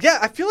 99. Yeah,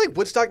 I feel like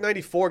Woodstock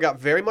 94 got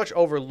very much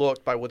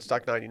overlooked by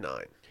Woodstock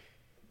 99.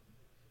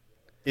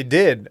 It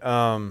did,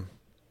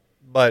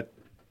 but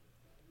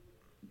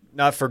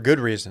not for good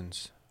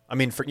reasons. I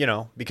mean,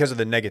 because of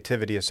the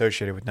negativity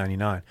associated with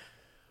 99.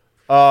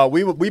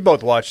 We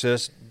both watched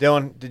this.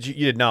 Dylan,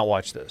 you did not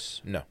watch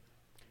this? no.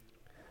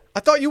 I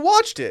thought you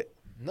watched it.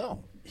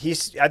 No.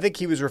 I think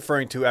he was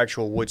referring to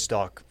actual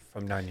Woodstock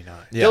from 99.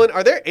 Yeah. Dylan,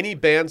 are there any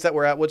bands that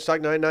were at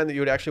Woodstock 99 that you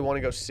would actually want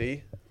to go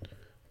see?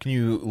 Can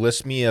you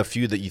list me a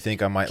few that you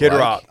think I might Kid like?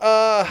 Rock.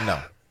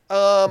 No.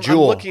 I'm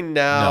Jewel. looking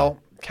now. No.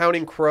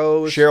 Counting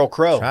Crows. Cheryl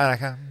Crow.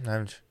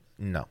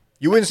 No.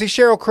 You wouldn't see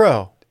Cheryl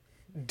Crow.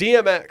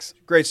 DMX.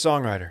 Great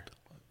songwriter.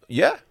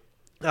 Yeah.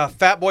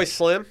 Fatboy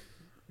Slim.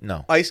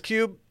 No. Ice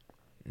Cube.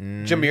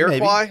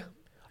 Jamiroquai.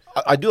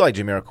 I do like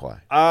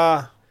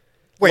Jamiroquai.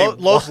 Wait,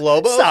 Los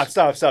Lobos?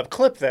 Stop.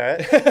 Clip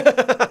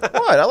that.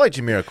 What? I like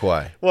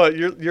Jamiroquai. What,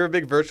 you're a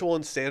big virtual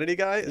insanity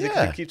guy? Is it 'cause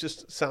Yeah. he keeps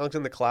just songs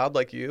in the cloud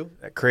like you?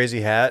 That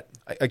crazy hat.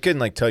 I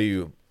couldn't tell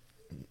you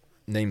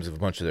names of a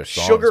bunch of their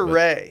songs. Sugar but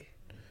Ray.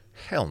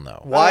 Hell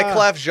no.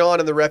 Wyclef Jean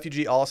and the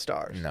Refugee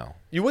All-Stars. No.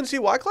 You wouldn't see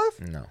Wyclef?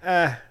 No.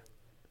 Eh,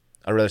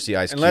 I'd rather see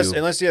Ice unless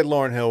Cube. he had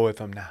Lauryn Hill with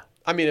him now.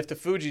 I mean, if the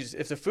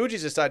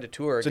Fugees decide to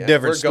tour It's a again,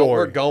 different story.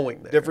 We're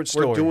going there. Different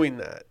story. We're doing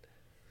that.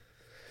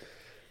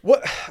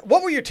 What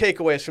were your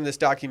takeaways from this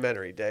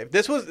documentary, Dave?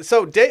 This was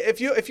so. Dave,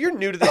 if you're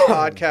new to this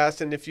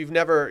podcast and if you've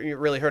never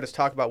really heard us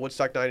talk about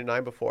Woodstock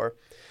 99 before,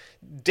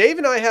 Dave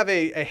and I have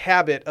a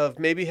habit of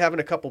maybe having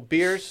a couple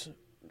beers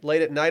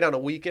late at night on a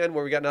weekend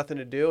where we got nothing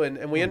to do,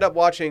 and we end up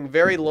watching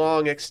very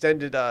long,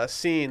 extended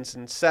scenes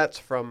and sets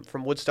from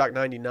Woodstock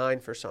 99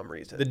 for some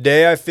reason. The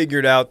day I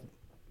figured out,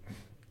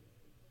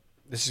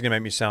 this is going to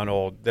make me sound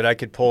old, that I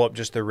could pull up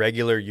just the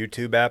regular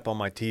YouTube app on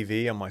my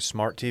TV, on my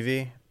smart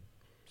TV.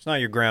 It's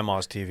not your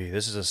grandma's TV.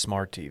 This is a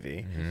smart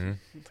TV. Mm-hmm.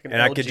 Like an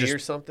and LG I could just or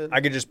something. I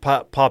could just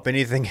pop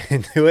anything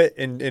into it,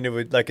 and it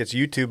would it's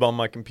YouTube on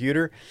my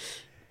computer.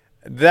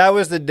 That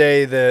was the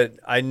day that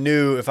I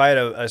knew if I had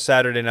a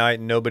Saturday night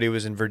and nobody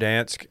was in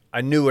Verdansk,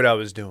 I knew what I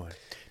was doing.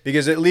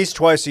 Because at least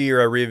twice a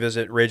year I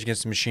revisit Rage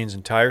Against the Machine's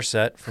entire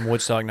set from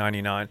Woodstock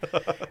 99.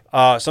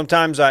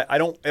 Sometimes I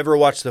don't ever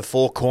watch the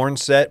full Korn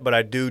set, but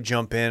I do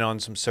jump in on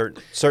some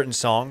certain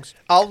songs.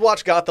 I'll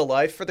watch Got the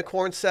Life for the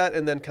Korn set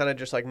and then kind of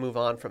just move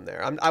on from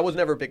there. I was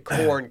never a big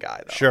Korn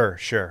guy, though.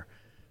 Sure.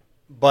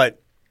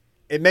 But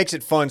it makes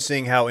it fun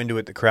seeing how into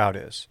it the crowd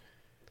is.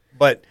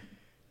 But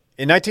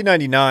in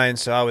 1999,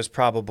 so I was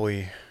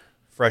probably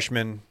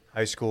freshman,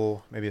 high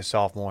school, maybe a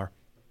sophomore.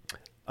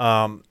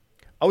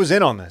 I was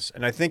in on this,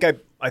 and I think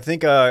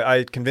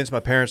I convinced my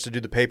parents to do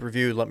the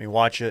pay-per-view, let me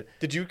watch it.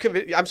 Did you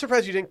convince? I'm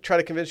surprised you didn't try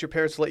to convince your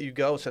parents to let you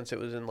go since it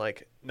was in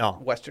No.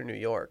 Western New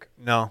York.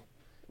 No.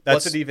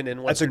 Was it even in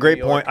Western That's a great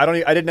New York?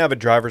 point. I didn't have a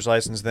driver's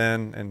license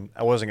then, and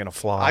I wasn't going to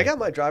fly. I got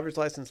my driver's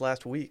license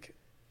last week.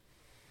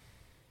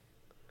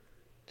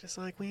 Just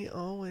like we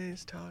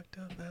always talked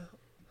about.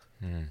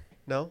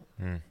 No?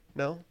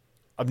 No?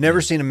 I've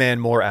never seen a man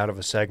more out of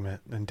a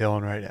segment than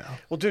Dylan right now.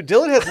 Well, dude,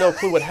 Dylan has no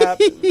clue what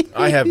happened.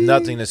 I have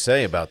nothing to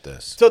say about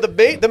this. So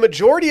the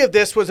majority of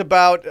this was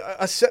about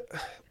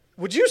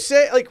would you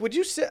say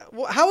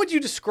how would you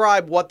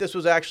describe what this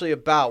was actually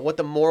about? What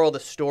the moral of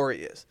the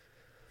story is?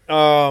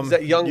 Is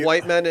that young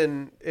white men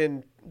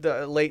in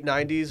the late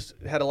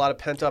 90s had a lot of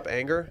pent up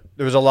anger?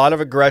 There was a lot of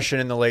aggression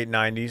in the late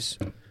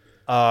 90s.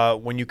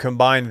 when you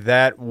combine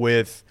that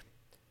with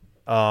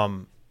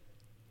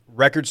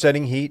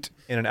record-setting heat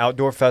in an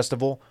outdoor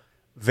festival,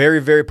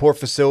 very, very poor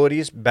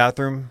facilities,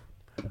 bathroom,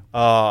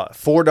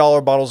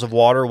 $4 bottles of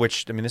water,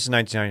 which, I mean, this is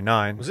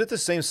 1999. Was it the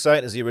same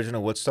site as the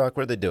original Woodstock?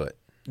 Where'd they do it?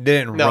 They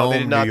didn't No, Rome, they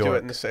did not New do York.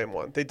 it in the same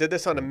one. They did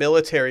this on a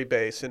military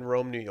base in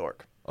Rome, New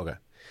York. Okay.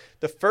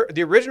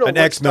 The original An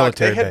Woodstock,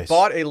 ex-military they had base.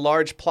 bought a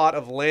large plot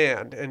of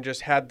land and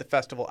just had the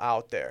festival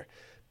out there.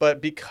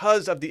 But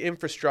because of the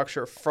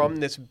infrastructure from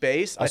this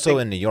base, Also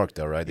in New York,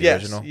 though, right? The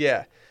yes, original?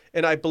 yeah.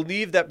 And I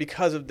believe that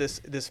because of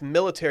this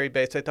military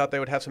base, they thought they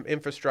would have some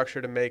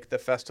infrastructure to make the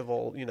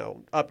festival,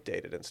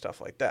 updated and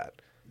stuff like that.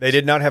 They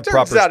did not have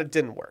Turns proper. out it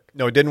didn't work.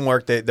 No, it didn't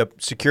work. The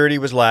security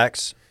was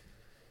lax.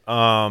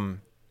 Like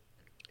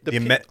they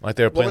were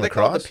What playing were they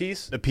called?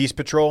 lacrosse? The Peace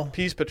Patrol,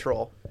 Peace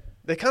Patrol.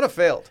 They kind of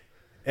failed.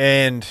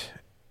 and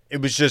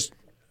it was just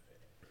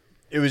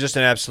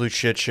an absolute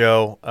shit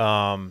show.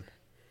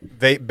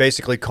 They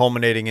basically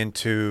culminating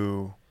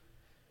into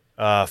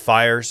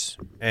fires,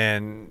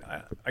 and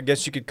I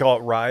guess you could call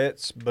it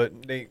riots. But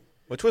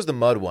Which was the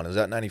mud one? Is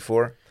that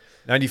 94?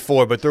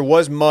 94, but there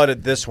was mud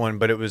at this one,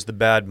 but it was the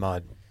bad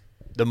mud,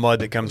 the mud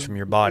that comes from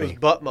your It body, was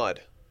butt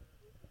mud.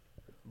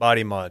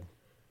 body mud.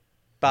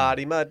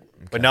 Body mud.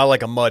 But not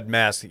like a mud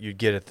mask that you'd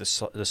get at the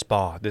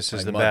spa. This is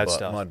Like the mud bad butt,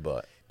 stuff. Mud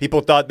butt.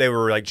 People thought they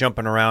were like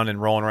jumping around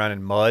and rolling around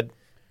in mud,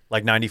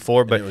 like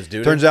 94, but it was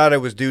doo-doo? turns out it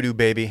was doo-doo,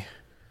 baby.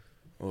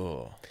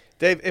 Oh.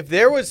 Dave, if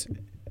there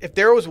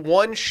was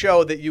one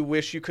show that you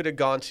wish you could have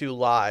gone to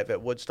live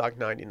at Woodstock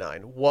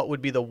 99, what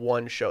would be the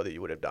one show that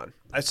you would have done?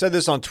 I said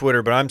this on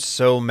Twitter, but I'm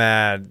so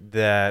mad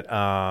that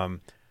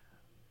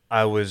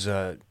I was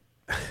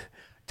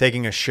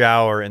taking a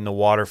shower in the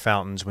water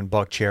fountains when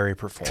Buck Cherry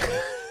performed.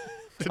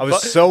 I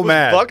was so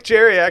mad. Buck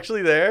Cherry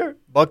actually there?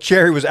 Buck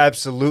Cherry was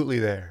absolutely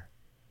there.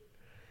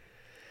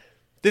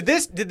 Did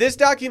this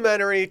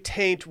documentary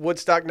taint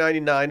Woodstock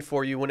 99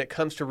 for you when it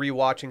comes to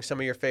rewatching some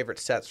of your favorite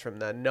sets from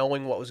then,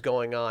 knowing what was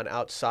going on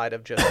outside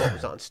of just what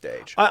was on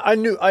stage? I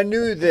knew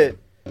that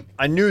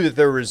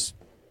there was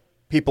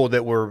people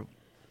that were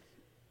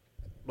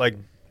like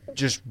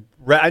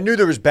I knew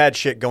there was bad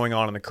shit going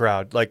on in the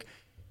crowd, like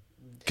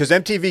because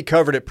MTV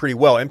covered it pretty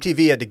well.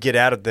 MTV had to get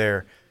out of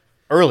there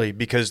early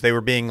because they were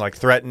being like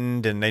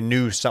threatened and they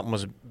knew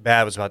something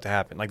bad was about to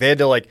happen. Like they had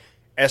to like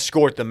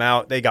escort them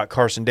out. They got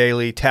Carson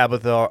Daly,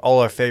 Tabitha, all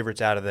our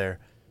favorites out of there.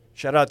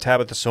 Shout out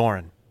Tabitha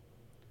Soren.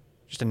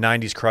 Just a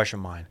 90s crush of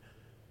mine.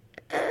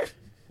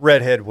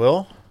 Redhead,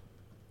 Will.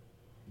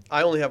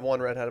 I only have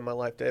one redhead in my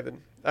life, David.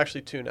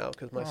 Actually, two now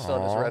because my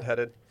son is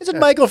redheaded. Is it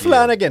Michael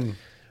Flanagan?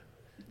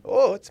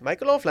 Oh, it's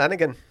Michael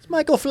O'Flanagan. It's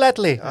Michael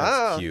Flatley.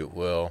 Ah, Cute,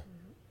 Will.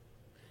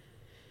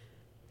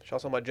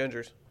 shout out my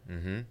gingers.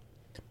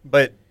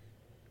 But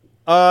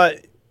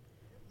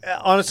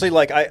honestly,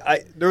 like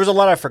I there was a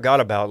lot I forgot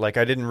about. Like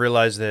I didn't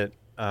realize that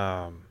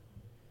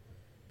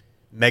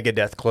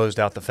Megadeth closed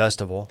out the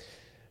festival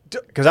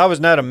because I was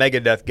not a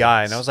Megadeth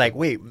guy, and I was like,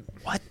 wait,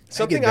 what?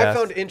 Something Megadeth? I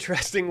found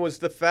interesting was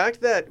the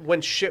fact that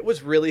when shit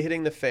was really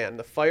hitting the fan,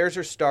 the fires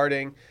are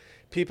starting,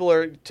 people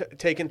are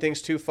taking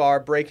things too far,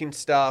 breaking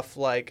stuff,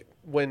 like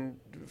when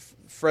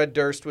Fred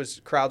Durst was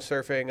crowd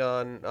surfing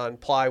on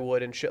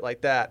plywood and shit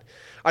like that.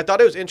 I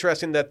thought it was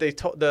interesting that they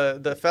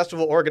the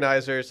festival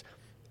organizers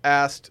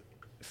asked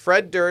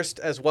Fred Durst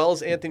as well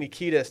as Anthony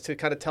Kiedis to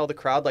kind of tell the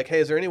crowd, like, hey,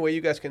 is there any way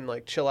you guys can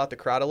like chill out the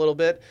crowd a little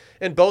bit?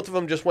 And both of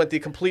them just went the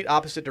complete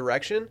opposite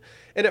direction.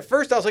 And at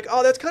first I was like,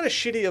 oh, that's kind of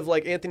shitty of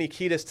like Anthony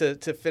Kiedis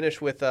to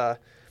finish with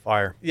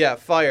Fire. yeah,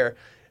 fire.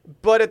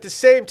 But at the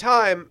same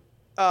time,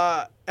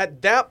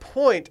 at that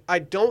point, I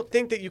don't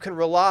think that you can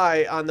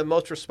rely on the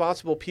most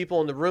responsible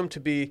people in the room to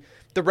be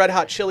the Red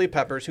Hot Chili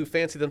Peppers who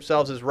fancy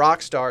themselves as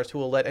rock stars who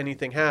will let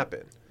anything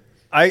happen.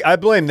 I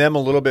blame them a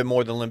little bit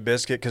more than Limp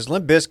Bizkit because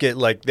Limp Bizkit,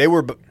 like, they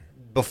were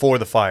before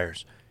the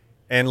fires.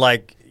 And,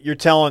 like, you're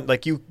telling,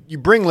 like, you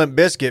bring Limp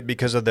Bizkit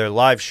because of their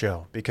live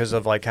show, because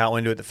of, like, how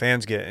into it the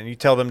fans get. And you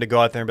tell them to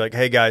go out there and be like,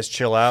 hey, guys,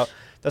 chill out.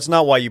 That's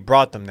not why you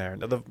brought them there.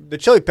 The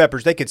Chili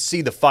Peppers, they could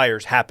see the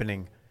fires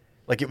happening.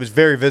 Like, it was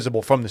very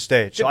visible from the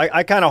stage. So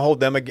I kind of hold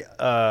them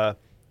to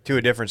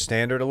a different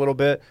standard a little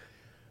bit.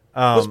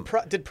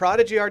 Did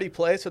Prodigy already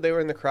play so they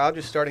were in the crowd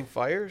just starting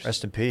fires?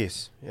 Rest in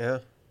peace. Yeah.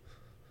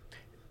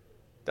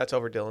 That's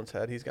over Dylan's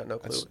head. He's got no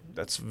clue.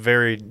 That's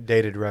very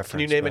dated reference. Can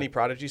you name but- any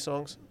Prodigy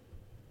songs?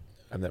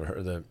 I've never heard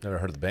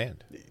of the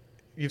band.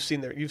 You've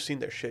seen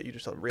their shit. You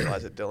just don't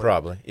realize it, Dylan.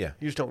 Probably, yeah.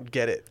 You just don't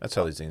get it. That's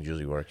how these things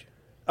usually work.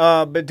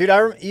 But dude,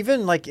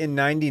 even like in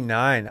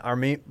 '99, I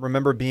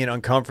remember being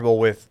uncomfortable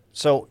with.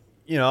 So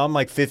I'm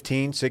like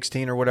 15,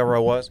 16 or whatever I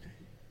was,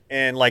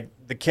 and like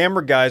the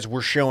camera guys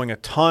were showing a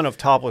ton of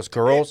topless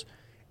girls,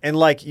 and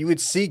like you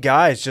would see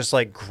guys just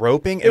like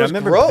groping. And I was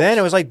remember gross. then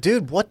it was like,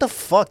 dude, what the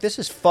fuck? This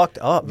is fucked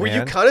up, Were man.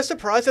 you kind of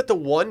surprised that the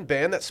one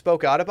band that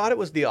spoke out about it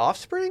was The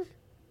Offspring?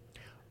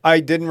 I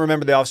didn't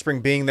remember the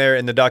Offspring being there,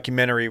 and the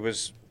documentary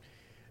was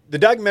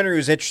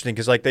interesting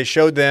because like they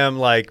showed them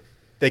like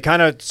they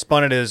kind of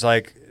spun it as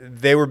like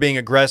they were being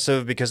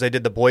aggressive because they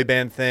did the boy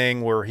band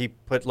thing where he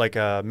put like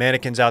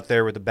mannequins out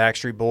there with the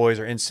Backstreet Boys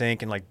or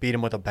NSYNC and like beat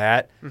them with a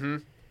bat. Mm-hmm.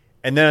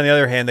 And then on the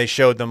other hand, they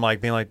showed them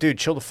like being like, dude,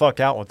 chill the fuck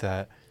out with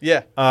that.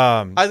 Yeah.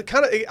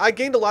 I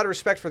gained a lot of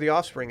respect for The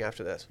Offspring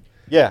after this.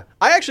 Yeah.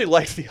 I actually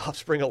liked The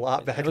Offspring a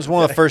lot back. It was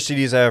one of the first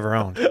CDs I ever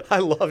owned. I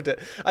loved it.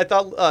 I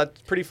thought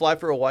Pretty Fly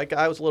for a White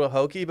Guy was a little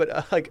hokey,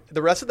 but like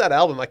the rest of that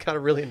album I kind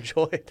of really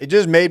enjoyed. It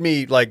just made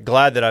me like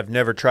glad that I've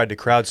never tried to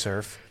crowd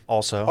surf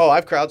also. Oh,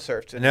 I've crowd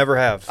surfed. I never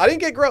have. I didn't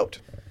get groped.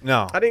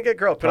 No. I didn't get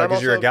groped. But I'm because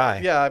also, you're a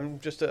guy. Yeah, I'm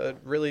just a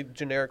really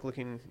generic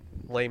looking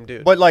lame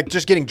dude. But like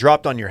just getting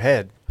dropped on your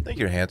head. I think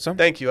you're handsome.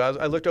 Thank you.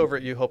 I looked over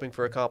at you hoping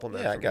for a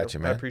compliment. Yeah, I got you,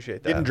 man. I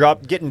appreciate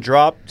that. Getting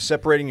dropped,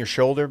 separating your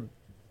shoulder.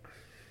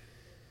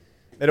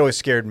 It always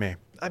scared me.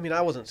 I mean,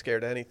 I wasn't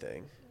scared of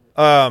anything.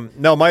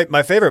 No,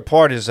 my favorite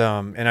part is,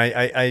 and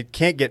I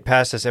can't get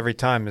past this every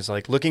time, is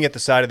like looking at the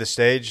side of the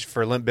stage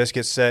for Limp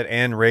Bizkit's set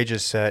and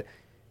Rage's set,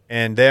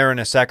 and there in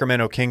a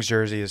Sacramento Kings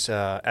jersey is,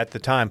 at the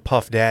time,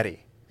 Puff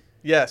Daddy.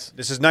 Yes.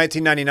 This is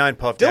 1999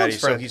 Puff Dylan's Daddy,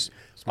 friend. so he's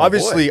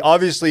my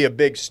obviously a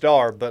big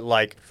star, but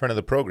like Friend of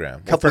the program.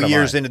 a couple of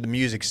years into the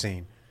music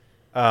scene.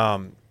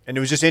 And it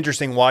was just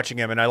interesting watching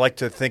him, and I like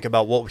to think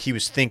about what he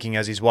was thinking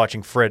as he's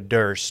watching Fred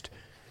Durst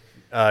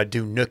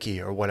do Nookie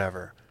or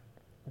whatever.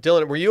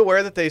 Dylan, were you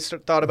aware that they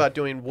thought about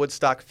doing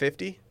Woodstock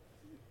 50?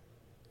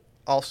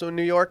 Also in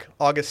New York,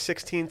 August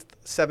 16th,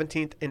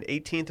 17th, and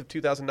 18th of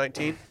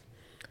 2019.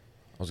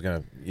 I was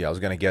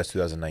gonna guess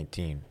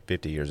 2019,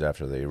 50 years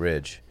after the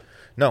Ridge.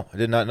 No, I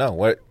did not know.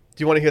 What?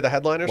 Do you want to hear the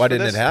headliners? Why for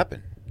didn't this? it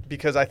happen?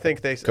 Because I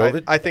think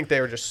COVID? I think they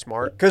were just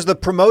smart. Because the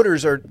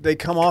promoters they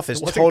come off as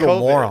It wasn't total COVID.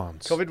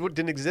 morons. COVID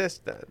didn't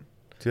exist then.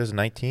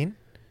 2019?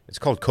 It's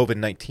called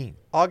COVID-19.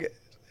 August.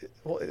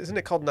 Well, isn't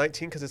it called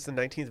 19 because it's the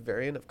 19th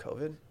variant of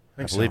COVID?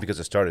 I believe because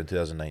it started in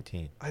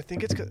 2019. I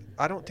think it's.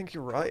 I don't think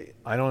you're right.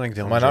 I don't think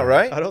Am I not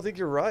right? I don't think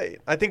you're right.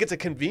 I think it's a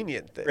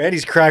convenient thing.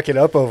 Randy's cracking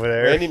up over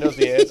there. Randy knows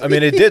the answer. I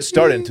mean, it did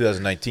start in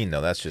 2019, though.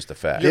 That's just a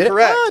fact. You're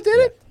correct. Oh, did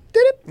it? Did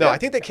it? No, I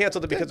think they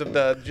canceled it because of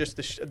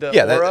the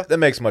Yeah, aura. that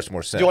makes much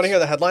more sense. Do you want to hear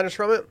the headliners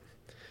from it?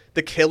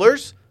 The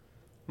Killers,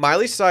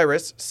 Miley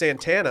Cyrus,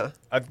 Santana,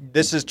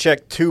 This is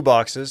checked 2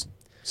 boxes.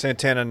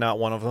 Santana, not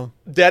one of them.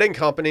 Dead and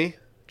Company,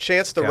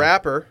 Chance the Okay.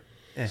 Rapper,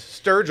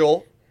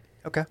 Sturgill,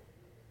 Okay.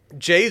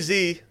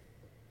 Jay-Z.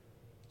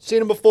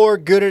 Seen him before.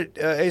 Good at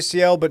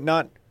ACL, but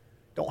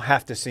don't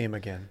have to see him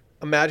again.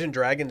 Imagine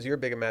Dragons. You're a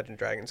big Imagine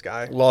Dragons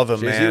guy. Love him,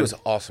 Jay-Z man. was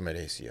awesome at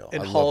ACL.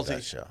 And I love Halsey.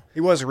 that show.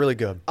 He was really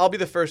good. I'll be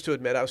the first to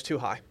admit I was too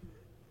high.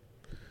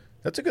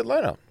 That's a good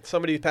lineup.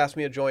 Somebody passed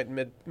me a joint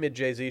mid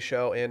Jay-Z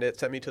show, and it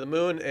sent me to the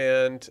moon.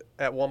 And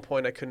at one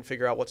point, I couldn't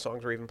figure out what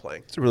songs were even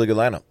playing. It's a really good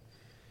lineup.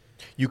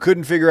 You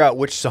couldn't figure out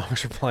which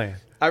songs were playing.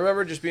 I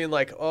remember just being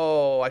like,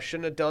 "Oh, I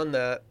shouldn't have done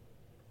that."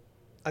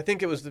 I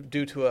think it was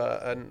due to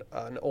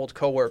an old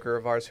coworker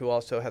of ours who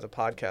also has a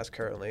podcast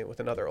currently with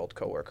another old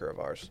coworker of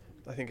ours.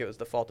 I think it was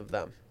the fault of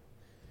them.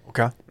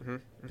 Okay.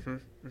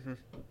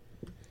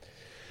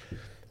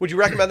 Would you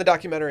recommend the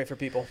documentary for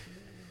people?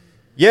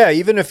 Yeah,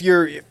 even if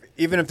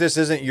this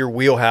isn't your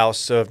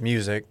wheelhouse of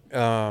music,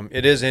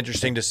 it is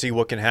interesting to see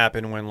what can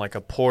happen when like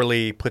a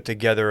poorly put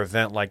together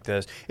event like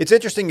this. It's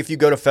interesting if you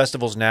go to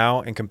festivals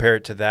now and compare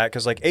it to that,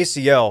 because like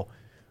ACL,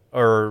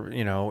 or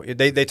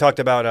they talked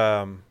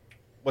about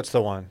what's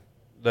the one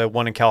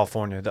in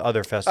California, the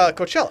other festival,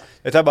 Coachella.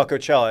 They talk about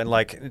Coachella, and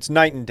like it's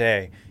night and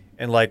day,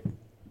 and like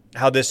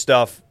how this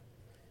stuff,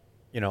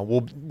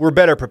 we're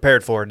better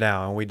prepared for it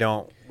now, and we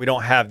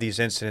don't have these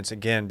incidents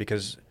again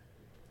because.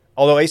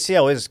 Although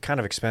ACL is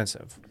kind of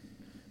expensive,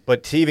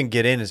 but to even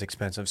get in is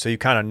expensive. So you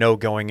kind of know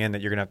going in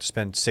that you're gonna have to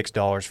spend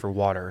 $6 for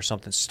water or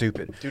something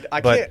stupid. Dude, I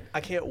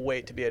can't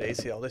wait to be at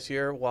ACL this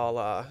year while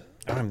I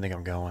don't even think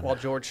I'm going. while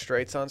George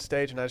Strait's on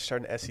stage and I just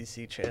start an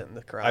SEC chant in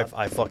the crowd.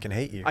 I fucking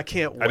hate you. I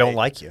can't wait. I don't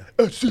like you.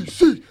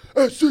 SEC.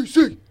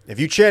 If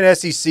you chant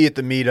SEC at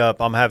the meetup,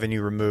 I'm having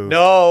you removed.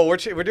 No, we're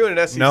doing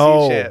an SEC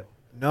chant.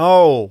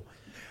 No.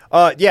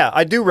 Yeah,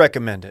 I do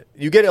recommend it.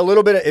 You get a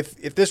little bit of,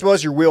 if this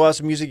was your wheelhouse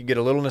of music, you get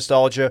a little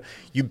nostalgia.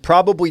 You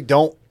probably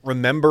don't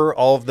remember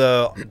all of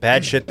the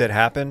bad shit that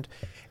happened.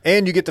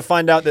 And you get to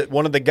find out that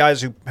one of the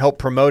guys who helped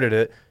promoted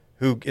it,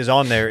 who is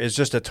on there, is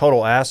just a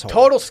total asshole.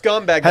 Total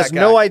scumbag. Has that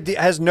guy. no idea,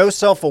 has no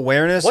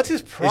self-awareness. What's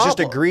his He's just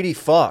a problem? greedy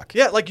fuck.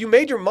 Yeah, like you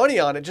made your money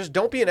on it. Just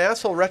don't be an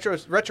asshole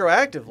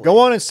retroactively. Go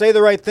on and say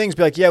the right things.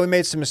 Be like, yeah, we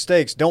made some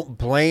mistakes. Don't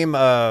blame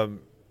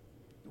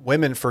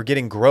women for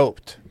getting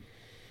groped.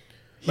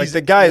 Like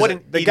the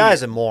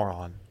guy's a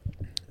moron.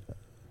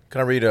 Can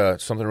I read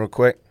something real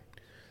quick?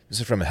 This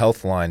is from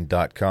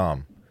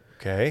healthline.com.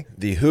 Okay.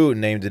 The WHO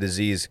named the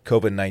disease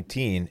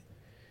COVID-19,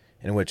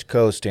 in which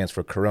CO stands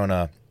for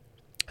corona,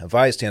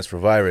 Vi stands for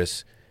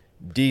virus,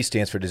 D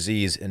stands for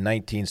disease, and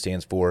 19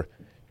 stands for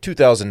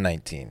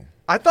 2019.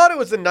 I thought it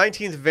was the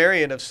 19th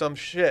variant of some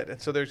shit,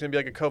 and so there's going to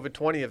be like a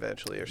COVID-20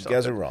 eventually or You something.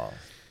 guys are wrong.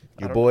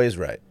 Your boy is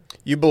right.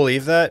 You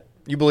believe that?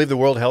 You believe the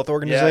World Health Yeah,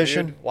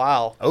 Organization? dude.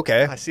 Wow.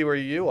 Okay. I see where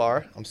you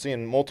are. I'm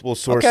seeing multiple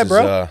sources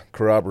bro.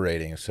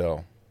 corroborating,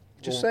 so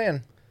just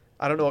saying.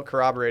 I don't know what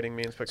corroborating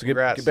means, but So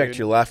congrats, get back dude. to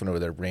your laughing over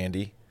there,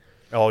 Randy.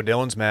 Oh,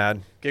 Dylan's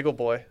mad. Giggle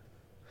boy.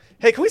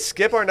 Hey, can we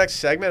skip our next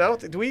segment? I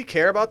don't. Do we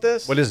care about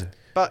this? What is it?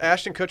 About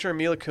Ashton Kutcher and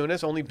Mila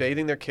Kunis only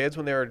bathing their kids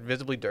when they were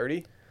visibly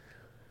dirty?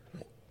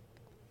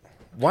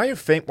 Why do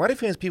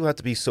famous people have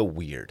to be so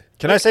weird?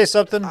 Can I say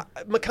something?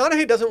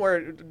 McConaughey doesn't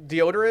wear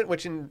deodorant,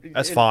 which in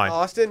fine.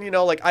 Austin,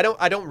 like I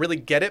don't really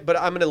get it, but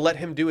I'm gonna let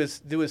him do his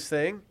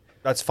thing.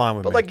 That's fine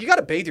with But me. like, you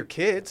gotta bathe your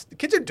kids. The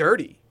kids are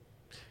dirty.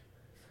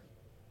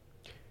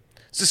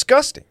 It's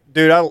disgusting.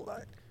 Dude,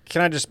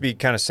 can I just be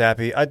kind of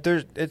sappy?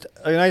 It's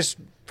a nice,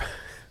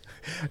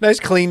 nice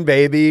clean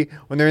baby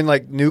when they're in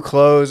like new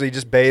clothes. You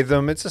just bathe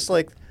them. It's just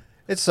like,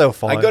 it's so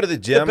fun. I go to the The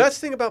gym. best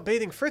thing about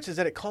bathing Fritz is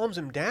that it calms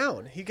him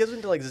down. He goes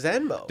into like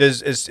Zen mode.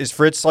 Is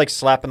Fritz like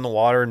slapping the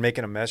water and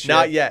making a mess?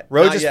 Not yet.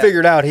 Ro Not just yet.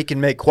 figured out he can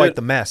make quite Dude,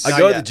 the mess. I Not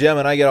go to yet. the gym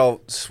and I get all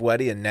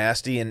sweaty and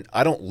nasty, and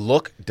I don't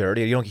look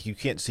dirty. You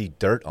can't see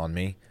dirt on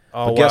me.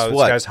 Oh, but wow, guess this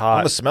what? guy's hot.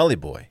 I'm a smelly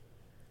boy.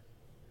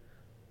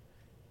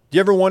 Do you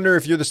ever wonder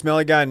if you're the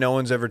smelly guy and no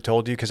one's ever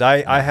told you? Because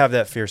I have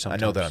that fear I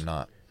sometimes. know that I'm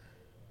not.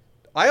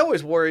 I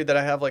always worry that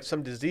I have like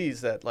some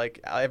disease that like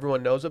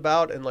everyone knows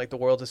about and like the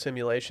world's a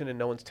simulation and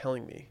no one's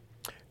telling me.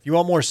 If you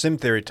want more sim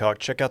theory talk,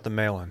 check out the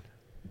mail-in.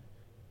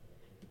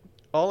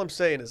 All I'm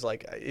saying is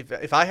like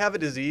if I have a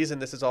disease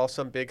and this is all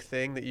some big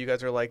thing that you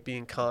guys are like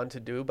being conned to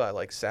do by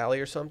like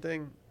Sally or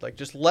something, like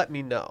just let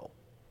me know.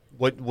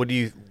 What would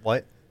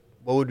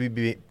we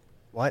be?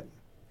 What?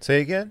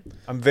 Say again?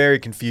 I'm very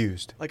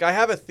confused. Like I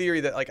have a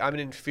theory that like I'm an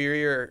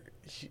inferior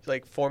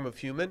like form of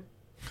human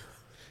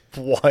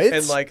What?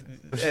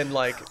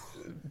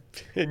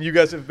 and you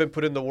guys have been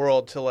put in the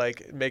world to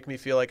like make me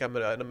feel like I'm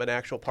an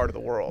actual part of the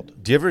world.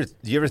 Do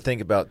you ever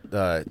think about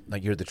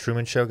like you're the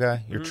Truman Show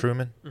guy? You're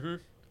Truman. Mm-hmm.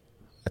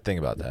 I think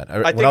about that.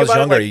 think When I was about it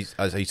younger,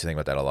 like- I used to think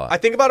about that a lot. I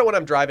think about it when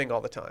I'm driving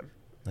all the time.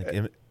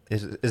 Like,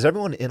 is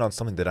everyone in on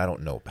something that I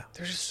don't know about?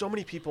 There's just so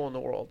many people in the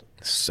world.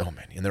 So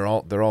many, and they're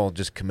all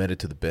just committed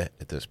to the bit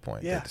at this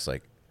point. Yeah. It's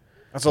like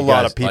That's a you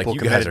lot guys- of people like,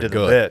 you guys committed are to the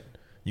good. bit.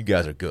 You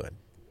guys are good.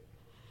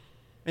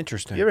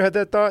 Interesting. You ever had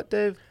that thought,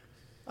 Dave?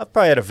 I've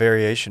probably had a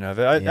variation of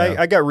it. Yeah.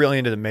 I got really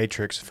into the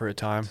Matrix for a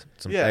time.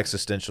 Some Yeah.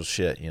 existential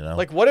shit, you know.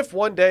 Like, what if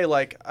one day,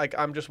 like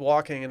I'm just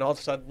walking and all of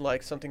a sudden,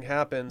 like, something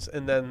happens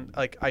and then,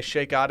 like, I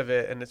shake out of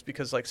it and it's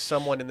because, like,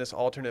 someone in this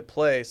alternate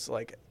place,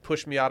 like,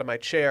 pushed me out of my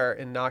chair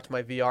and knocked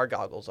my VR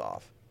goggles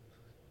off.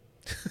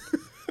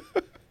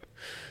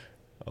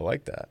 I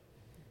like that.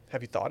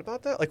 Have you thought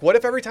about that? Like, what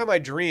if every time I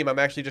dream, I'm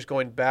actually just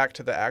going back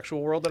to the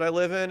actual world that I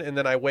live in and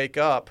then I wake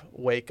up.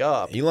 Elon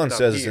and I'm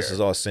says here? this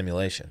is all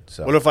simulation.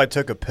 So What if I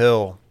took a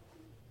pill,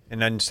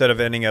 and then instead of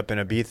ending up in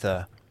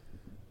Ibiza,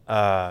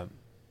 I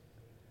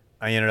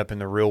ended up in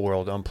the real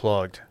world,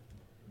 unplugged,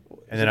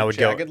 and then I would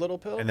Jagged Little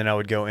Pill? and then I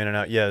would go in and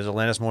out. Yeah, it was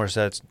Alanis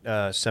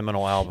Morissette's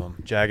seminal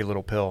album, "Jagged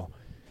Little Pill,"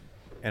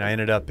 and I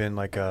ended up in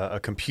like a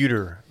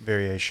computer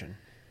variation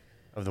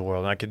of the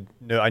world. And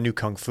I knew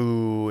kung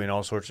fu and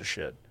all sorts of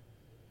shit.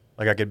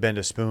 Like I could bend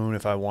a spoon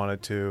if I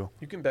wanted to.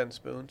 You can bend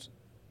spoons.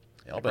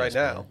 I'll Like bet right it's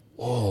now. fine.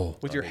 Whoa.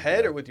 With your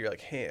head or with your,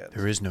 like, hands?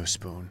 There is no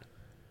spoon.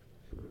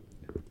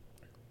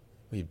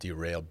 We've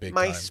derailed big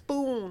My time.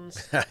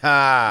 spoons. yeah,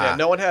 Yeah,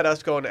 no one had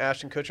us going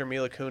Ashton Kutcher,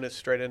 Mila Kunis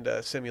straight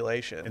into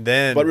simulation. And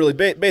then, But really,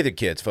 bathe the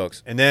kids,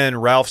 folks. and then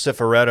Ralph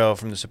Cifaretto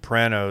from The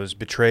Sopranos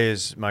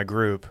betrays my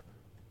group.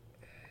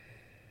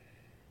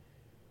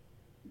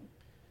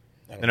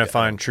 Then I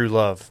find true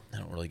love. I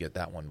don't really get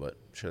that one, but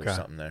I'm sure there's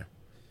Okay. something there.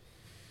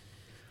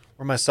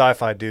 Where my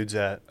sci-fi dude's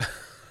at?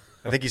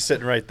 I think he's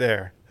sitting right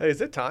there. Hey,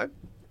 is it time?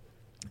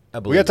 I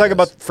We believe got to talk it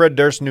about is. Fred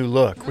Durst's new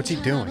look. What's he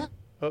doing?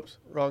 Oops,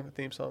 wrong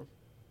theme song.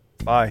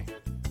 Bye.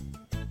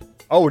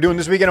 Oh, we're doing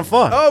This Weekend of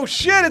Fun. Oh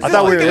shit! It's I this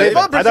thought we were weekend leaving-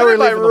 fun I thought we were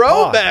presented by leaving the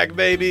pod. Roback,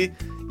 baby.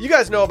 You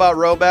guys know about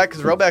Roback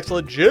because Roback's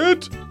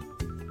legit.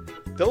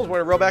 Dylan's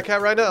wearing a Roback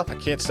hat right now. I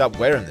can't stop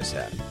wearing this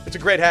hat It's a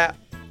great hat.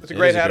 It's a It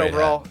great is a hat great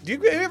overall. Do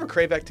you ever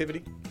crave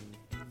activity?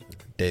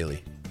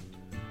 daily.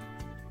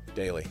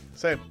 Daily.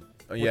 Same.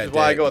 Oh, Which yeah, is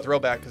why I Dave. go with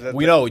Roback because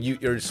We know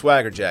you're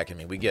swagger jacking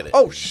me. We get it.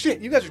 Oh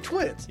shit! You guys are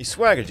twins. You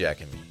swagger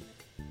jacking me.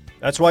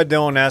 That's why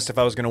Dylan asked if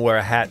I was going to wear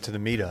a hat to the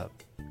meetup.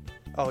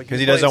 Oh, Because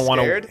he doesn't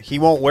want to. He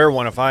won't wear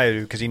one if I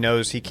do because he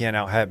knows he can't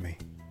out-hat me.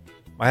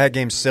 My hat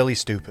game's silly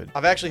stupid.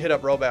 I've actually hit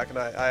up Roback and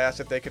I asked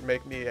if they could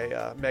make me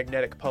a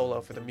magnetic polo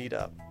for the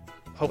meetup.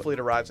 Hopefully it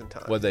arrives in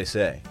time. What'd they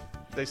say?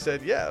 They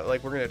said, yeah,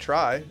 like we're gonna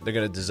try. They're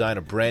gonna design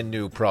a brand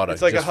new product.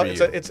 It's like just for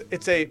you.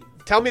 it's a.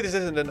 Tell me this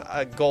isn't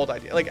a gold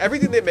idea. Like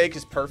everything they make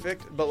is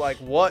perfect, but like,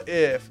 what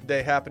if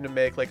they happen to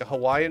make like a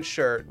Hawaiian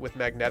shirt with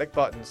magnetic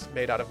buttons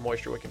made out of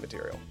moisture wicking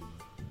material?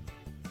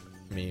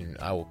 I mean,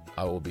 I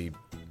will be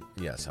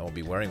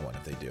wearing one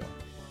if they do.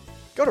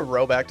 Go to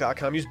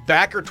Roback.com. Use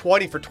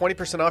Backer20 for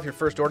 20% off your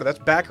first order. That's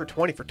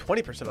Backer20 for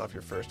 20% off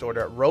your first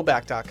order at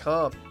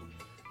Roback.com.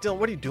 Dylan,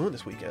 what are you doing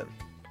this weekend?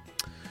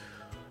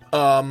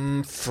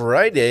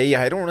 Friday,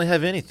 I don't really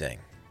have anything.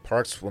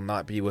 Parks will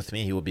not be with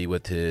me. He will be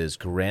with his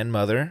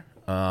grandmother.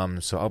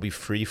 So I'll be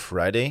free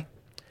Friday.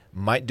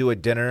 Might do a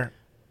dinner.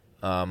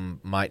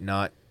 Might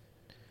not.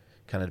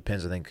 Kind of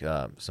depends. I think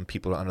some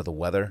people are under the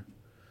weather.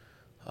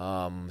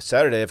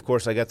 Saturday, of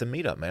course, I got the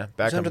meetup, man.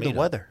 Back Who's on under the meetup.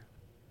 weather?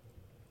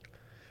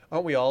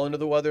 Aren't we all under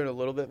the weather in a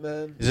little bit,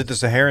 man? Is it the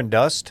Saharan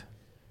dust?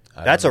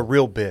 I That's don't a know.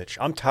 real bitch.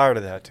 I'm tired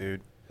of that,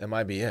 dude. That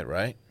might be it,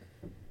 right?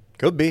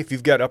 Could be if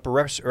you've got upper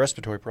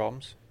respiratory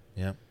problems.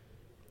 Yeah.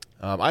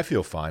 I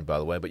feel fine, by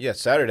the way. But yeah,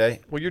 Saturday,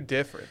 Well, you're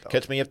different, though.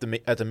 catch me at the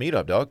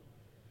meetup, dog.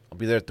 I'll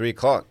be there at 3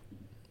 o'clock.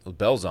 The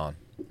bell's on.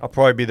 I'll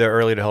probably be there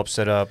early to help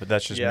set up, but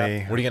that's just Yeah.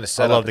 me. What are you going to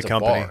set I up? love the It's a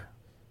company. bar.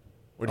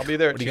 I'll be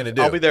there. What are you going to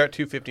do? I'll be there at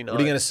 2:59. What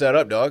are you going to set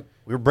up, dog?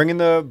 We were bringing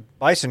the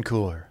bison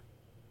cooler.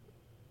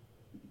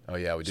 Oh,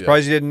 yeah, we do.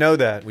 Surprised you didn't know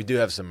that. We do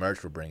have some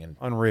merch we're bringing.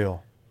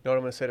 Unreal. You know what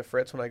I'm going to say to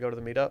Fritz when I go to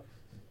the meetup?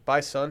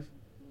 Bye, son.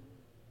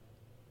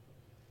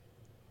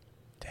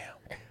 Damn.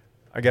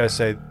 I gotta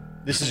say,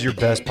 this is your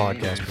best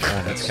podcast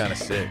performance. That's kind of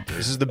sick, dude.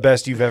 This is the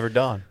best you've ever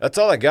done. That's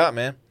all I got,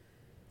 man.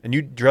 And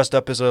you dressed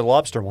up as a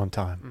lobster one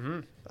time. Mm-hmm.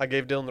 I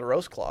gave Dylan the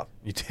roast claw.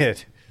 You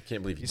did.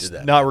 Can't believe you He's did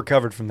that. not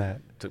recovered from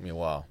that. Took me a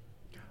while.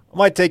 I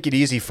might take it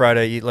easy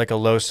Friday, eat like a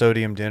low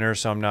sodium dinner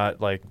so I'm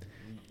not like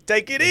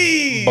Take it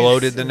easy.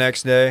 bloated the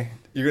next day.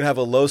 You're going to have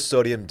a low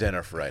sodium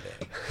dinner Friday.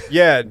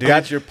 Yeah, dude.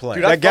 That's your plan.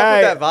 Dude, I fuck with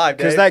that vibe,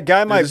 because Dave. that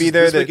guy might this be is-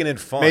 there this that weekend in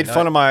fun, made not-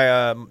 fun of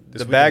my this the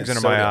weekend bags in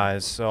under my soda.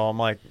 eyes. So I'm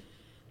like,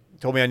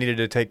 told me I needed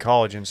to take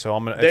collagen. So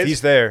I'm gonna if Dave's-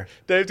 he's there,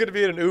 Dave's gonna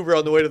be in an Uber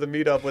on the way to the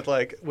meetup with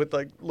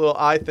little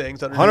eye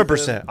things. underneath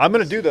 100%. I'm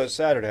gonna do those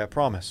Saturday. I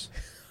promise.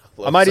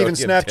 Low I might even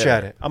sodium Snapchat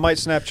dinner. it. I might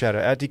Snapchat it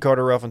at D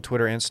Carter Ruff on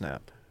Twitter and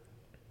Snap.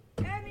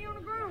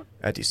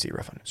 At DC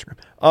Ruff on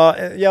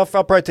Instagram. Yeah, I'll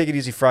probably take it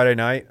easy Friday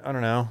night. I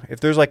don't know. If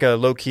there's like a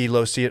low-key,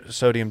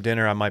 low-sodium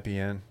dinner, I might be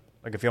in.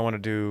 Like if y'all want to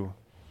do,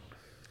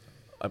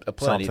 I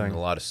plan on eating Something.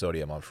 a lot of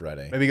sodium on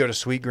Friday. maybe go to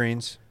Sweet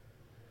Greens.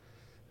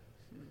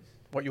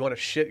 What, you want to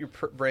shit your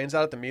brains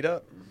out at the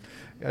meetup?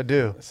 I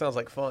do. That sounds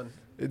like fun.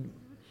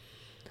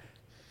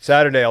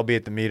 Saturday, I'll be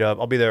at the meetup.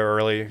 I'll be there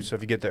early. So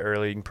if you get there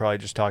early, you can probably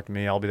just talk to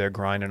me. I'll be there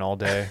grinding all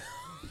day,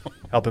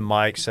 helping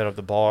Mike set up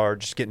the bar,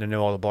 just getting to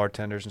know all the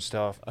bartenders and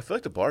stuff. I feel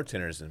like the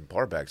bartenders and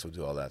barbacks will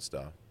do all that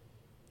stuff.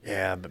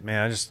 Yeah, but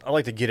man, I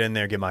like to get in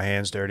there, get my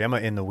hands dirty. I'm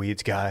an in the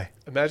weeds guy.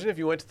 Imagine if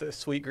you went to the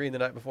Sweet Green the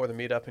night before the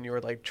meetup and you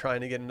were like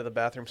trying to get into the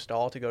bathroom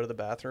stall to go to the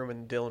bathroom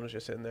and Dylan was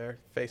just in there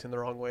facing the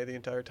wrong way the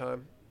entire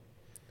time.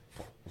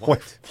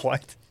 What?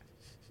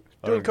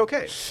 Doing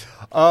cocaine.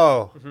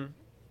 Oh, It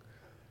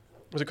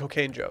was a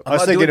cocaine joke. I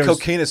was I'm not thinking doing it was-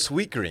 cocaine at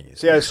Sweet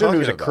Greens. Yeah, I What are you assumed it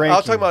was talking a about? crank. I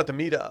was talking about at the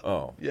meetup.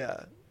 Oh.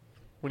 Yeah.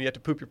 When you had to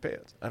poop your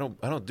pants. I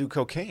don't do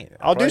cocaine.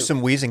 I'll do Probably-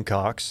 some wheezing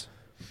cocks.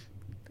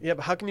 Yeah,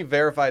 but how can you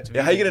verify it's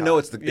Yeah, how you vegan gonna know cock?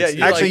 it's the- Yeah, it's-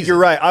 you Actually, like, you're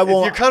right. I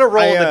won't. You're kind of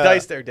rolling I, the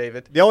dice there,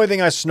 David. The only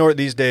thing I snort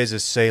these days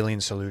is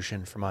saline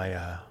solution for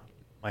my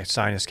my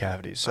sinus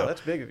cavities. So Oh, that's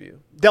big of you.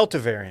 Delta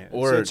variant.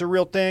 Or- It's a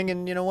real thing,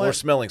 and you know what? Or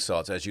smelling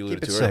salts, as you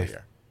alluded Keep to it safe.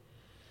 earlier.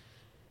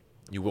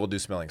 You will do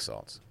smelling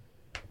salts.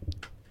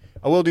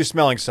 I will do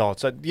smelling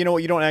salts. You know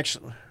what? You don't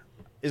actually.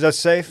 Is that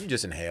safe? You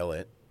just inhale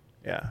it.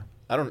 Yeah.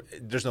 I don't.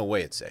 There's no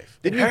way it's safe.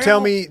 Didn't you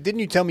tell me? Didn't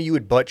you tell me you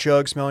would butt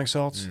chug smelling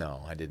salts?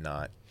 No, I did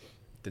not.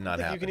 Did I not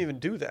think happen. you can even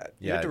do that.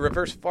 You Yeah. have to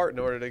reverse fart in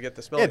order to get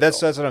the smell. Yeah,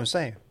 that's what I'm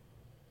saying.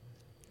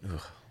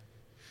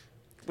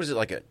 What is it,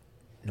 like a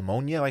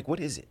pneumonia? Like, what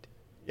is it?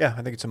 Yeah,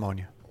 I think it's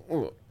ammonia.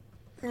 Ooh.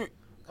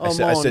 I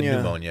said Ammonia.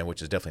 pneumonia,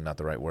 which is definitely not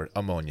the right word.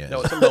 Ammonia.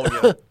 No, it's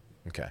ammonia.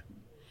 Okay.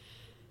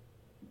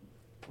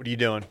 What are you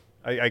doing?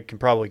 I can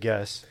probably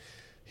guess.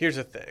 Here's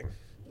the thing.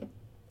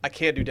 I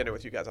can't do dinner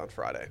with you guys on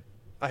Friday.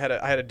 I had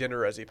a dinner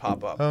resi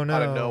pop up Oh, out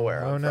of no.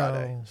 nowhere on Oh,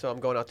 Friday. no. So I'm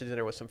going out to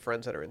dinner with some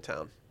friends that are in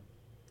town.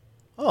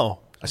 Oh,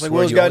 I like swear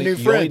Will's you got only, new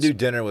you only friends. do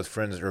dinner with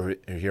friends who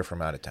are here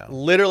from out of town.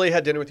 Literally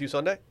had dinner with you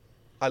Sunday.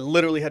 I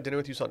literally had dinner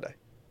with you Sunday.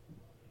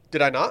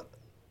 Did I not?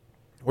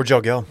 Where'd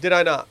y'all go? Did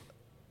I not?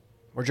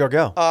 Where'd y'all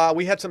go?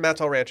 We had some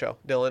Matt's El Rancho,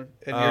 Dylan,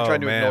 and you're Oh,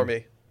 trying to man. ignore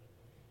me.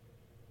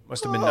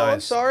 Must have been Oh, nice.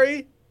 I'm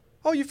sorry.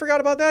 Oh, you forgot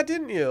about that,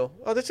 didn't you?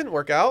 Oh, this didn't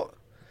work out.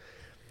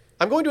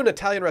 I'm going to an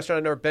Italian restaurant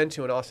I've never been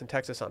to in Austin,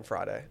 Texas on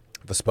Friday.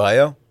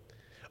 Vespaio?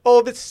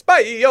 Oh,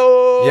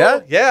 Vespaio.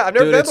 Yeah? Yeah, I've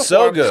never Dude, been it's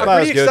before. so good. I'm Vespai's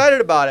pretty good.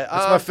 excited about it.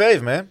 That's my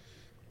fave, man.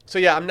 So,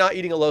 yeah, I'm not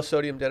eating a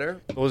low-sodium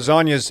dinner.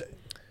 Lasagna's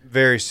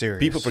very serious.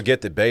 People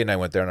forget that Bay and I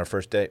went there on our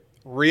first date.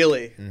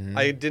 Really?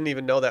 I didn't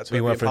even know that. So We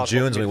it'd be went from impossible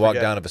for June's me and we to walked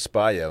forget. down to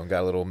Vespaio and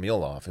got a little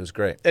meal off. It was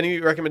great. Any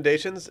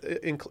recommendations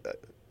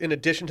in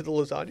addition to the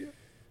lasagna?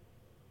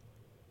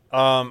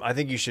 I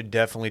think you should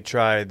definitely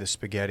try the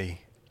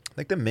spaghetti. I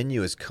think the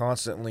menu is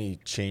constantly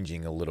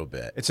changing a little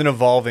bit. It's an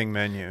evolving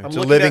menu. I'm It's a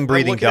looking living, at,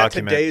 breathing I'm looking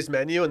document. at today's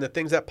menu, and the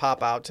things that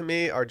pop out to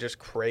me are just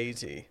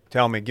crazy.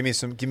 Tell me, give me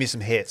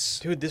some hits.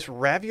 Dude, this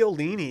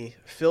raviolini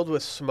filled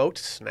with smoked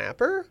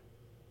snapper?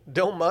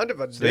 Don't mind if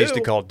I do. They used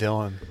to call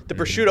Dylan. The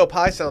prosciutto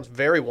pie sounds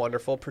very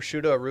wonderful.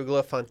 Prosciutto,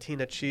 arugula,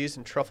 fontina cheese,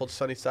 and truffled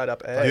sunny side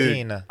up egg. Dude,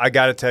 Tina. I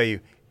got to tell you,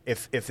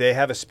 if they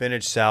have a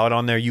spinach salad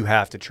on there, you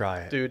have to try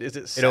it. Dude, is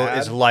it It'll, sad?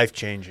 it's life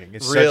changing.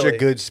 It's such Really? a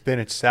good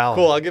spinach salad.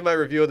 Cool. I'll give my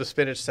review of the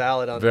spinach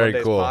salad on Very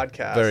Monday's cool.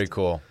 podcast. Very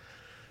cool.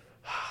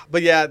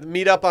 But yeah,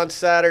 meet up on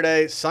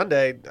Saturday,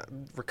 Sunday,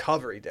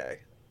 recovery day.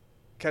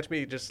 Catch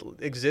me just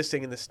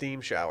existing in the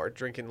steam shower,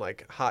 drinking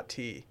like hot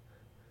tea.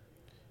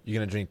 You're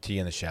going to drink tea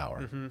in the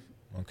shower.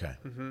 Okay.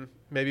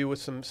 Maybe with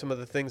some of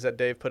the things that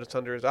Dave puts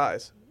under his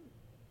eyes.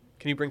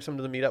 Can you bring some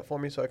to the meetup for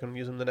me so I can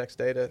use them the next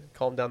day to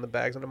calm down the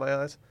bags under my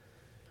eyes?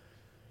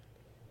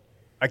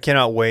 I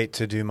cannot wait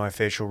to do my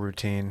facial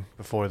routine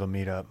before the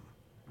meetup.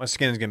 My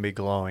skin's gonna be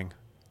glowing.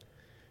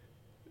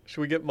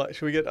 Should we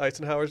get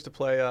Eisenhower's to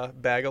play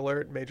Bag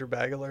Alert, Major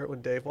Bag Alert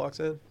when Dave walks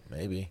in?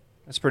 Maybe.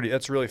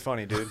 That's really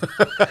funny, dude.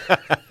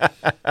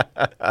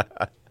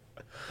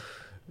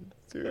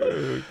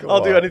 Dude,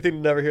 I'll do anything to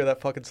never hear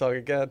that fucking song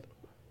again.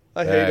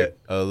 I hate it.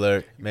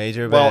 Alert,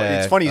 major Well, bag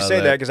it's funny you say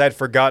alert. that because I'd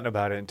forgotten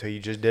about it until you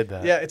just did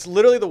that. Yeah, it's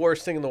literally the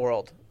worst thing in the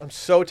world. I'm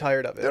so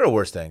tired of it. There are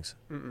worse things.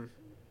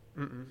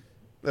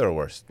 There are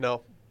worse.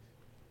 No.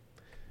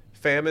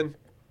 Famine,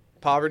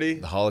 poverty,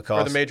 The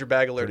Holocaust. or the Major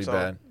Bag Alert pretty song.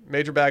 bad.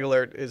 Major Bag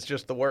Alert is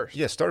just the worst.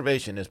 Yeah,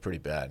 starvation is pretty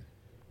bad.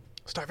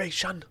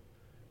 Starvation.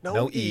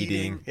 No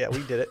eating. Yeah, we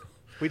did it.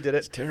 We did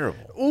It's it.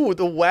 terrible. Ooh,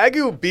 the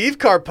Wagyu beef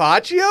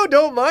carpaccio?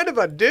 Don't mind if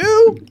I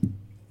do.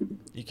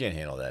 You can't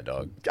handle that,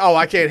 dog. Oh,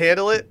 I can't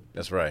handle it?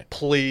 That's right.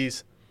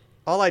 Please.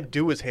 All I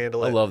do is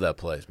handle I it. love that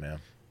place, man.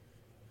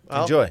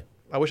 Well, Enjoy.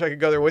 I wish I could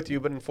go there with you,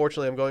 but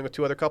unfortunately I'm going with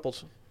 2 other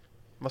couples.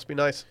 Must be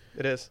nice.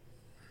 It is.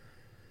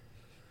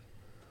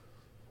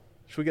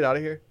 Should we get out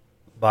of here?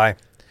 Bye.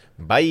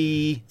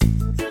 Bye.